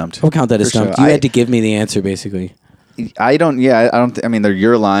stumped. Stumped. I'll count that as For sure. stumped. You had to give me the answer, basically. I don't. I mean, they're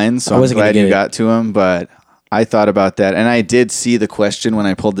your lines, so I'm glad you got to them. But I thought about that, and I did see the question when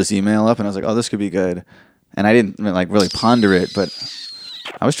I pulled this email up, and I was like, "Oh, this could be good." And I didn't really ponder it, but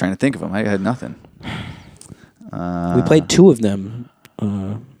I was trying to think of them. I had nothing. We played 2 of them.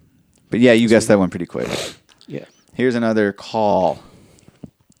 But yeah, you guessed that one pretty quick. Yeah. Here's another call.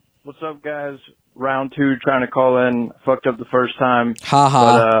 What's up, guys? Round 2, trying to call in. Fucked up the first time. Ha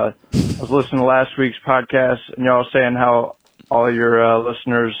ha. But I was listening to last week's podcast, and y'all saying how all your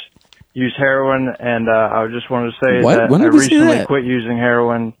listeners use heroin, and I just wanted to say that I recently quit using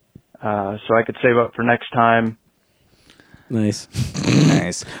heroin, so I could save up for next time. Nice.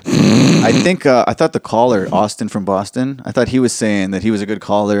 Nice. I think I thought the caller, Austin from Boston, I thought he was saying that he was a good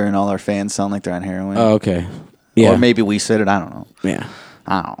caller, and all our fans sound like they're on heroin. Oh, okay. Yeah. Or maybe we said it. I don't know. Yeah.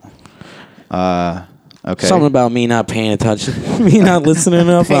 I don't know. Okay. Something about me not paying attention. Me not listening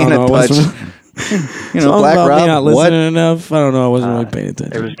enough. I don't know. Black about Rob, me not listening enough. I don't know. I wasn't really paying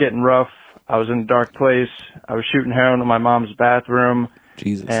attention. It was getting rough. I was in a dark place. I was shooting heroin in my mom's bathroom.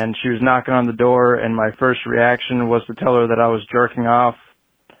 Jesus. And she was knocking on the door, and my first reaction was to tell her that I was jerking off.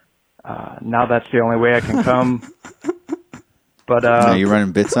 Now that's the only way I can come. But no, you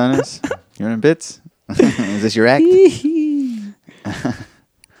running bits on us? You running bits? Is this your act?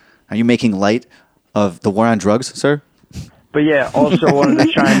 Are you making light of the war on drugs, sir? But yeah, also wanted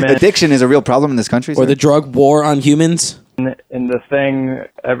to chime in. Addiction is a real problem in this country, Or the drug war on humans? In the thing,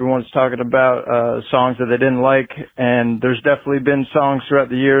 everyone's talking about songs that they didn't like, and there's definitely been songs throughout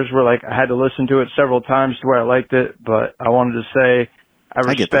the years where like I had to listen to it several times to where I liked it, but I wanted to say I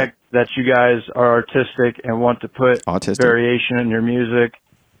respect that you guys are artistic and want to put variation in your music,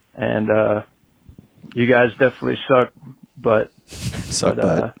 and you guys definitely suck, but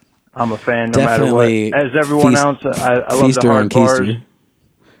I'm a fan no matter what. As everyone else, I love the hard bars.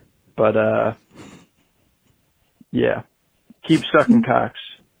 But, yeah. Keep sucking cocks.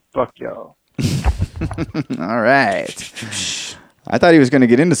 Fuck y'all. All right. I thought he was going to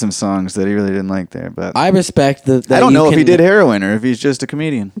get into some songs that he really didn't like there, but I respect that. I don't know if he did heroin or if he's just a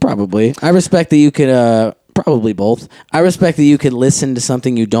comedian. Probably. I respect that you could, probably both. I respect that you could listen to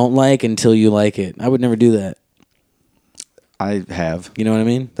something you don't like until you like it. I would never do that. I have. You know what I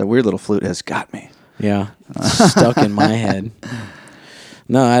mean? That weird little flute has got me. Yeah. Stuck in my head.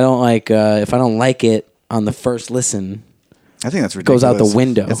 No, I don't like. If I don't like it on the first listen, I think that's goes ridiculous. out the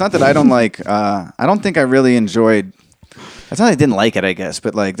window. It's not that I don't like. I don't think I really enjoyed. It's not that I didn't like it, I guess,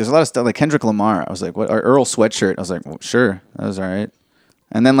 but like, there's a lot of stuff like Kendrick Lamar. I was like, what? Or Earl Sweatshirt. I was like, well, sure, that was all right.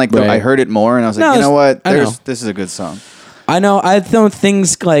 And then like I heard it more, and I was like, you know what? This is a good song. I know. I don't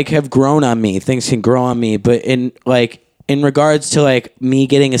things like have grown on me. Things can grow on me, but in regards to like me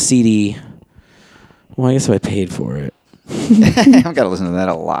getting a CD, well, I guess I paid for it. I've got to listen to that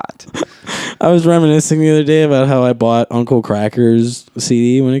a lot. I was reminiscing the other day about how I bought Uncle Kracker's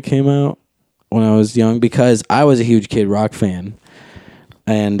CD when it came out when I was young, because I was a huge Kid Rock fan.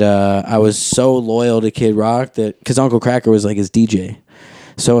 And I was so loyal to Kid Rock that because Uncle Kracker was like his DJ.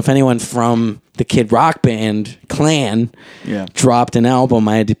 So if anyone from the Kid Rock band clan dropped an album,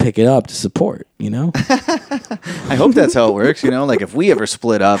 I had to pick it up to support, you know? I hope that's how it works, you know? Like if we ever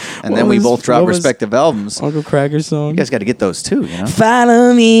split up and then we both drop respective albums. Uncle Kracker's song. You guys got to get those too, you know?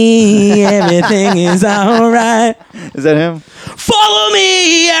 Follow me, everything is all right. Is that him? Follow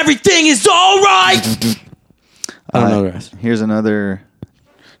me, everything is all right. I don't know the rest. Here's another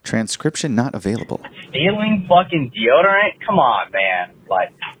transcription not available. Stealing fucking deodorant? Come on, man.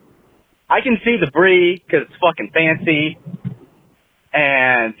 Like, I can see the Brie because it's fucking fancy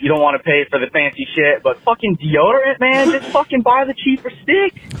and you don't want to pay for the fancy shit, but fucking deodorant, man, just fucking buy the cheaper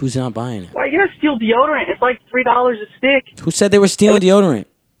stick. Who's not buying it? Why you gotta steal deodorant? It's like $3 a stick. Who said they were stealing deodorant?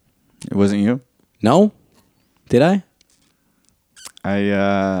 It wasn't you? No? Did I?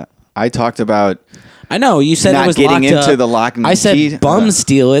 I talked about... I know, you said not it was getting locked into up. the lock and I said key. bums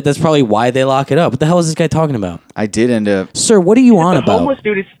steal it. That's probably why they lock it up. What the hell is this guy talking about? I did end up... Sir, what are you on The about? homeless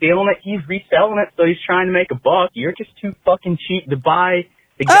dude is stealing it. He's reselling it, so he's trying to make a buck. You're just too fucking cheap to buy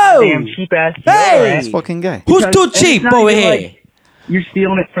the goddamn cheap-ass deodorant. This fucking guy. Who's too Because cheap it's not over even here? like you're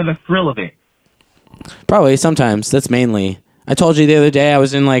stealing it for the thrill of it. Probably, sometimes. That's mainly. I told you the other day I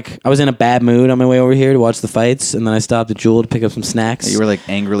was in a bad mood on my way over here to watch the fights, and then I stopped at Jewel to pick up some snacks. You were like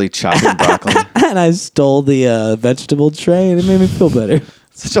angrily chopping broccoli. And I stole the vegetable tray, and it made me feel better.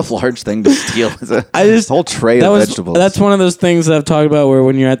 Such a large thing to steal. Whole tray that of was, vegetables. That's one of those things that I've talked about where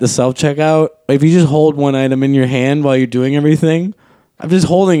when you're at the self-checkout, if you just hold one item in your hand while you're doing everything, I'm just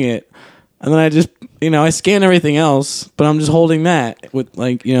holding it. And then I just, I scan everything else, but I'm just holding that with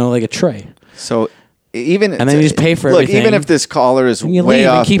like a tray. So even and then you just pay for look, everything. even if this caller is and you way leave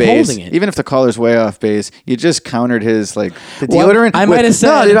and off keep base, holding it. even if the caller's way off base, you just countered his like the Well, deodorant. I might have said-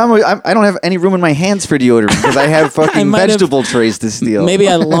 no, dude, I don't have any room in my hands for deodorant because I have fucking might have- vegetable trays to steal. Maybe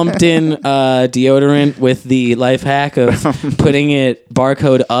I lumped in deodorant with the life hack of putting it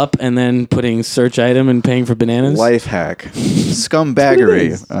barcode up and then putting search item and paying for bananas. Life hack,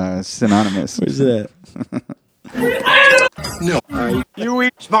 scumbaggery, synonymous. Where's that? No. You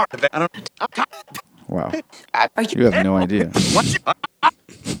eat smart. I don't. Wow. You have no idea.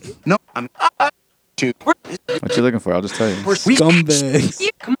 No, I'm too. What you looking for? I'll just tell you. Scumbags.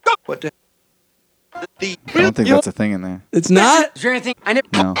 What the? I don't think that's a thing in there. It's not? Is there anything I never?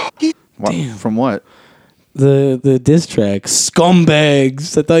 No. What, Damn. from what? The diss track.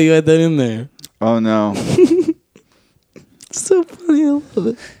 Scumbags. I thought you had that in there. Oh no. It's so funny. I love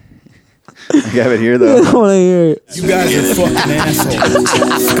it. I have it here though. I want to hear it. You guys are fucking assholes.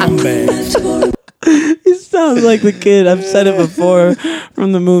 Scumbags. He sounds like the kid. I've said it before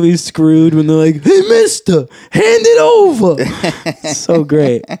from the movie Screwed when they're like, "Hey, mister, hand it over." So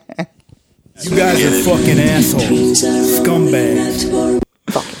great. You guys are fucking assholes. Scumbags.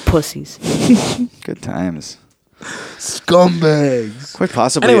 Fucking pussies. Good times. Scumbags. Quite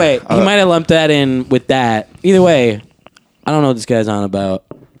possibly. Anyway, he might have lumped that in with that. Either way, I don't know what this guy's on about.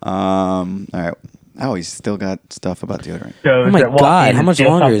 All right. Oh, he's still got stuff about deodorant. Oh my God, how much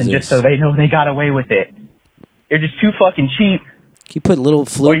longer is this? Just so they know they got away with it. You're just too fucking cheap. Can you put a little Or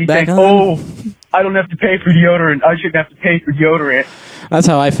flute you back think, on? oh, I don't have to pay for deodorant. I shouldn't have to pay for deodorant. That's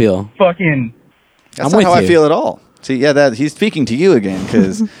how I feel. Fucking. That's I'm not with how I you. feel at all. See, yeah, that he's speaking to you again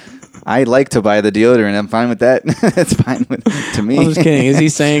because I like to buy the deodorant. I'm fine with that. That's fine to me. I'm just kidding. Is he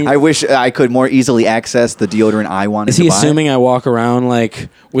saying? I wish I could more easily access the deodorant I wanted Is he to buy. assuming I walk around like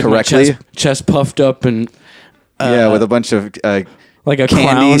with Correctly? my chest puffed up and yeah, with a bunch of like a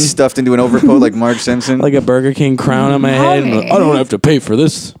candy crown, stuffed into an overcoat like Marge Simpson? like a Burger King crown on my head? And I don't have to pay for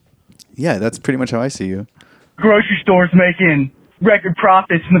this. Yeah, that's pretty much how I see you. Grocery stores making record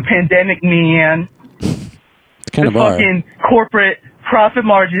profits in the pandemic, man. It's kind The of are. fucking corporate profit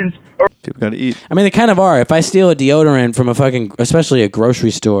margins are. People got to eat. I mean, they kind of are. If I steal a deodorant from a fucking, especially a grocery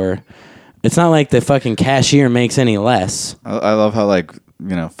store, it's not like the fucking cashier makes any less. I love how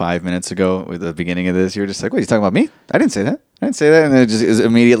 5 minutes ago with the beginning of this, you were just like, "What are you talking about me? I didn't say that." Didn't say that, and then it just is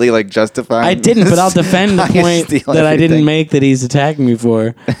immediately like justifying. I didn't, but I'll defend the point that I didn't make that he's attacking me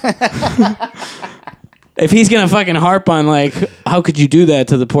for. If he's gonna fucking harp on like, how could you do that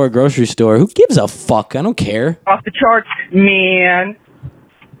to the poor grocery store? Who gives a fuck? I don't care. Off the charts, man.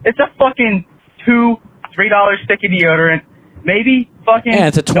 It's a fucking $2-3 stick of deodorant. Maybe fucking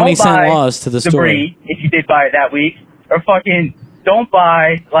it's a 20-cent loss to the store. Debris if you did buy it that week, or fucking don't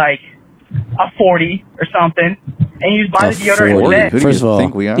buy like a 40 or something, and you buy the deodorant instead. First of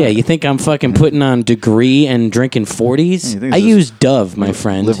all, yeah, you think I'm fucking putting on Degree and drinking 40s? I use Dove, my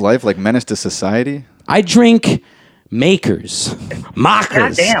friend. Live life like menace to society. I drink Makers,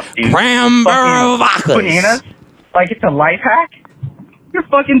 Mockers, Goddamn, dude. Cranberry vodkas. Bananas, like it's a life hack. You're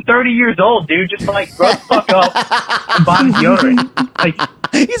fucking 30 years old, dude. Just like grow the fuck up and buy deodorant. Like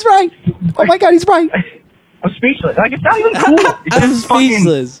he's right. Oh my god, he's right. I'm speechless. Like it's not even cool. It's I'm just fucking,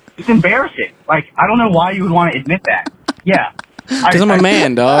 speechless. It's embarrassing. Like I don't know why you would want to admit that. Yeah. Because I'm a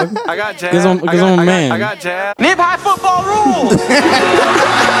man, dog. I got jab. Because I'm a man. I got jab. Nip high football rules.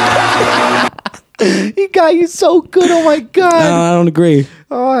 He got you so good. Oh my god. No, I don't agree.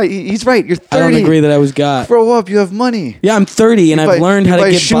 Oh, he's right. You're 30. I don't agree that I was got. Grow up. You have money. Yeah, I'm 30 and I've learned how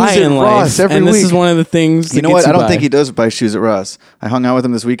to get shoes by at in Ross life. every And this week. is one of the things. You know what? I don't think he does buy shoes at Ross. I hung out with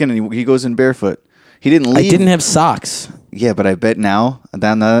him this weekend and he goes in barefoot. He didn't leave. I didn't have socks. Yeah, but I bet now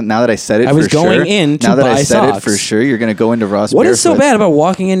that I said it, I was for sure, going in to now that I buy said it socks. for sure, you're going to go into Ross. What is so barefoot. bad about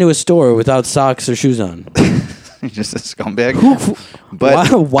walking into a store without socks or shoes on? You're just a scumbag. But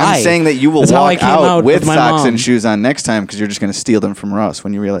why? I'm saying that you will That's how I walk came out out with with my socks mom. and shoes on next time because you're just going to steal them from Ross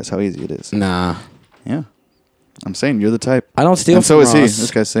when you realize how easy it is. Nah. Yeah. I'm saying you're the type. I don't steal and from so is Ross. he.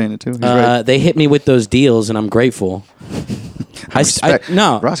 This guy's saying it too. He's right. They hit me with those deals, and I'm grateful. Ross got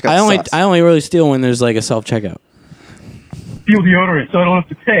I sauce. only really steal when there's like a self checkout. Steal deodorant so I don't have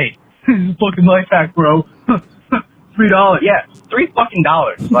to pay. This is a fucking life hack, bro. $3. Yeah,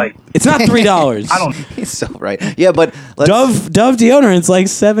 $3 Like It's not $3. I don't. He's so right. Yeah, but Dove deodorant's like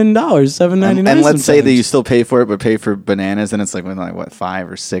 $7, $7.99. and let's say that you still pay for it, but pay for bananas, and it's like what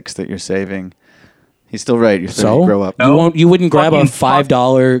 5 or 6 that you're saving. He's still right. You're still grow up. You wouldn't grab a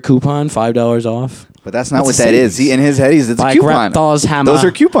 $5 coupon, $5 off. But that's not what that is. He in his head, it's a coupon. Those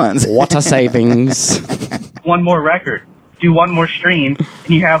are coupons. What a savings! One more record. Do one more stream, and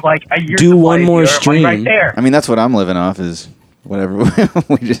you have like a year. Do one more stream right there. I mean, that's what I'm living off is whatever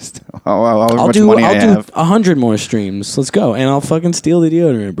we just. How I'll much do money I have. 100 more streams. Let's go, and I'll fucking steal the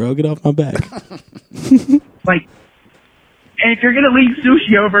deodorant, bro. Get off my back. Like, and if you're gonna leave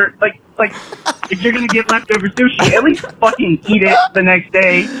sushi over, like if you're gonna get leftover sushi, at least fucking eat it the next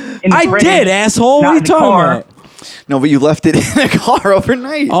day. In the I fridge, did, asshole. not What are you in the talking car. about? No, but you left it in a car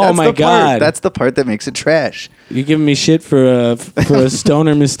overnight. Oh That's my the part. God. That's the part that makes it trash. You're giving me shit for a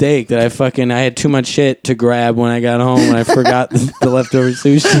stoner mistake that I had too much shit to grab when I got home and I forgot the leftover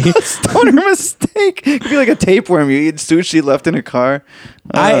sushi. Stoner mistake. It could be like a tapeworm. You eat sushi left in a car.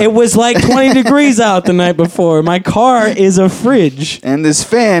 It was like 20 degrees out the night before. My car is a fridge. And this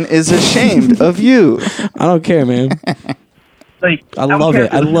fan is ashamed of you. I don't care, man. Like, I love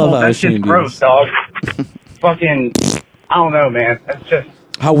it. I love how That's just ashamed he gross, is. dog. Fucking, I don't know, man. That's just.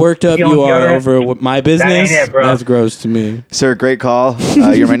 How worked up Stealing you are deodorant? over my business. That ain't it, bro. That's gross to me. Sir, great call.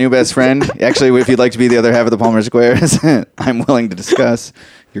 You're my new best friend. Actually, if you'd like to be the other half of the Palmer Squares, I'm willing to discuss.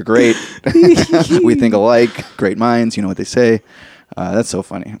 You're great. We think alike. Great minds. You know what they say. That's so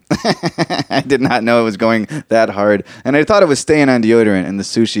funny. I did not know it was going that hard. And I thought it was staying on deodorant. And the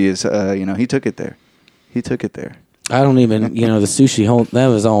sushi is, he took it there. He took it there. I don't even, the sushi that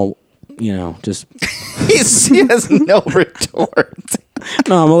was all, just. He has no retort.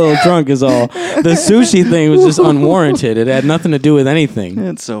 No, I'm a little drunk is all. The sushi thing was just unwarranted. It had nothing to do with anything.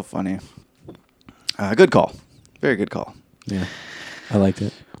 It's so funny. Good call. Very good call. Yeah. I liked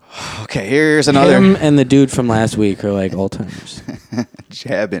it. Okay, here's another. Him and the dude from last week are like all timers.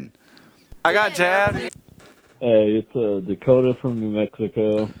 Jabbing. I got jab. Hey, it's Dakota from New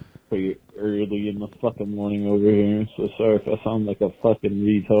Mexico. Pretty early in the fucking morning over here, so sorry if I sound like a fucking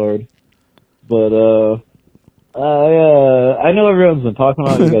retard. But I know everyone's been talking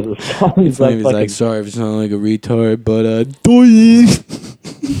about you guys' songs. He's like, sorry if you sound like a retard, but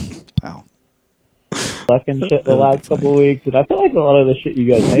wow. Fucking shit the last couple of weeks, and I feel like a lot of the shit you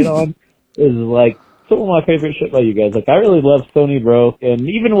guys hate on is like some of my favorite shit by you guys. Like I really love Stony Broke, and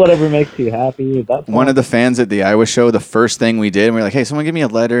even Whatever Makes You Happy. That's one of the fans at the Iowa show. The first thing we did, we were like, "Hey, someone give me a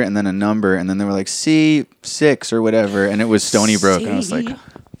letter and then a number," and then they were like C6 or whatever, and it was Stony Broke, and I was like,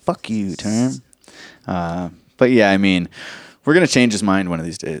 "Fuck you, term." But yeah, I mean, we're gonna change his mind one of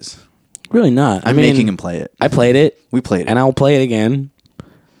these days. Really not. I'm making him play it. I played it. We played it, and I'll play it again.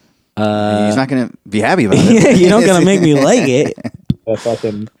 He's not gonna be happy about it. Yeah, you're not gonna make me like it. I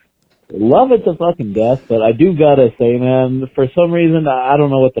fucking love it to fucking death, but I do gotta say, man, for some reason, I don't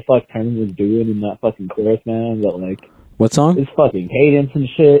know what the fuck Terms was doing in that fucking chorus, man, but like, what song? His fucking cadence and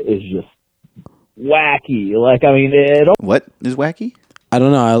shit is just wacky. Like, I mean, what is wacky? I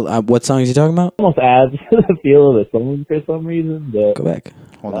don't know. What song is he talking about? Almost adds to the feel of the song for some reason, but go back.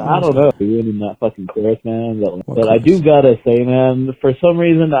 Hold on. I don't know. Doing in that fucking chorus, man, but I do gotta say, man, for some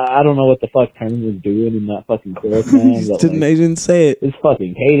reason, I don't know what the fuck Terms was doing in that fucking chorus, man, but They didn't say it. His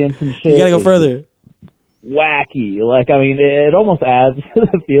fucking cadence and shit. You gotta go is further. Wacky. Like, I mean, it almost adds to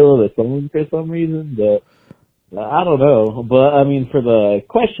the feel of the song for some reason, but I don't know. But, I mean, for the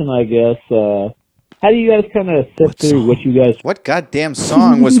question, I guess, how do you guys kind of sift through what you guys... What goddamn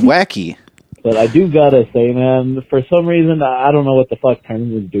song was wacky? But I do gotta say, man, for some reason, I don't know what the fuck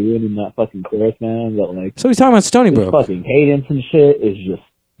Terms was doing in that fucking chorus, man, but like... So he's talking about Stony Brook. His fucking cadence and shit is just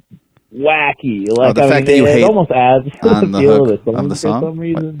wacky. Like, the I fact mean, that you it hate almost adds to on the the feel hook of the of song the for some song?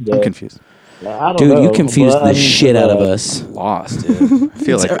 reason. I'm but confused. I don't Dude, know, you confused but, the I mean, shit out of the us. Lost, dude. I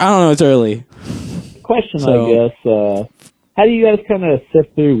feel I like... don't know. It's early. Question, So- I guess, how do you guys kind of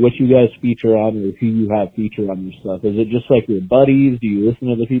sift through what you guys feature on or who you have feature on your stuff? Is it just like your buddies? Do you listen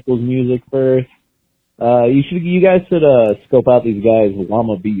to the people's music first? You guys should scope out these guys,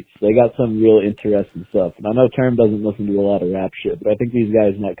 Llama Beats. They got some real interesting stuff. And I know Term doesn't listen to a lot of rap shit, but I think these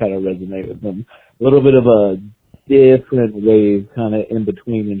guys might kind of resonate with them. A little bit of a different wave, kind of in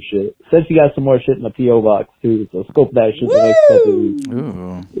between and shit. Says you got some more shit in the P.O. box too, so scope that shit the next couple of weeks.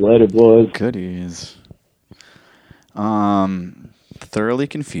 Ooh. Later, boys. Goodies. Thoroughly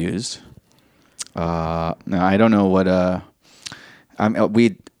confused. No, I don't know what.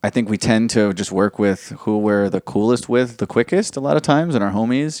 I think we tend to just work with who we're the coolest with, the quickest. A lot of times, and our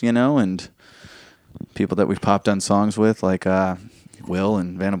homies, you know, and people that we've popped on songs with, like Will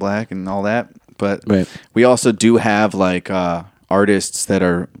and Vanna Black and all that. But we also do have like artists that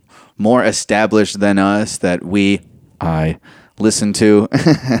are more established than us that I listen to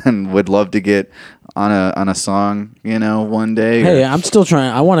and would love to get on a song, you know, one day. Hey, I'm still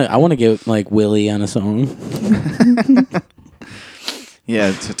trying. I want to get like Willie on a song.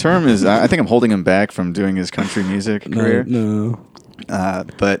 Yeah, Term is. I think I'm holding him back from doing his country music career. No.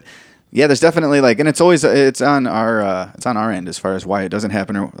 But yeah, there's definitely like, and it's always it's on our end as far as why it doesn't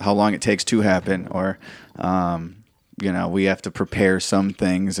happen or how long it takes to happen, or you know, we have to prepare some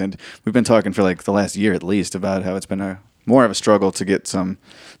things, and we've been talking for like the last year at least about how it's been more of a struggle to get some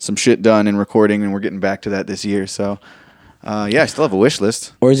shit done in recording, and we're getting back to that this year. So. Yeah, I still have a wish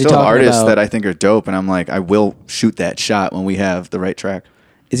list. Or is he still have talking artists about- that I think are dope, and I'm like, I will shoot that shot when we have the right track.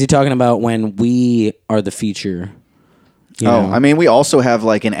 Is he talking about when we are the feature? You know? I mean, we also have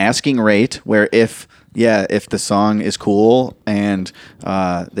like an asking rate where if the song is cool and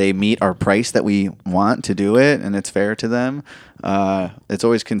they meet our price that we want to do it and it's fair to them, it's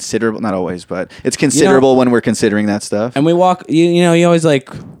always considerable. Not always, but it's considerable when we're considering that stuff. And we walk. You know, you always like.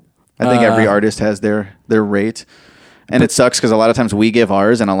 I think every artist has their rate. And it sucks because a lot of times we give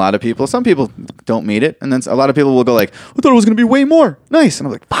ours, and some people don't meet it, and then a lot of people will go like, "I thought it was going to be way more nice," and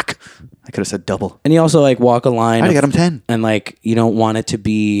I'm like, "Fuck, I could have said double." And you also like walk a line. I got him 10, and like you don't want it to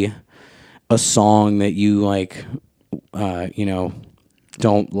be a song that you like, you know,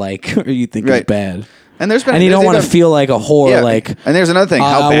 don't like or you think is bad. And you don't want to feel like a whore. Yeah. Like, and there's another thing: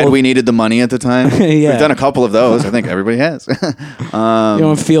 how bad we needed the money at the time. Yeah. We've done a couple of those. I think everybody has. you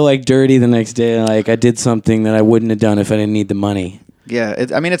don't feel like dirty the next day. Like I did something that I wouldn't have done if I didn't need the money. Yeah,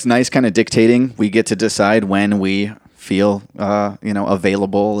 it's nice, kind of dictating. We get to decide when we feel,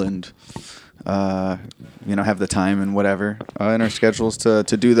 available and, have the time and whatever in our schedules to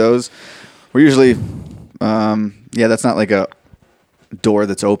do those. We're usually, that's not like a door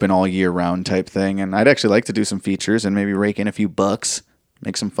that's open all year round type thing, and I'd actually like to do some features and maybe rake in a few bucks,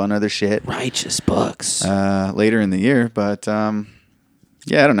 make some fun other shit, righteous bucks later in the year. But I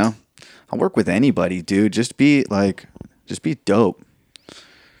don't know, I'll work with anybody, dude. Just be dope.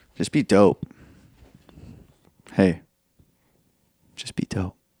 Just be dope. Hey, just be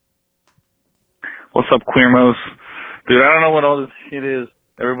dope. What's up, Queermos? Dude, I don't know what all this shit is.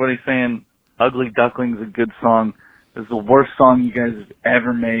 Everybody's saying Ugly Duckling's a good song. It's the worst song you guys have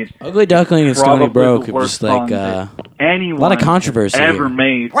ever made. Ugly Duckling and Stony Probably Broke the are worst just like song that a anyone lot of controversy ever here.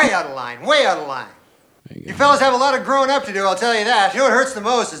 made. Way out of line, way out of line. You fellas have a lot of growing up to do, I'll tell you that. You know what hurts the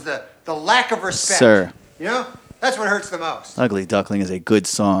most is the lack of respect. Sir. You know? That's what hurts the most. Ugly Duckling is a good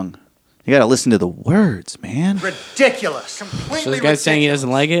song. You gotta listen to the words, man. Ridiculous. Completely So this guy's saying he doesn't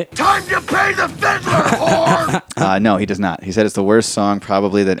like it? Time to pay the fiddler, whore! No, he does not. He said it's the worst song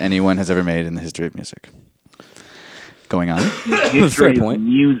probably that anyone has ever made in the history of music. going on. History of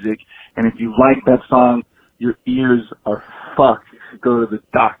music, and if you like that song, your ears are fucked. You should go to the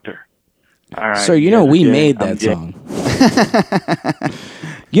doctor. All right. So you know we made that song.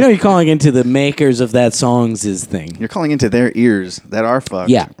 You know you're calling into the makers of that song's thing. You're calling into their ears that are fucked.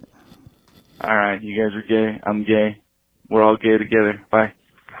 Yeah. All right, you guys are gay. I'm gay. We're all gay together. Bye.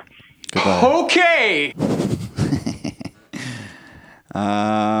 Goodbye. Okay.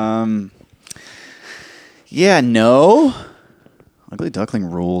 Yeah, no. Ugly Duckling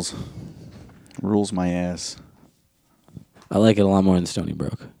rules. Rules my ass. I like it a lot more than Stony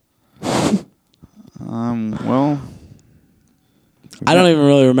Broke. Well, I don't even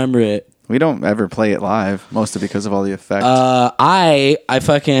really remember it. We don't ever play it live, mostly because of all the effects. I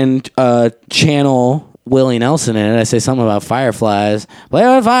fucking channel Willie Nelson in it. I say something about fireflies. Play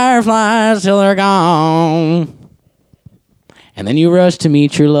with fireflies till they're gone. And then you rush to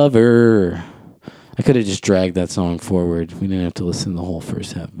meet your lover. I could have just dragged that song forward. We didn't have to listen to the whole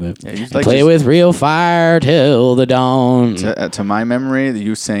first half of it. Yeah, like play with real fire till the dawn. To my memory,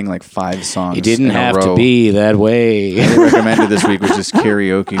 you sang like 5 songs. It didn't in have a row. to be that way. I recommended this week was just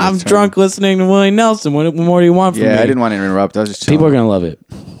karaoke. I'm drunk listening to Willie Nelson. What more do you want from me? Yeah, I didn't want to interrupt. I was just chilling. People are gonna love it.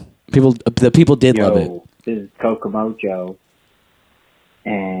 The people did love it. This is Kokomojo,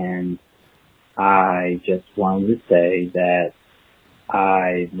 and I just wanted to say that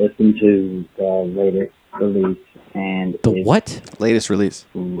I listened to the latest release, and what? Latest release?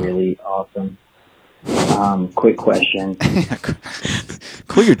 Really awesome. Quick question.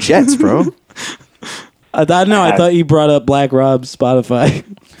 Cool your jets, bro. I thought you brought up Black Rob's Spotify.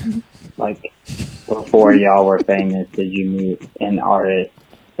 Like, before y'all were famous, did you meet an artist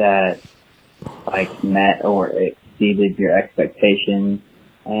that like met or exceeded your expectations?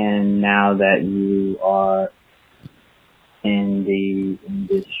 And now that you are in the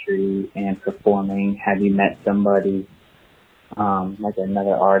industry and performing, have you met somebody like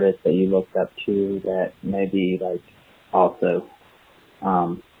another artist that you looked up to that maybe like also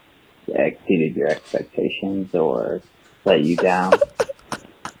exceeded your expectations or let you down?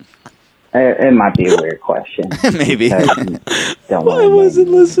 It might be a weird question. Maybe. I wasn't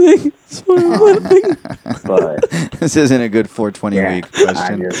listening. But this isn't a good 420 week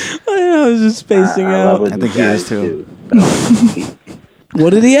question. I was just spacing out. I think he is too. What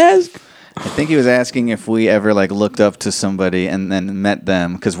did he ask? I think he was asking if we ever like looked up to somebody and then met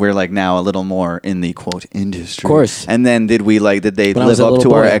them because we're like now a little more in the quote industry. Of course. And then did they When I was live a up to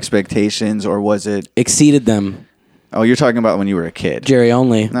little our boy. expectations or was it Exceeded them. Oh, you're talking about when you were a kid. Jerry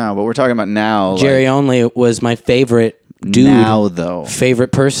Only. No, but we're talking about now. Jerry Only was my favorite dude. Now, though.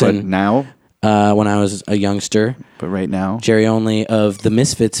 Favorite person. But now? When I was a youngster. But right now? Jerry Only of the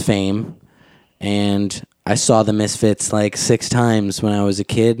Misfits fame. And I saw the Misfits like 6 times when I was a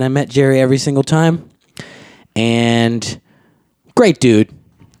kid. And I met Jerry every single time. And great dude.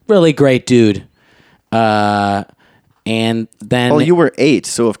 Really great dude. And then... Well, you were 8,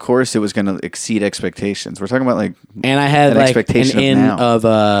 so of course it was going to exceed expectations. We're talking about like... And I had an like expectation an in now. of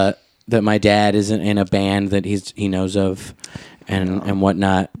that my dad is in a band that he knows of and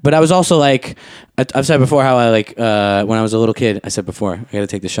whatnot. But I was also like, I've said before how I like, when I was a little kid, I said before, I got to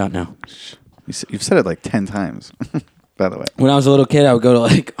take the shot now. You've said it like 10 times, by the way. When I was a little kid, I would go to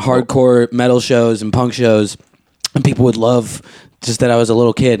like hardcore metal shows and punk shows, and people would love just that I was a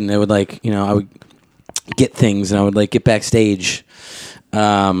little kid, and they would like, I would get things, and I would like get backstage.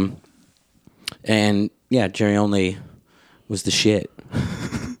 And yeah, Jerry Only was the shit.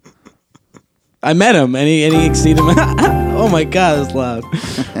 I met him, and he exceeded my... Oh my God, that's loud.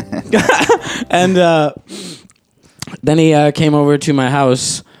 And then he came over to my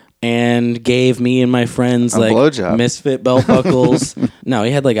house and gave me and my friends like blowjob. Misfit belt buckles. No, he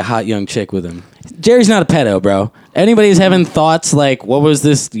had like a hot young chick with him. Jerry's not a pedo, bro. Anybody's having thoughts like, what was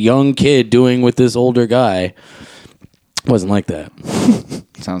this young kid doing with this older guy? Wasn't like that.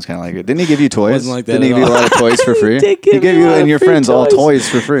 Sounds kind of like it. Didn't he give you toys? Wasn't like that Didn't he at give you a all. lot of toys for free? He did He give gave me a you lot and of your free friends all toys. toys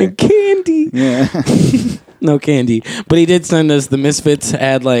for free. And candy. Yeah. No candy. But he did send us, the Misfits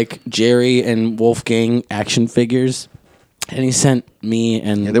had like Jerry and Wolfgang action figures. And he sent me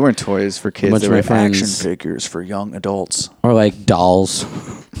and... Yeah, they weren't toys for a kids. bunch They of were my friends. action figures for young adults. Or like dolls.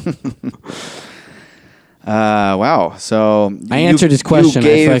 Wow. So I answered his question. You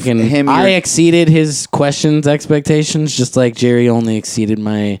gave I exceeded his questions expectations, just like Jerry Only exceeded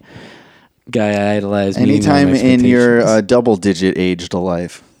my guy I idolized. anytime in your double-digit aged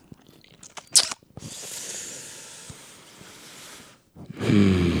life.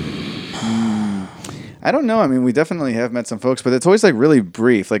 I don't know. I mean, we definitely have met some folks, but it's always like really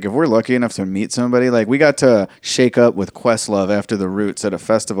brief. Like if we're lucky enough to meet somebody, like we got to shake up with Questlove after the Roots at a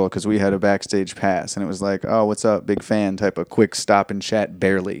festival because we had a backstage pass, and it was like, oh, what's up, big fan type of quick stop and chat,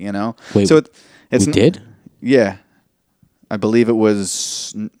 barely, you know. Wait, so it's we did? Yeah, I believe it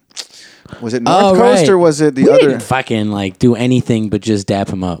was. Was it North Coast right. or was it the we other? Didn't fucking like do anything but just dap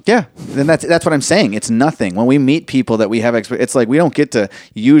him up. Yeah, then that's what I'm saying. It's nothing. When we meet people that we have, it's like we don't get to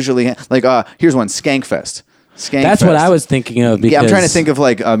usually like. Here's one, Skankfest. That's what I was thinking of. Because I'm trying to think of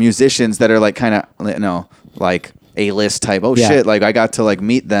like musicians that are like kind of like A-list type. Oh Yeah. shit! Like I got to like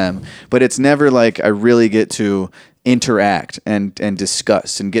meet them, but it's never like I really get to interact and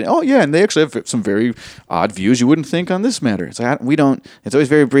discuss and get. Oh yeah, and they actually have some very odd views you wouldn't think on this matter. It's like we don't. It's always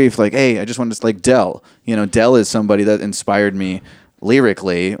very brief. Like hey, I just wanted to like Dell. You know, Dell is somebody that inspired me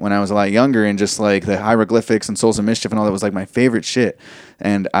lyrically when I was a lot younger, and just like the hieroglyphics and Souls of Mischief and all that was like my favorite shit.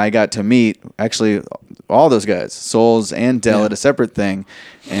 And I got to meet actually all those guys, Souls and Dell, at a separate thing.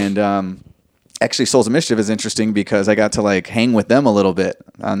 And actually, Souls of Mischief is interesting because I got to like hang with them a little bit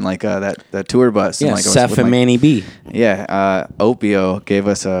on like that tour bus. Yeah, and, like, Seth and Manny B. Yeah, Opio gave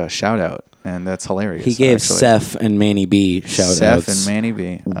us a shout out, and that's hilarious. He gave actually. Seth and Manny B shout outs. Seth and Manny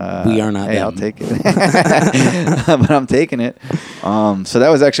B. We are not Hey, them. I'll take it. But I'm taking it. So that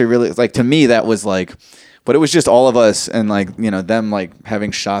was actually really like to me that was like, but it was just all of us and like you know them like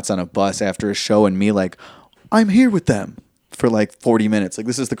having shots on a bus after a show and me like I'm here with them for like 40 minutes. Like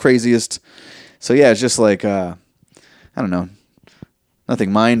this is the craziest. So yeah, it's just like I don't know.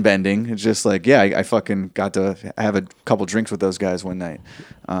 Nothing mind-bending. It's just like, yeah, I fucking got to have a couple drinks with those guys one night.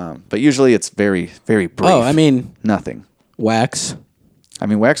 But usually it's very, very brief. Oh, I mean... Nothing. Wax. I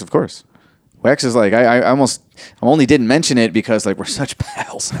mean, Wax, of course. Wax is like, I only didn't mention it because, like, we're such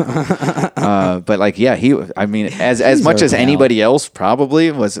pals. But, like, yeah, I mean, as much as anybody else probably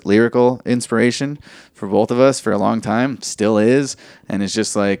was lyrical inspiration for both of us for a long time, still is. And it's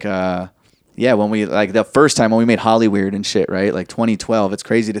just like... yeah, when we like the first time when we made Hollyweird and shit, right? Like 2012. It's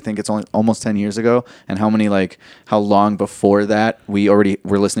crazy to think it's only almost 10 years ago, and how long before that we already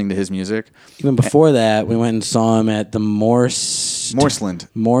were listening to his music. Even before that, we went and saw him at the Morseland.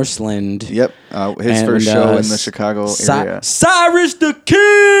 Yep, his first show in the Chicago area. Cyrus the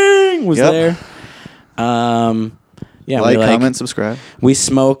King was there. Yeah, like, comment, subscribe. We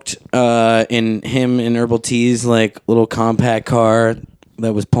smoked in him and Herbal Tea's like little compact car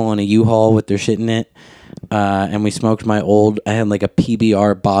that was pulling a U-Haul with their shit in it. And we smoked I had like a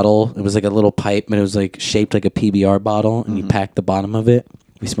PBR bottle. It was like a little pipe, but it was like shaped like a PBR bottle, and you packed the bottom of it.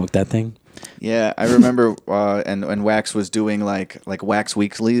 We smoked that thing. Yeah, I remember, and Wax was doing like Wax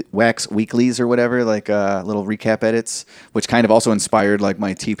Weeklies or whatever, like little recap edits, which kind of also inspired like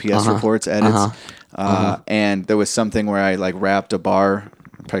my TPS reports edits. And there was something where I like rapped a bar.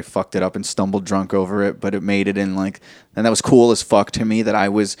 Probably fucked it up and stumbled drunk over it, but it made it in like, and that was cool as fuck to me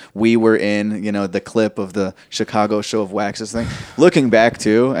that we were in, you know, the clip of the Chicago show of Wax's thing. Looking back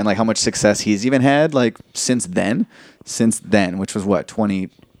too, and like how much success he's even had like since then, which was what,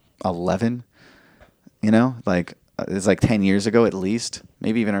 2011, you know, like it's like 10 years ago at least,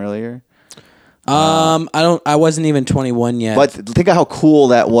 maybe even earlier. I wasn't even 21 yet. But think of how cool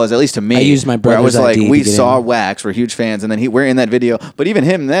that was, at least to me. I used my brother's I was like, ID we to get saw in. Wax, we're huge fans, and then we're in that video. But even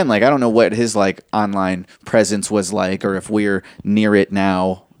him then, like, I don't know what his like online presence was like, or if we're near it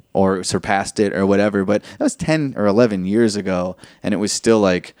now or surpassed it or whatever. But that was 10 or 11 years ago, and it was still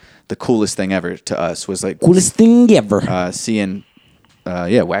like the coolest thing ever to us. Was like coolest thing ever. Seeing,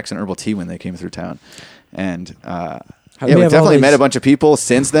 Wax and Herbal Tea when they came through town, and. Yeah, we've definitely met a bunch of people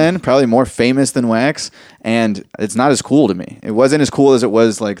since then, probably more famous than Wax, and it's not as cool to me. It wasn't as cool as it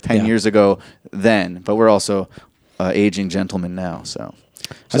was like 10 years ago then, but we're also aging gentlemen now. So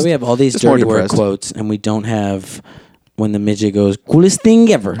How do we have all these dirty word quotes and we don't have when the midget goes, coolest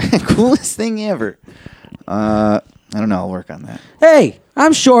thing ever? Coolest thing ever. I don't know. I'll work on that. Hey,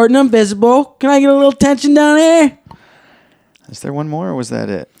 I'm short and I'm visible. Can I get a little tension down here? Is there one more or was that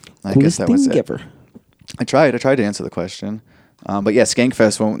it? I Coolest guess that was thing it. ever. I tried to answer the question. But yeah,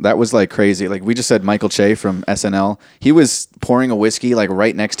 Skankfest, that was like crazy. Like we just said Michael Che from SNL. He was pouring a whiskey like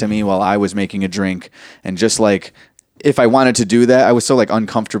right next to me while I was making a drink. And just like, if I wanted to do that, I was so like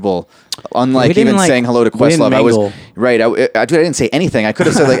uncomfortable. Unlike even saying hello to Questlove. I was right. I didn't say anything. I could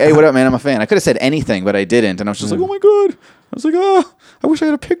have said like, hey, what up, man? I'm a fan. I could have said anything, but I didn't. And I was just like, oh my God. I was like, I wish I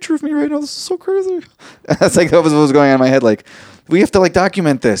had a picture of me right now. This is so crazy. That's like, that was what was going on in my head. Like, we have to like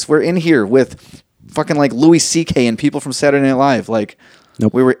document this. We're in here with fucking like Louis C.K. and people from Saturday Night Live. Like,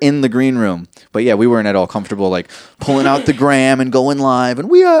 we were in the green room. But yeah, we weren't at all comfortable like pulling out the gram and going live. And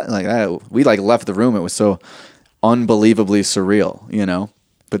we left the room. It was so unbelievably surreal, you know?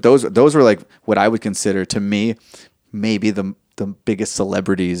 But those were like what I would consider, to me, maybe the biggest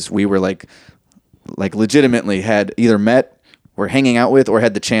celebrities we were like legitimately had either met, were hanging out with, or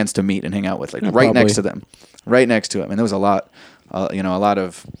had the chance to meet and hang out with, like right next to them, right next to him. And there was a lot, a lot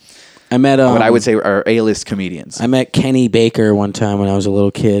of. I met what I would say are A-list comedians. I met Kenny Baker one time when I was a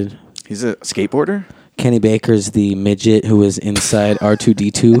little kid. He's a skateboarder? Kenny Baker's the midget who was inside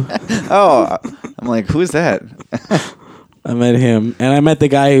R2-D2. Oh, I'm like, who is that? I met him. And I met the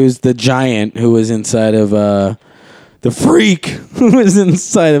guy who's the giant who was inside of the freak who was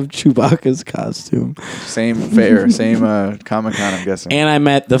inside of Chewbacca's costume. Same fair, same Comic-Con, I'm guessing. And I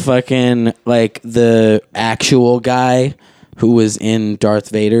met the fucking, like, the actual guy who was in Darth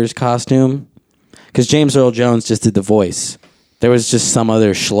Vader's costume. Because James Earl Jones just did the voice. There was just some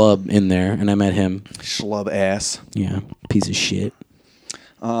other schlub in there, and I met him. Schlub ass. Yeah, piece of shit.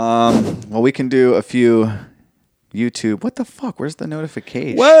 Well, we can do a few YouTube. What the fuck? Where's the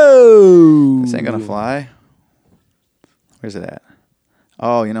notification? Whoa! This ain't gonna fly. Where's it at?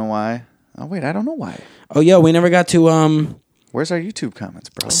 Oh, you know why? Oh, wait, I don't know why. Oh, yo, we never got to... Where's our YouTube comments,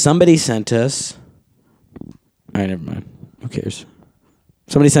 bro? Somebody sent us... All right, never mind. Who cares?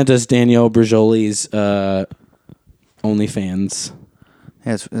 Somebody sent us Danielle Berjoli's OnlyFans.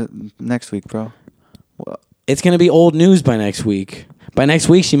 Yeah, it's next week, bro. Well, it's going to be old news by next week. By next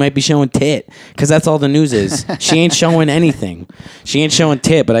week, she might be showing tit, because that's all the news is. She ain't showing anything. She ain't showing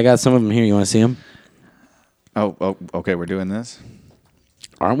tit, but I got some of them here. You want to see them? Oh, okay, we're doing this?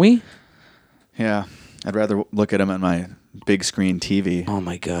 Aren't we? Yeah. I'd rather look at them on my big screen TV. Oh,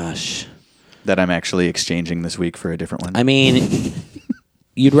 my gosh. That I'm actually exchanging this week for a different one. I mean,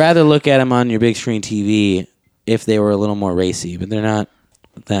 you'd rather look at them on your big screen TV if they were a little more racy, but they're not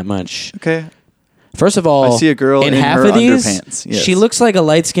that much. Okay. First of all, I see a girl in half her of these, underpants. Yes. she looks like a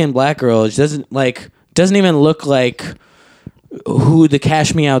light-skinned black girl. She doesn't even look like who the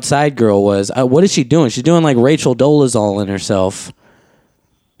Cash Me Outside girl was. What is she doing? She's doing like Rachel Dolezal in herself.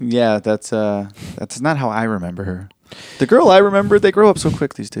 Yeah, that's not how I remember her. The girl I remember, they grow up so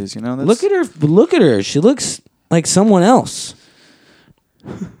quick these days, you know? Look at her. Look at her. She looks like someone else.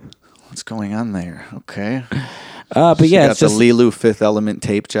 What's going on there? Okay. But she yeah, got it's the just Lilu Fifth Element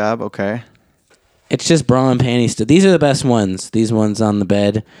tape job. Okay. It's just bra and panty stuff. These are the best ones. These ones on the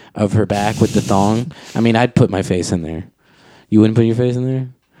bed of her back with the thong. I mean, I'd put my face in there. You wouldn't put your face in there?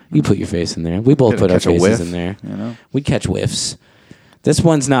 You put your face in there. We both put our faces in there. You know? We'd catch whiffs. This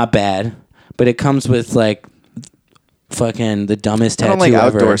one's not bad, but it comes with like fucking the dumbest tattoo I don't like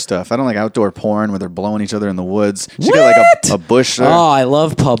ever. outdoor stuff. I don't like outdoor porn where they're blowing each other in the woods. She got like a bush there. Oh, I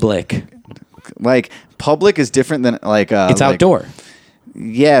love public. Like public is different than like it's outdoor.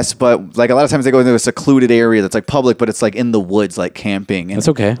 Yes, but like a lot of times they go into a secluded area that's like public, but it's like in the woods, like camping. And that's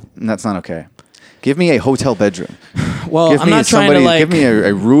okay. And that's not okay. Give me a hotel bedroom. Well, I'm not trying to like give me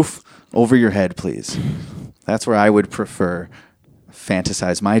a roof over your head, please. That's where I would prefer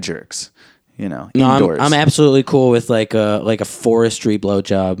fantasize my jerks. You know, indoors. I'm absolutely cool with like a forestry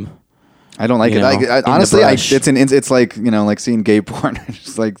blowjob. I don't like it. Honestly, it's like, you know, like seeing gay porn.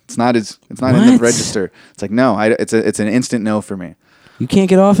 It's like it's not in the register. It's like no, it's an instant no for me. You can't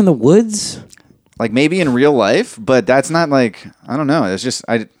get off in the woods? Like maybe in real life, but that's not like, I don't know. It's just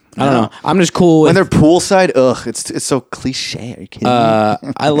I don't know. I'm just cool with when they're poolside. Ugh, it's so cliche. Are you kidding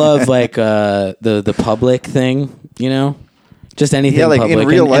me? I love like the public thing, you know? Just anything like public. in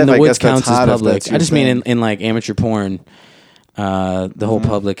real life, and the I woods guess that's counts as hot if public. that's your I just mean thing. in like amateur porn, the whole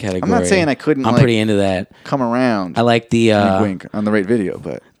public category. I'm not saying I couldn't. I'm like, pretty into that. Come around. I like the wink, wink on the right video,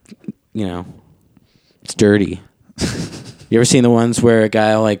 but you know, it's dirty. You ever seen the ones where a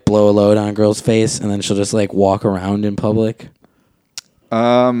guy will like blow a load on a girl's face and then she'll just like walk around in public?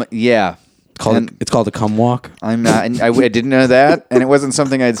 Yeah. It's called a cum walk. I'm not. I didn't know that, and it wasn't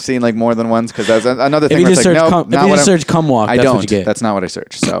something I'd seen like more than once because that's another thing. If you just like, search, no, if you just search cum walk, I that's don't. what you get. That's not what I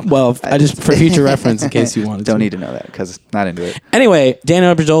searched. So well, I just for future reference in case you wanted. Don't to. need to know that because not into it. Anyway,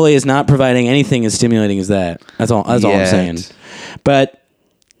 Daniel Berjoli is not providing anything as stimulating as that. That's all. That's all I'm saying. But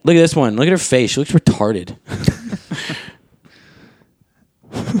look at this one. Look at her face. She looks retarded.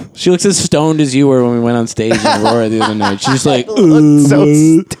 She looks as stoned as you were when we went on stage in Aurora the other night. She's just like, so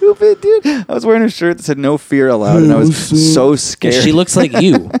stupid, dude. I was wearing a shirt that said "No fear allowed," and I was so scared. She looks like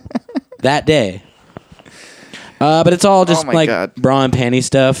you that day. But it's all just like God. bra and panty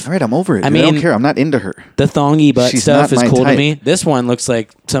stuff. All right, I'm over it. I dude. I mean, don't care. I'm not into her. The thongy butt She's stuff not is my cool type. to me. This one looks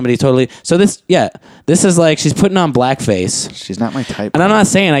like somebody totally. So this is like she's putting on blackface. She's not my type. And I'm not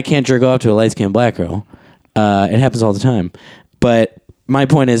saying I can't jerk off to a light skinned black girl. It happens all the time. But my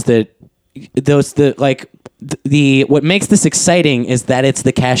point is that what makes this exciting is that it's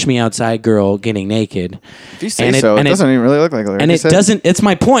the Cash Me Outside girl getting naked. If you say so, it doesn't even really look like her. And it doesn't. It's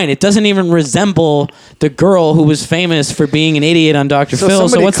my point. It doesn't even resemble the girl who was famous for being an idiot on Dr. Phil.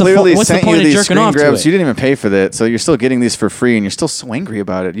 So what's the point of jerking off to it? You didn't even pay for that, so you're still getting these for free, and you're still so angry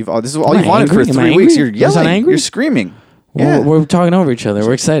about it. This is all you've wanted for 3 weeks. You're yelling. You're screaming. Yeah. We're talking over each other.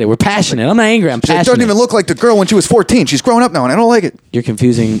 We're excited. We're passionate. I'm not angry. I'm passionate. It doesn't even look like the girl when she was 14. She's grown up now, and I don't like it. You're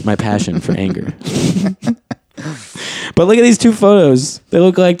confusing my passion for anger. But look at these 2 photos. They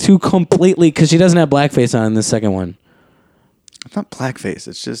look like 2 completely... Because she doesn't have blackface on in the second one. It's not blackface.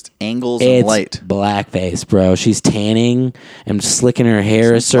 It's just angles and light. Blackface, bro. She's tanning and slicking her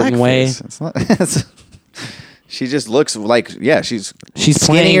hair a certain way. It's not... She just looks like... Yeah, she's tanner,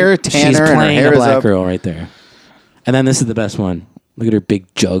 skinnier, she's and her playing hair a is black up. girl right there. And then this is the best one. Look at her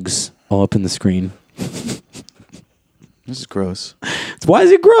big jugs all up in the screen. This is gross. Why is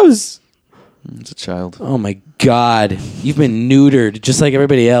it gross? It's a child. Oh my God. You've been neutered just like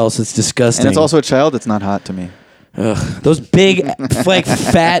everybody else. It's disgusting. And it's also a child that's not hot to me. Ugh. Those big, like,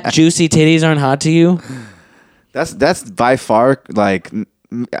 fat, juicy titties aren't hot to you? That's by far, like,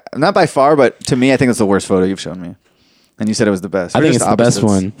 not by far, but to me, I think it's the worst photo you've shown me. And you said it was the best. I think it's the best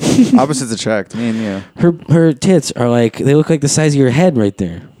one. Opposites attract, me and you. Her tits are like, they look like the size of your head right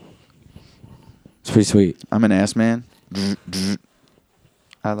there. It's pretty sweet. I'm an ass man.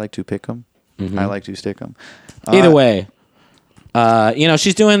 I like to pick them. Mm-hmm. I like to stick them. Either way,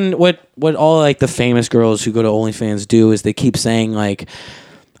 she's doing what all like the famous girls who go to OnlyFans do is they keep saying like,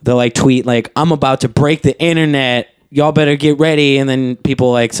 they'll like tweet like, I'm about to break the internet. Y'all better get ready. And then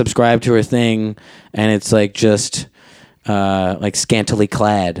people like subscribe to her thing. And it's like just like scantily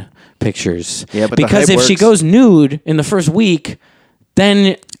clad pictures. Yeah, but because the hype if she works. goes nude in the first week,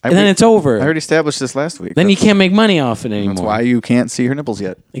 then it's over. I already established this last week. Then you can't make money off it anymore. That's why you can't see her nipples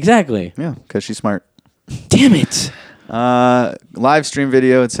yet. Exactly. Yeah, because she's smart. Damn it. Live stream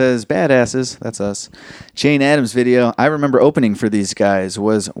video, it says badasses. That's us. Jane Addams video. I remember opening for these guys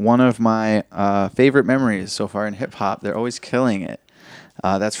was one of my favorite memories so far in hip hop. They're always killing it.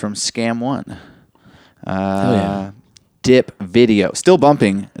 That's from Scam One. Yeah. Dip video. Still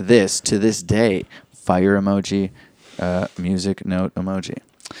bumping this to this day. Fire emoji. Music note emoji.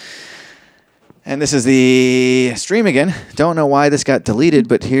 And this is the stream again. Don't know why this got deleted,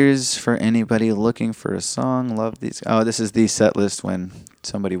 but here's for anybody looking for a song. Love these. Oh, this is the set list when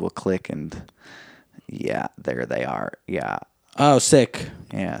somebody will click and yeah, there they are. Yeah. Oh, sick.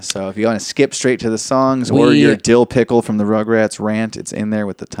 Yeah. So if you want to skip straight to the songs or your dill pickle from the Rugrats rant, it's in there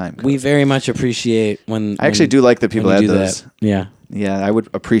with the time code. We very much appreciate when I actually do like that people add those. That. Yeah. Yeah, I would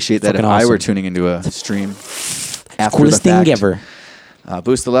appreciate that Fucking if I were awesome. tuning into a stream. After Coolest the fact. thing ever.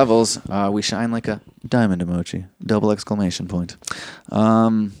 Boost the levels. We shine like a diamond emoji. Double exclamation point.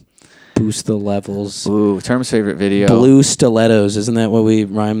 Boost the levels. Ooh, Term's favorite video. Blue stilettos. Isn't that what we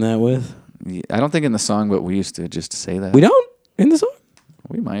rhyme that with? Yeah, I don't think in the song, but we used to just say that. We don't? In the song?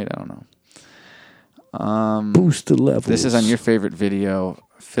 We might. I don't know. Boost the levels. This is on your favorite video.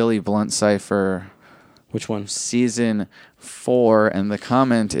 Philly Blunt Cypher. Which one? Season 4, and the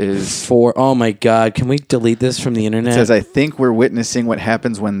comment is 4. Oh my God! Can we delete this from the internet? It says, "I think we're witnessing what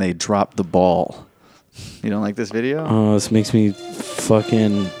happens when they drop the ball." You don't like this video? Oh, this makes me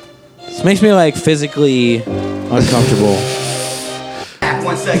like physically uncomfortable. Back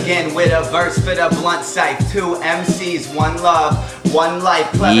once again with a verse for the blunt sight. 2 MCs, 1 love, 1 life.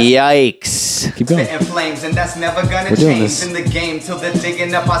 Yikes! Keep going. Spitting flames, and that's never gonna We're doing change this. in the game till they're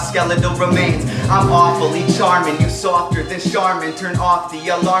digging up our skeletal remains. I'm awfully charming, you softer than Charmin. Turn off the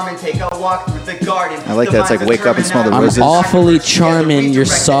alarm and take a walk through the garden. I like that. It's like wake up and smell the I'm roses. awfully charming. You're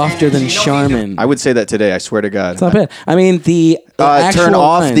softer than Charmin. I would say that today. I swear to God. It's not bad. I mean, the actual turn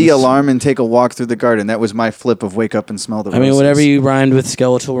off lines. the alarm and take a walk through the garden. That was my flip of wake up and smell the roses. I mean, whatever you rhymed with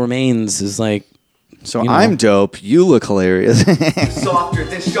skeletal remains is like. So I'm dope. You look hilarious. Softer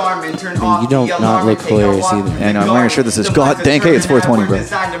than Charmin. Turn off You don't the not alarm look and take a hilarious walk either. through And the I'm wearing a shirt that says, God dang, hey, it's 420, bro.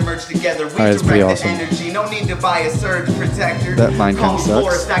 Designed to merge together. We All right, that's pretty direct the awesome. energy. No need to buy a surge protector. That line kinda Calm sucks.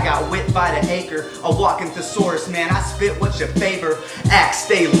 forest, I got wit by the acre. A walking thesaurus, man. I spit what's your favor. Axe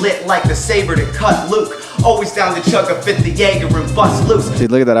stay lit like the saber to cut Luke. Always down to chug a 50 Jaeger and bust loose.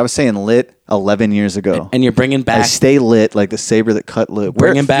 Dude, look at that. I was saying lit 11 years ago. And you're bringing I back. stay lit like the saber that cut Luke.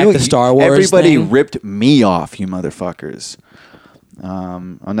 Bringing back the Star Wars Everybody thing. ripped me off, you motherfuckers.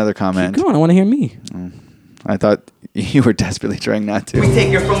 Another comment. Keep going. I want to hear me. I thought you were desperately trying not to. We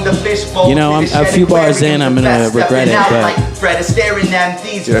take her from the fishbowl. You know, to I'm the a few shed bars aquarium in, to I'm gonna fast regret stepping it, out but- like Fred Astaire and them.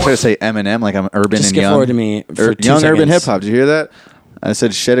 These Dude, I tried to say Eminem like I'm urban Just and skip young. forward to me for 2 young urban hip seconds. hop. Did you hear that? I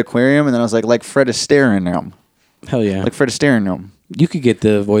said shed aquarium, and then I was like Fred Astaire now. Hell yeah. Like Fred Astaire now. You could get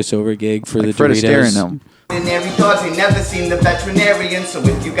the voiceover gig for Like the Fred Astaire Doritos. now. Ordinary dogs ain't never seen the veterinarian, so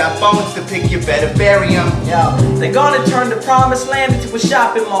if you got bones to pick, you better bury them. Yo, they're gonna turn the promised land into a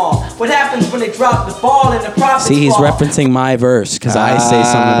shopping mall. What happens when they drop the ball and the profits See, he's fall? referencing my verse because I say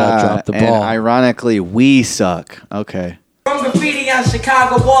something about drop the And ball. ironically, we suck. Okay. From graffiti on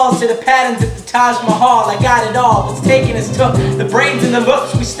Chicago walls to the patterns at the Taj Mahal, I got it all. What's taken is took. The brains and the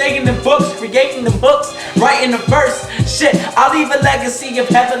looks, we stay in the books, creating the books, writing the verse. Shit, I'll leave a legacy of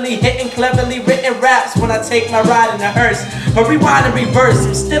heavily hitting, cleverly written raps when I take my ride in the hearse. But rewind and reverse,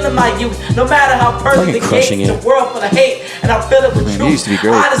 I'm still in my youth. No matter how perfect the case, crushing it's a world full of hate, and I'll fill it with Man, you truth. used to be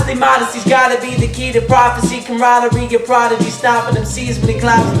great. Honestly, modesty's gotta be the key to prophecy, camaraderie, your prodigy, stomping them seas when he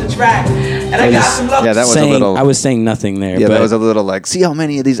climbs the track. And I got some love. Yeah, that was saying, a little. I was saying nothing there. Yeah, but that was a little like, see how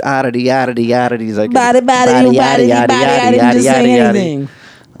many of these oddities I can. Body, I didn't say anything.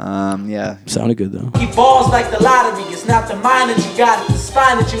 Yeah. Sounded good though. He balls like the lottery. It's not the mind that you got, it's the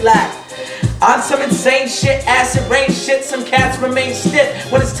spine that you lack. On some insane shit, acid rain shit, some cats remain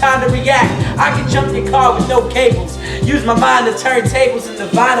stiff when it's time to react. I can jump your car with no cables. Use my mind to turn tables in the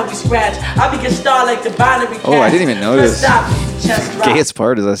vinyl we scratch. I be a star like the binary cat. Oh, I didn't even notice. Stop, chest drop. Gayest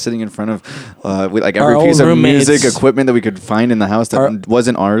part is I was sitting in front of with like Our every piece old of roommates- music equipment that we could find in the house that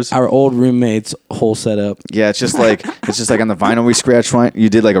wasn't ours. Our old roommate's whole setup. Yeah, it's just like on the vinyl we scratched. You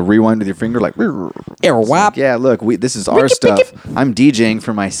did like a rewind with your finger, like. Whap. Yeah, look, this is our stuff. I'm DJing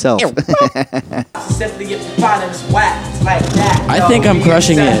for myself. Simply if you find it's whack, it's like that. I think I'm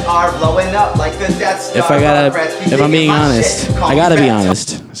crushing it. Are blowing up like the Death Star. If I'm being honest, I gotta be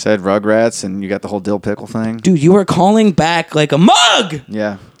honest. Said Rugrats, and you got the whole dill pickle thing. Dude, you were calling back like a mug.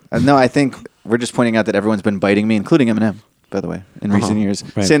 Yeah. No, I think we're just pointing out that everyone's been biting me, including Eminem, by the way, in recent years.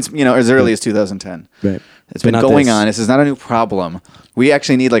 Right. Since, as early as 2010. Right. It's been going on. This is not a new problem. We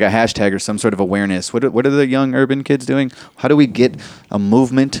actually need like a hashtag or some sort of awareness. What are the young urban kids doing? How do we get a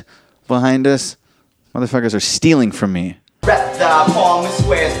movement behind us? Motherfuckers are stealing from me. Rep the palm and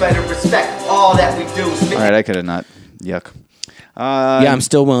squares, better respect all that we do. All right, I could have not. Yuck. Yeah, I'm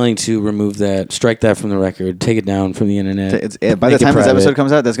still willing to remove that, strike that from the record, take it down from the internet. By the time this episode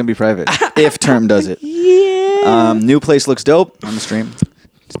comes out, that's going to be private. If Term does it. Yeah. New place looks dope on the stream.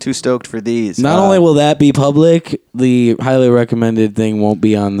 Too stoked for these. Not only will that be public, the highly recommended thing won't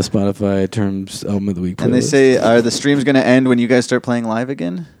be on the Spotify Terms Album of the Week playlist. And they say, are the streams going to end when you guys start playing live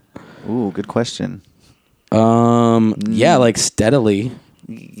again? Ooh, good question. Yeah, like steadily.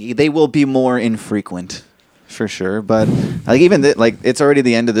 They will be more infrequent, for sure. But like even it's already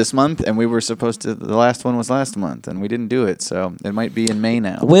the end of this month, and we were supposed to. The last one was last month, and we didn't do it, so it might be in May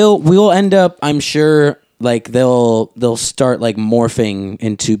now. We'll end up, I'm sure. Like they'll start like morphing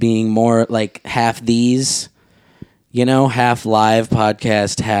into being more like half these, half live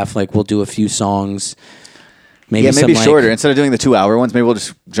podcast, half like we'll do a few songs. Maybe shorter. Instead of doing the 2-hour ones, maybe we'll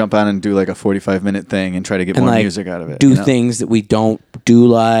just jump on and do like a 45-minute thing and try to get more music out of it. Do things that we don't do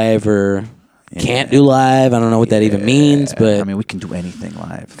live or can't do live. I don't know what that even means, but I mean, we can do anything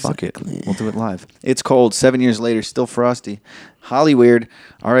live. Fuck it. We'll do it live. It's cold. 7 years later, still frosty. Hollyweird,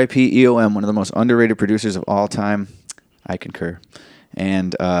 R.I.P. EOM, one of the most underrated producers of all time. I concur.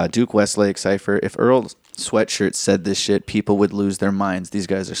 And Duke Westlake, Cypher. If Earl Sweatshirt said this shit, people would lose their minds. These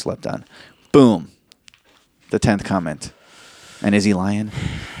guys are slept on. Boom. The 10th comment. And is he lying?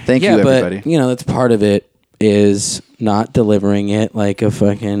 Thank you, everybody. But, that's part of it is not delivering it like a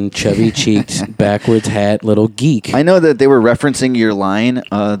fucking chubby-cheeked, backwards hat little geek. I know that they were referencing your line,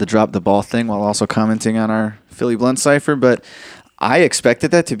 the drop the ball thing, while also commenting on our Philly Blunt Cypher, but I expected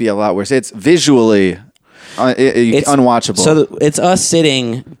that to be a lot worse. It's visually unwatchable. So it's us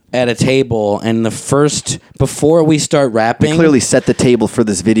sitting at a table, and before we start rapping... We clearly set the table for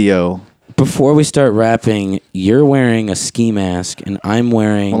this video. Before we start rapping, you're wearing a ski mask, and I'm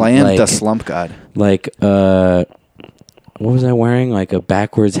wearing... Well, I am the slump god. Like, what was I wearing? Like a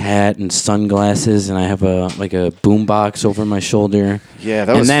backwards hat and sunglasses, and I have a boombox over my shoulder. Yeah,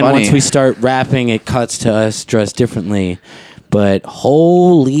 that was funny. And then once we start rapping, it cuts to us dressed differently. But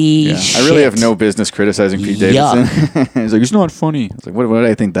holy shit. I really have no business criticizing Pete Davidson. He's like, it's not funny. I was like, what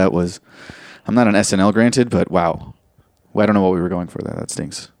did I think that was? I'm not on SNL, granted, but wow. Well, I don't know what we were going for there. That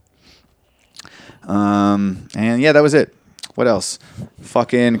stinks. And yeah, that was it. What else?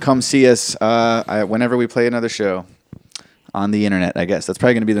 Fucking come see us whenever we play another show on the internet, I guess. That's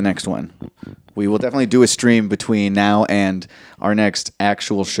probably going to be the next one. We will definitely do a stream between now and our next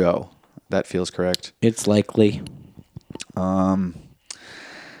actual show. That feels correct. It's likely. TBS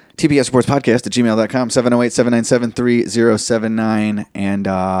Sports Podcast at gmail.com, 708-797-3079, and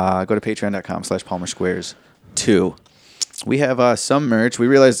go to patreon.com/Palmer Squares 2. We have some merch. We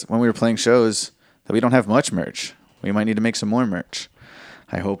realized when we were playing shows that we don't have much merch. We might need to make some more merch.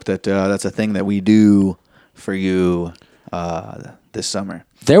 I hope that that's a thing that we do for you this summer.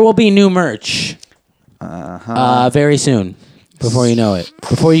 There will be new merch Uh-huh. very soon. Before you know it.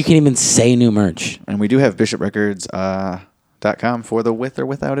 Before you can even say new merch. And we do have bishoprecords.com for the with or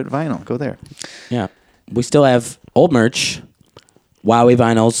without it vinyl. Go there. Yeah. We still have old merch. Wowie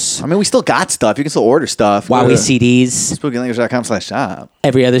vinyls. I mean, we still got stuff. You can still order stuff. Wowie CDs. SpookyLanguage.com/shop.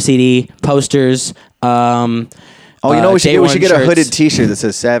 Every other CD. Posters. You know what we should do? We should get a hooded T-shirt that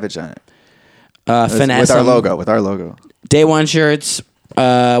says Savage on it. Finesse. With our logo. Day One shirts.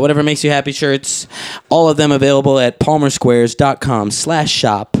 Whatever makes you happy shirts. All of them available at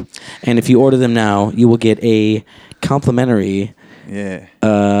palmersquares.com/shop. And if you order them now, you will get a complimentary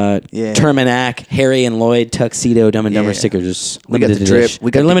Terminac, Harry and Lloyd tuxedo Dumb and Dumber stickers. We got the drip.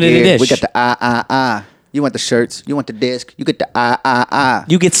 We got They're the limited gear. edition. We got the You want the shirts. You want the disc. You get the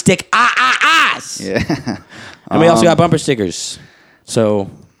You get stick ahs. Yeah. And we also got bumper stickers. So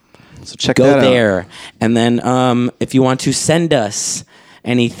check go that out. there. And then if you want to send us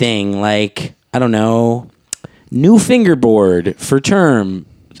anything like, I don't know, new fingerboard for term,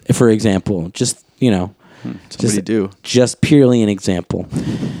 for example. Just, just purely an example.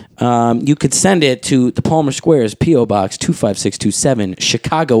 You could send it to the Palmer Squares, P.O. Box 25627,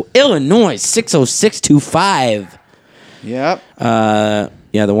 Chicago, Illinois 60625. Yep. The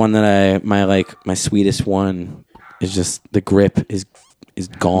one that my sweetest one is just the grip is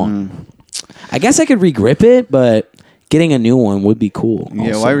gone. I guess I could re-grip it, but getting a new one would be cool.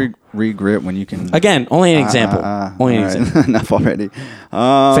 Yeah, also. why re-grip when you can... Again, only an example. Only an example. Enough already.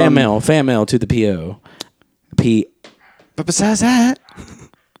 Fan mail to the P.O. But besides that,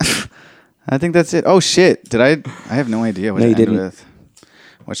 I think that's it. Oh, shit. I have no idea what No, to you end didn't. with.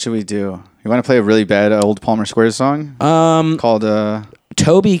 What should we do? You want to play a really bad old Palmer Squares song? Called...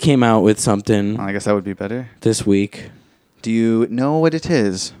 Toby came out with something. I guess that would be better. This week. Do you know what it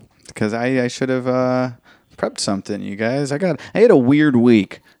is? Because I should have prepped something, you guys. I had a weird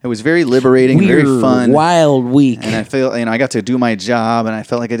week. It was very liberating, very fun, wild week, and I feel I got to do my job, and I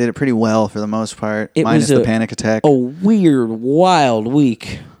felt like I did it pretty well for the most part. Minus the panic attack. A weird, wild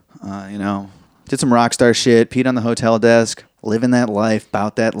week. Did some rock star shit. Peed on the hotel desk. Living that life,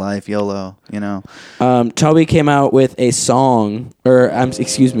 bout that life, YOLO. Toby came out with a song, an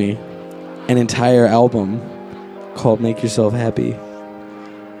entire album called "Make Yourself Happy."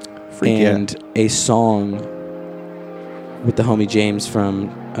 A song with the homie James from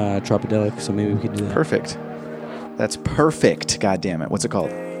Tropodelic, so maybe we could do that. Perfect. That's perfect. God damn it. What's it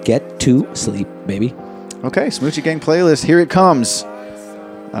called? Get to Sleep, baby. Okay, Smoochie Gang playlist. Here it comes.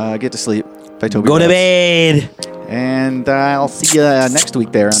 Get to Sleep by Toby. Go to bed. And I'll see you next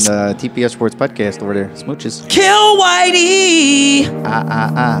week there on the TPS Sports Podcast over there. Smooches. Kill Whitey.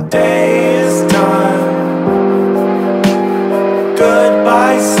 Day is done.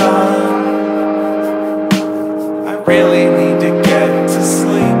 Goodbye, son. I really need to get to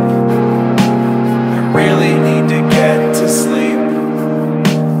sleep. I really need to get to sleep.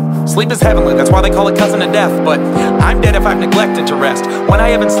 Sleep is heavenly, that's why they call it cousin of death. But I'm dead if I've neglected to rest. When I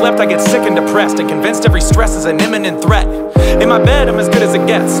haven't slept, I get sick and depressed, and convinced every stress is an imminent threat. In my bed, I'm as good as it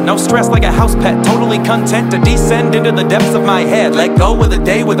gets. No stress like a house pet, totally content to descend into the depths of my head. Let go of the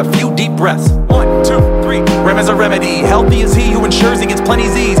day with a few deep breaths. 1, 2, 3. Rem is a remedy. Healthy is he who ensures he gets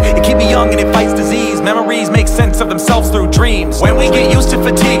plenty's ease. It keep me young and it fights disease. Memories make sense of themselves through dreams. When we get used to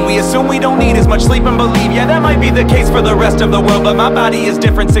fatigue, we assume we don't need as much sleep and believe, yeah, that might be the case for the rest of the world, but my body is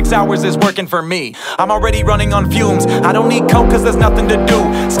different. 6 hours is working for me. I'm already running on fumes. I don't need coke cause there's nothing to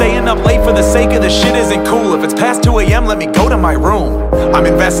do. Staying up late for the sake of the shit isn't cool. If it's past 2 a.m., let me go to my room. I'm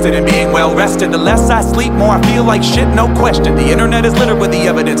invested in being well rested. The less I sleep, more I feel like shit, no question. The internet is littered with the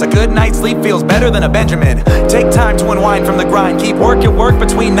evidence. A good night's sleep feels better than a Benjamin. Take time to unwind from the grind. Keep work at work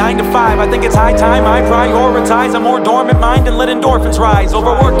between 9 to 5. I think it's high time I prioritize a more dormant mind and let endorphins rise.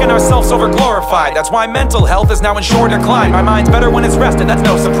 Overworking ourselves, over glorified. That's why mental health is now in short decline. My mind's better when it's rested, that's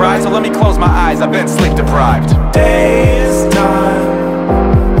no surprise. So let me close my eyes, I've been sleep deprived. Day is done.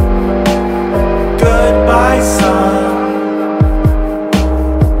 Goodbye, son.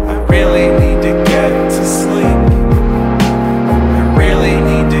 I really need to get to sleep. I really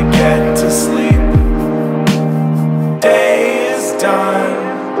need to get to sleep. Day is done.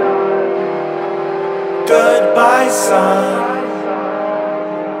 Goodbye, son.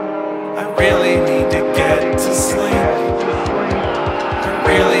 I really need to get to sleep. I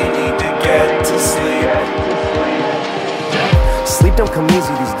really need to get to sleep. Sleep don't come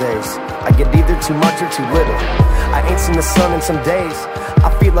easy these days. I get either too much or too little. I ain't seen the sun in some days.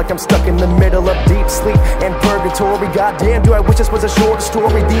 I feel like I'm stuck in the middle of deep sleep and purgatory. Goddamn, do I wish this was a shorter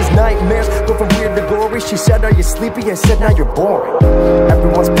story. These nightmares go from weird to gory. She said, are you sleepy? I said, now you're boring.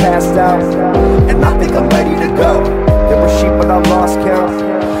 Everyone's passed out, and I think I'm ready to go. There were sheep, but I lost count,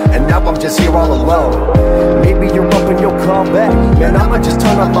 and now I'm just here all alone. Maybe you're up and you'll call back. Man, I'ma just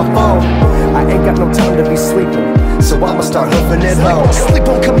turn off my phone. I ain't got no time to be sleeping, so I'ma start hoofing it home. Sleep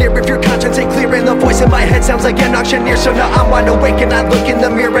won't come near if your conscience ain't clear, and the voice in my head sounds like an auctioneer. So now I'm wide awake and I look in the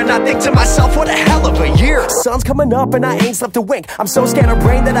mirror and I think to myself, what a hell of a year. Sun's coming up and I ain't slept a wink. I'm so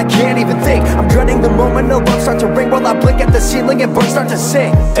scatterbrained that I can't even think. I'm dreading the moment the alarm starts to ring, while I blink at the ceiling and birds start to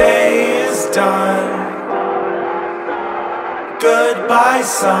sing. Day is done. Goodbye,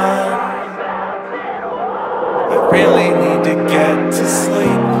 son. I really need to get to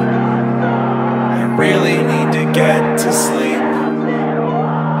sleep. I really need to get to sleep.